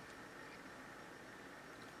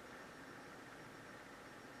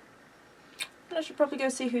 And I should probably go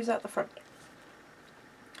see who's at the front.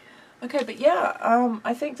 Okay, but yeah,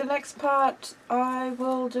 I think the next part I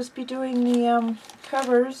will just be doing the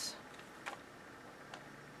covers.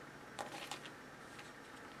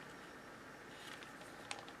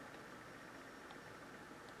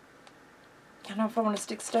 I don't know if I want to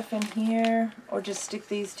stick stuff in here or just stick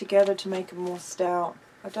these together to make them more stout.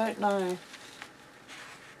 I don't know.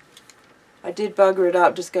 I did bugger it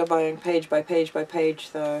up, just go by page by page by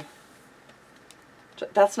page though.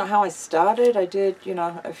 That's not how I started. I did, you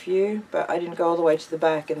know, a few, but I didn't go all the way to the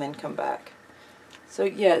back and then come back. So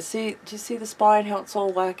yeah, see, do you see the spine, how it's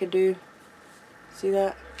all wackadoo? See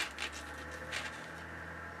that?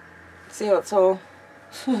 See how it's all...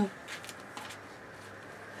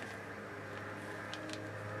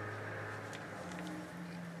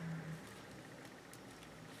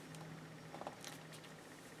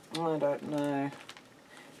 I don't know.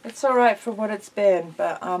 It's alright for what it's been,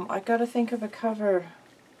 but I gotta think of a cover.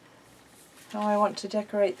 How I want to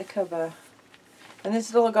decorate the cover. And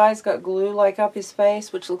this little guy's got glue like up his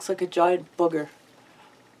face, which looks like a giant booger.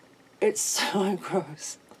 It's so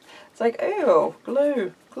gross. It's like, ew,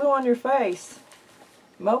 glue. Glue on your face.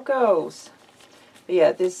 Mocos. But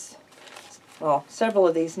yeah, this, well, several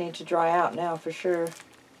of these need to dry out now for sure.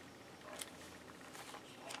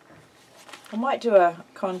 I might do a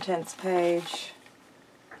contents page.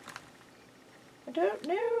 I don't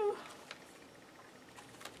know.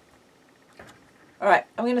 Alright,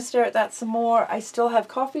 I'm going to stare at that some more. I still have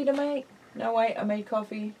coffee to make. No, wait, I made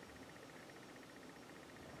coffee.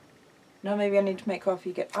 No, maybe I need to make coffee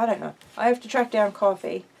again. I don't know. I have to track down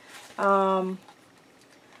coffee. And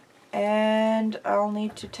I'll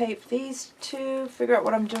need to tape these two, figure out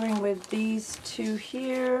what I'm doing with these two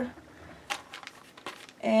here.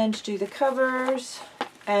 And do the covers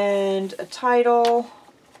and a title,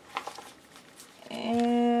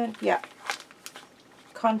 and yeah,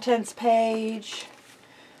 contents page.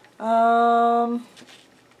 So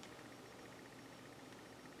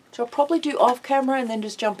I'll probably do off camera and then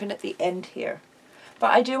just jump in at the end here.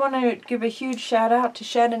 But I do want to give a huge shout out to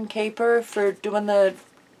Shannon Caper for doing the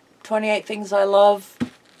 28 Things I Love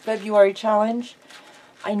February challenge.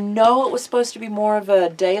 I know it was supposed to be more of a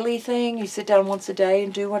daily thing. You sit down once a day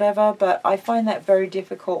and do whatever, but I find that very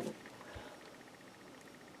difficult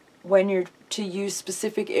when you're to use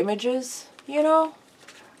specific images, you know?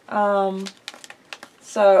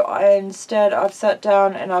 So I've sat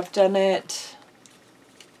down and I've done it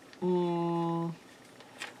over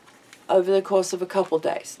the course of a couple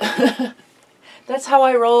days. That's how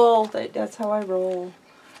I roll. That's how I roll.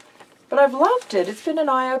 But I've loved it. It's been an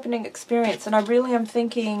eye-opening experience, and I really am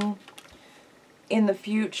thinking in the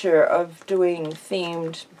future of doing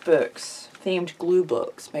themed books, themed glue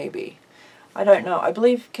books, maybe. I don't know. I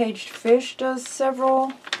believe Caged Fish does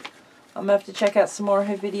several. I'm going to have to check out some more of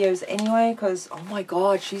her videos anyway, because, oh my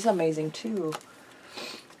god, she's amazing too.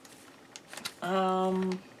 Are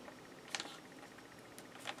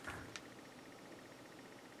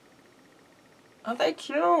they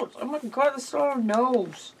cute? Oh my god, the star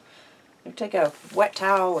nose. You take a wet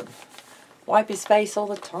towel and wipe his face all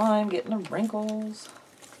the time, getting the wrinkles.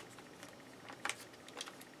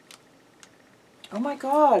 Oh my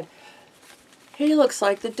god. He looks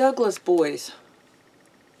like the Douglas boys.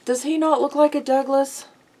 Does he not look like a Douglas?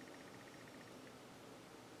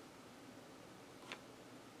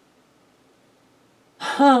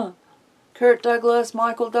 Huh. Kurt Douglas,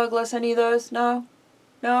 Michael Douglas, any of those? No?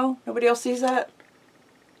 No? Nobody else sees that?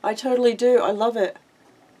 I totally do. I love it.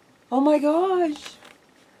 Oh my gosh.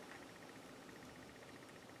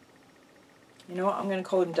 You know what? I'm going to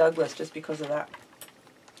call him Douglas just because of that.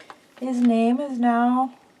 His name is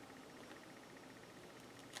now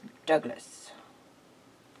Douglas.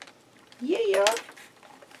 Yeah.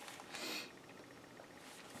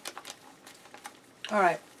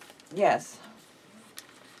 Alright. Yes.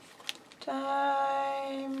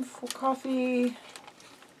 Time for coffee.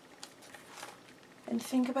 And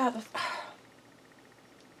think about the...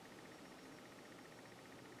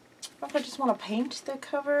 if I just want to paint the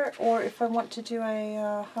cover, or if I want to do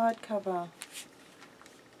a hardcover.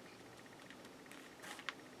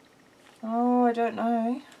 Oh, I don't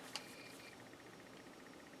know.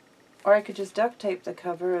 Or I could just duct tape the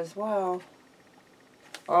cover as well.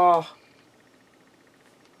 Oh.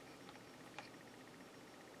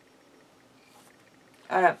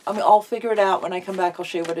 I don't know. I mean, I'll figure it out when I come back. I'll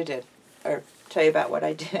show you what I did. Or tell you about what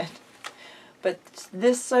I did. But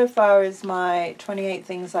this so far is my 28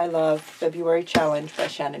 Things I Love February Challenge by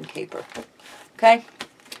Shannon Caper. Okay?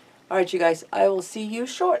 Alright, you guys. I will see you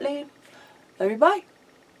shortly. Love you. Bye.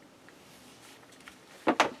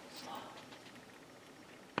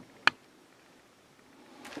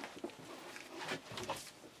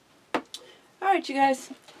 Alright, you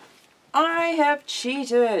guys. I have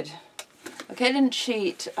cheated. Okay, I didn't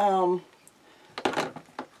cheat. Honestly,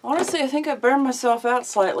 I think I burned myself out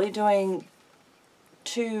slightly doing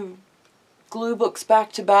 2 glue books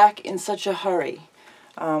back to back in such a hurry.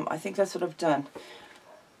 I think that's what I've done.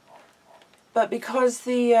 But because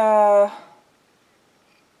the oh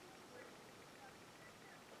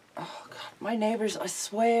god, my neighbors, I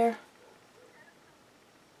swear,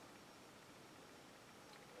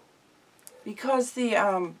 because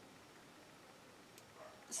the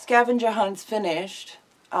scavenger hunt's finished,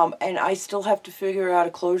 and I still have to figure out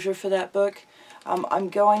a closure for that book, I'm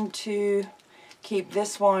going to keep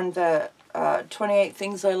this one, the 28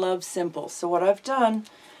 Things I Love, simple. So what I've done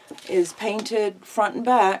is painted front and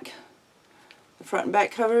back, the front and back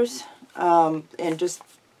covers, and just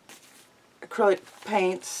acrylic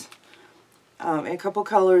paints in a couple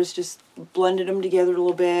colors, just blended them together a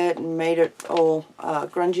little bit and made it all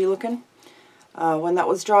grungy looking. When that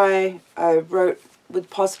was dry, I wrote with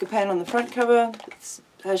Posca pen on the front cover, it's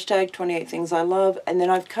hashtag 28 Things I Love, and then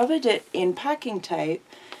I've covered it in packing tape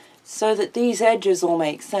so that these edges all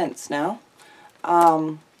make sense now.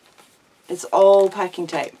 It's all packing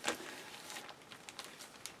tape.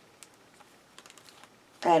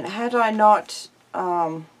 And had I not,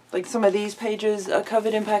 like some of these pages are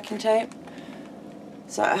covered in packing tape,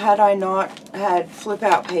 so had I not had flip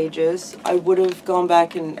out pages, I would have gone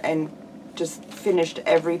back and just finished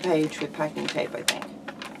every page with packing tape, I think.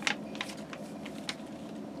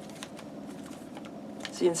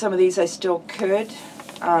 See, in some of these I still could,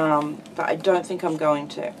 but I don't think I'm going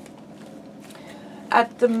to.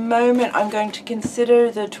 At the moment, I'm going to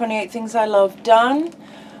consider the 28 Things I Love done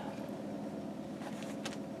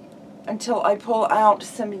until I pull out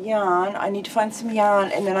some yarn. I need to find some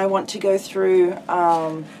yarn, and then I want to go through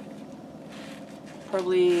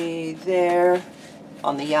probably there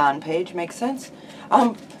on the yarn page, makes sense.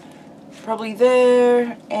 Probably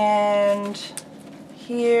there and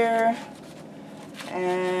here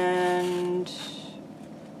and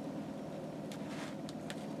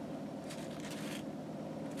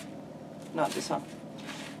not this one.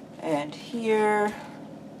 and here,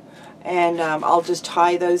 and I'll just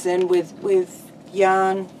tie those in with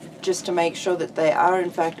yarn just to make sure that they are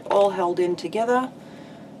in fact all held in together.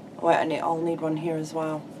 Wait, I'll need one here as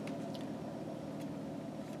well.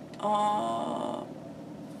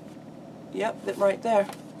 Yep, that right there.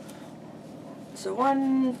 So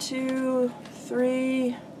 1, 2,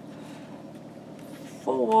 3,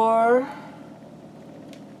 4.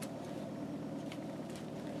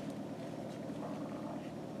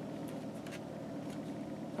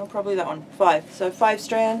 Oh, probably that one. 5. So 5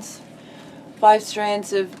 strands. 5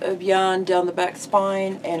 strands of yarn down the back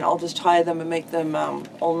spine, and I'll just tie them and make them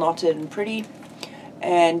all knotted and pretty.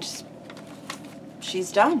 And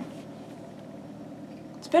she's done.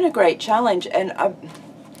 It's been a great challenge, and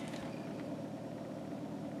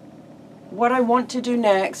what I want to do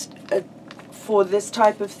next for this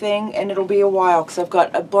type of thing, and it'll be a while because I've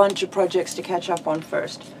got a bunch of projects to catch up on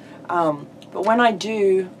first, but when I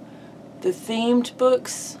do the themed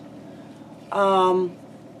books, I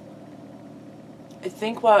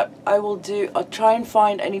think what I will do, I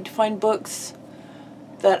need to find books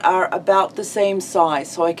that are about the same size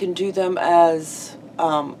so I can do them as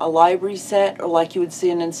a library set, or like you would see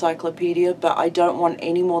an encyclopedia, but I don't want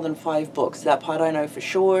any more than 5 books. That part I know for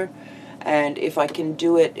sure, and if I can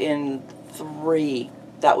do it in 3,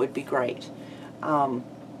 that would be great. But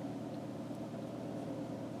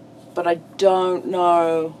I don't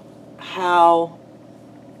know how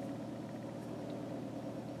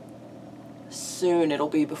soon it'll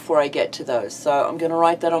be before I get to those. So I'm going to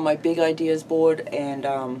write that on my big ideas board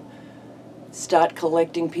and start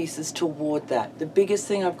collecting pieces toward that. The biggest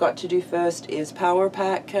thing I've got to do first is Power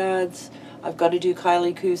Pack cards. I've got to do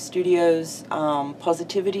Kylie Koo Studios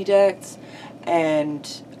Positivity decks, and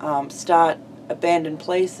start Abandoned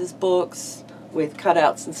Places books with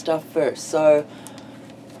cutouts and stuff first. So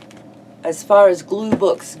as far as glue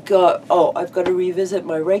books go, oh, I've got to revisit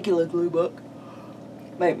my regular glue book,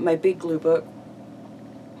 my big glue book.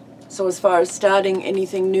 So as far as starting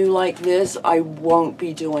anything new like this, I won't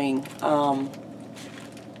be doing oh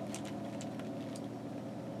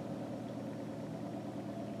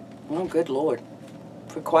good Lord,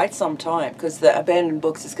 for quite some time, because the abandoned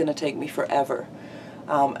books is going to take me forever,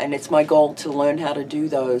 and it's my goal to learn how to do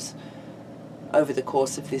those over the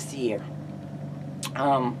course of this year.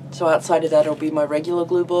 So outside of that, it'll be my regular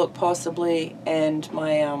glue book possibly, and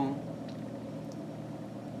my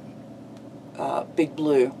big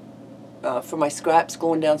blue for my scraps,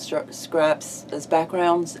 going down scraps as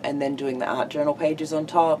backgrounds, and then doing the art journal pages on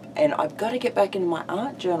top. And I've got to get back into my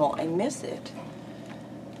art journal. I miss it.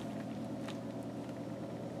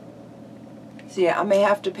 So yeah, I may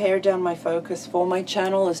have to pare down my focus for my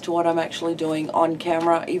channel as to what I'm actually doing on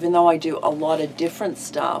camera, even though I do a lot of different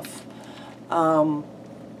stuff. I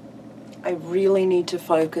really need to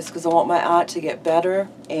focus because I want my art to get better,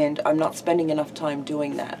 and I'm not spending enough time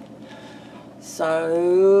doing that.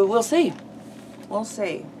 So we'll see. We'll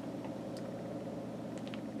see.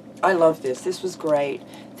 I love this. This was great.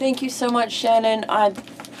 Thank you so much, Shannon. I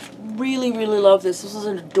really, really love this. This was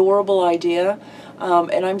an adorable idea.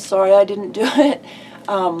 And I'm sorry I didn't do it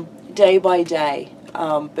day by day.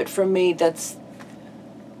 But for me, that's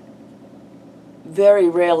very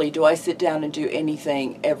rarely do I sit down and do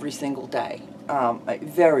anything every single day.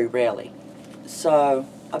 Very rarely. So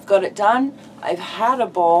I've got it done. I've had a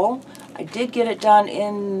ball. I did get it done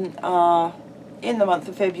in the month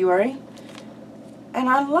of February, and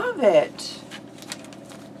I love it.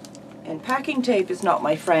 And packing tape is not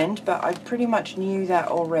my friend, but I pretty much knew that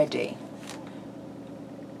already.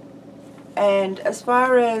 And as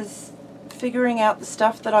far as figuring out the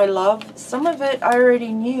stuff that I love, some of it I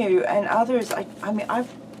already knew, and others,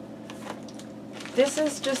 this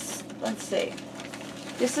is just, let's see.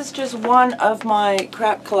 This is just one of my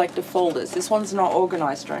crap collector folders. This one's not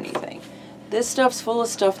organized or anything. This stuff's full of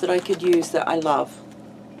stuff that I could use that I love.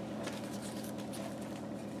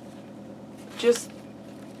 Just,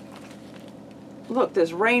 look,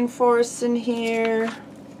 there's rainforests in here,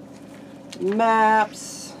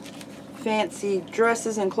 maps, fancy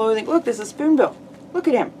dresses and clothing. Look, there's a spoonbill. Look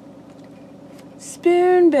at him.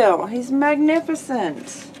 Spoonbill. He's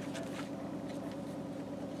magnificent.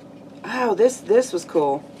 Oh, this was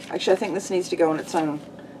cool. Actually, I think this needs to go on its own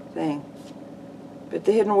thing. But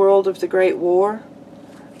the hidden world of the Great War.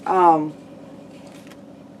 Yeah,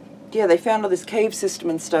 they found all this cave system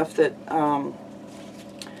and stuff that a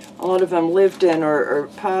lot of them lived in or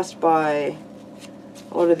passed by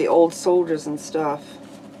a lot of the old soldiers and stuff.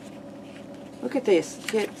 Look at this.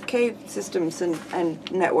 Cave systems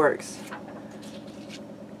and networks.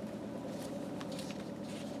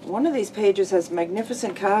 One of these pages has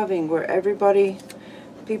magnificent carving where everybody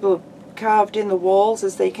people have carved in the walls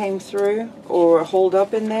as they came through or holed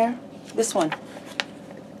up in there. This one.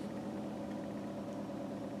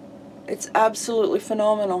 It's absolutely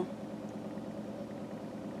phenomenal.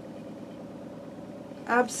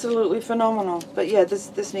 Absolutely phenomenal. But yeah,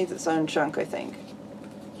 this needs its own chunk, I think.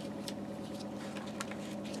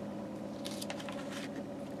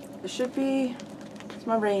 There should be, it's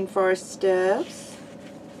my rainforest steps,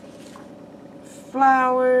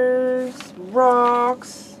 flowers,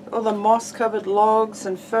 rocks, all the moss covered logs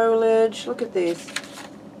and foliage. Look at these.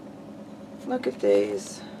 Look at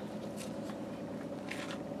these.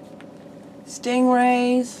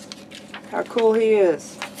 Stingrays. How cool he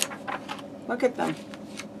is. Look at them.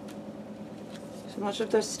 So much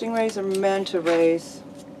of those stingrays are manta rays.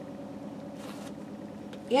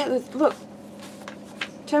 Yeah, look.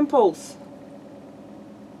 Temples.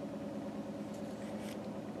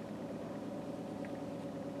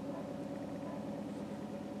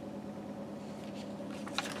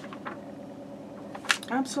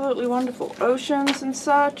 Absolutely wonderful. Oceans and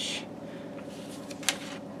such.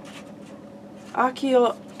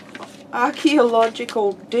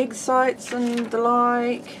 Archaeological dig sites and the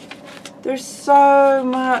like. There's so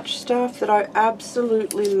much stuff that I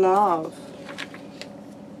absolutely love.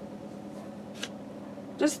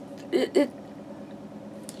 Just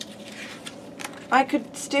I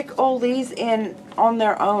could stick all these in on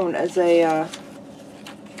their own as a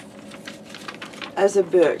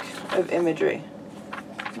book of imagery.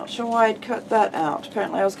 Not sure why I'd cut that out.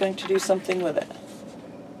 Apparently I was going to do something with it.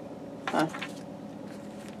 Huh.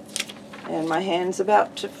 And my hand's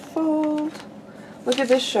about to fold. Look at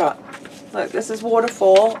this shot. Look, this is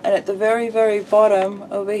waterfall, and at the very, very bottom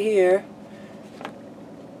over here,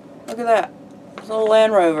 look at that. It's a little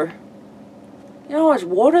Land Rover. You know how much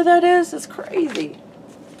water that is? It's crazy.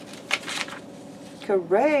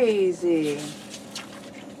 Crazy.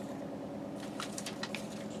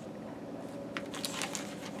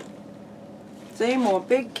 See, more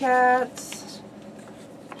big cats.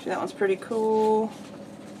 Actually, that one's pretty cool.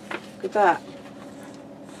 Look at that.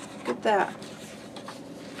 Look at that.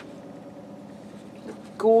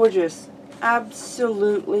 Gorgeous.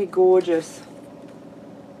 Absolutely gorgeous.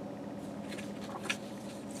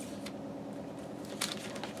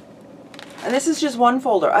 And this is just one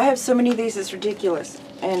folder. I have so many of these, it's ridiculous.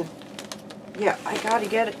 And yeah, I gotta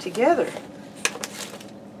get it together.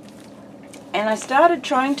 And I started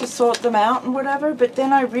trying to sort them out and whatever, but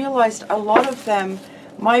then I realized a lot of them,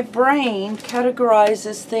 my brain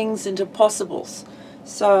categorizes things into possibles.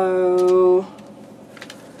 So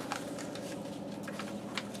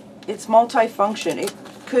it's multifunction. It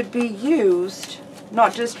could be used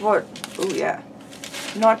not just what, oh yeah,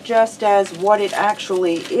 not just as what it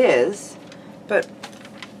actually is, but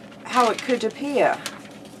how it could appear.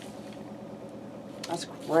 That's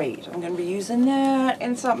great. I'm going to be using that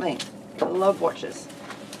in something. I love watches.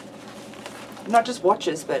 Not just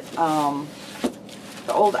watches, but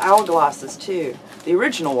the old hourglasses too. The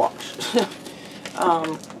original watch.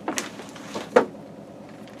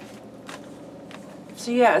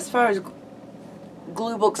 So yeah, as far as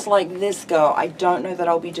glue books like this go, I don't know that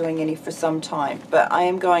I'll be doing any for some time, but I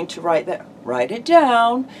am going to write it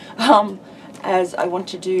down, as I want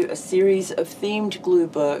to do a series of themed glue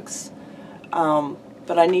books.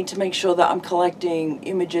 But I need to make sure that I'm collecting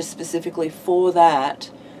images specifically for that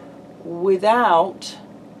without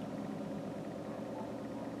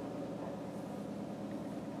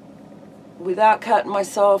cutting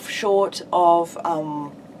myself short of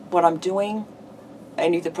what I'm doing,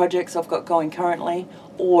 any of the projects I've got going currently,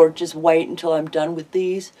 or just wait until I'm done with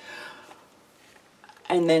these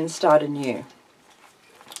and then start anew.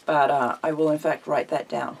 But I will in fact write that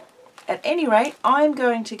down. At any rate, I'm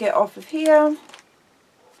going to get off of here,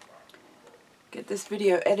 get this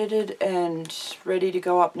video edited and ready to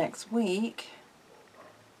go up next week.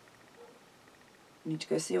 Need to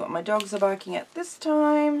go see what my dogs are barking at this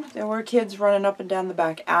time. There were kids running up and down the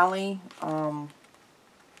back alley. As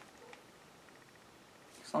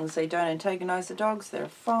long as they don't antagonize the dogs, they're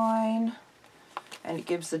fine. And it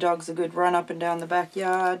gives the dogs a good run up and down the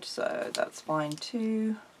backyard, so that's fine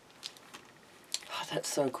too. Oh, that's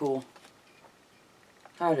so cool.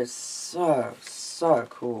 That is so, so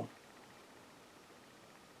cool.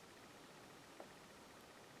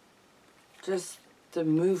 Just the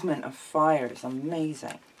movement of fire is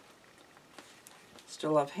amazing.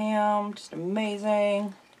 Still love him, just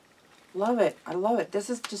amazing. Love it, I love it. This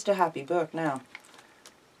is just a happy book now.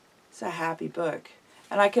 It's a happy book.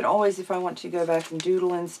 And I can always, if I want to, go back and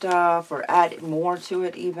doodle and stuff or add more to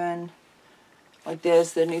it even. Like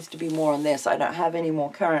this, there needs to be more on this. I don't have any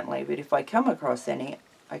more currently, but if I come across any,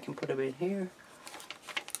 I can put a bit here.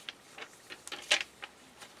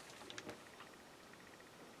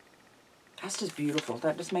 pasta's beautiful.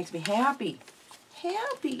 That just makes me happy.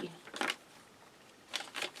 Happy.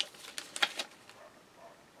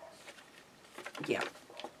 Yeah.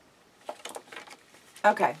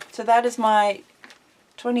 Okay, so that is my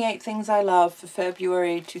 28 things I love for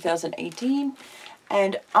February 2018.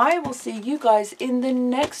 And I will see you guys in the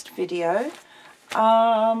next video.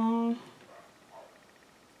 After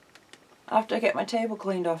I get my table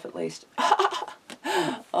cleaned off at least.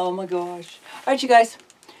 Oh my gosh. Alright, you guys.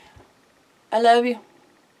 I love you.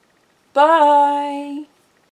 Bye.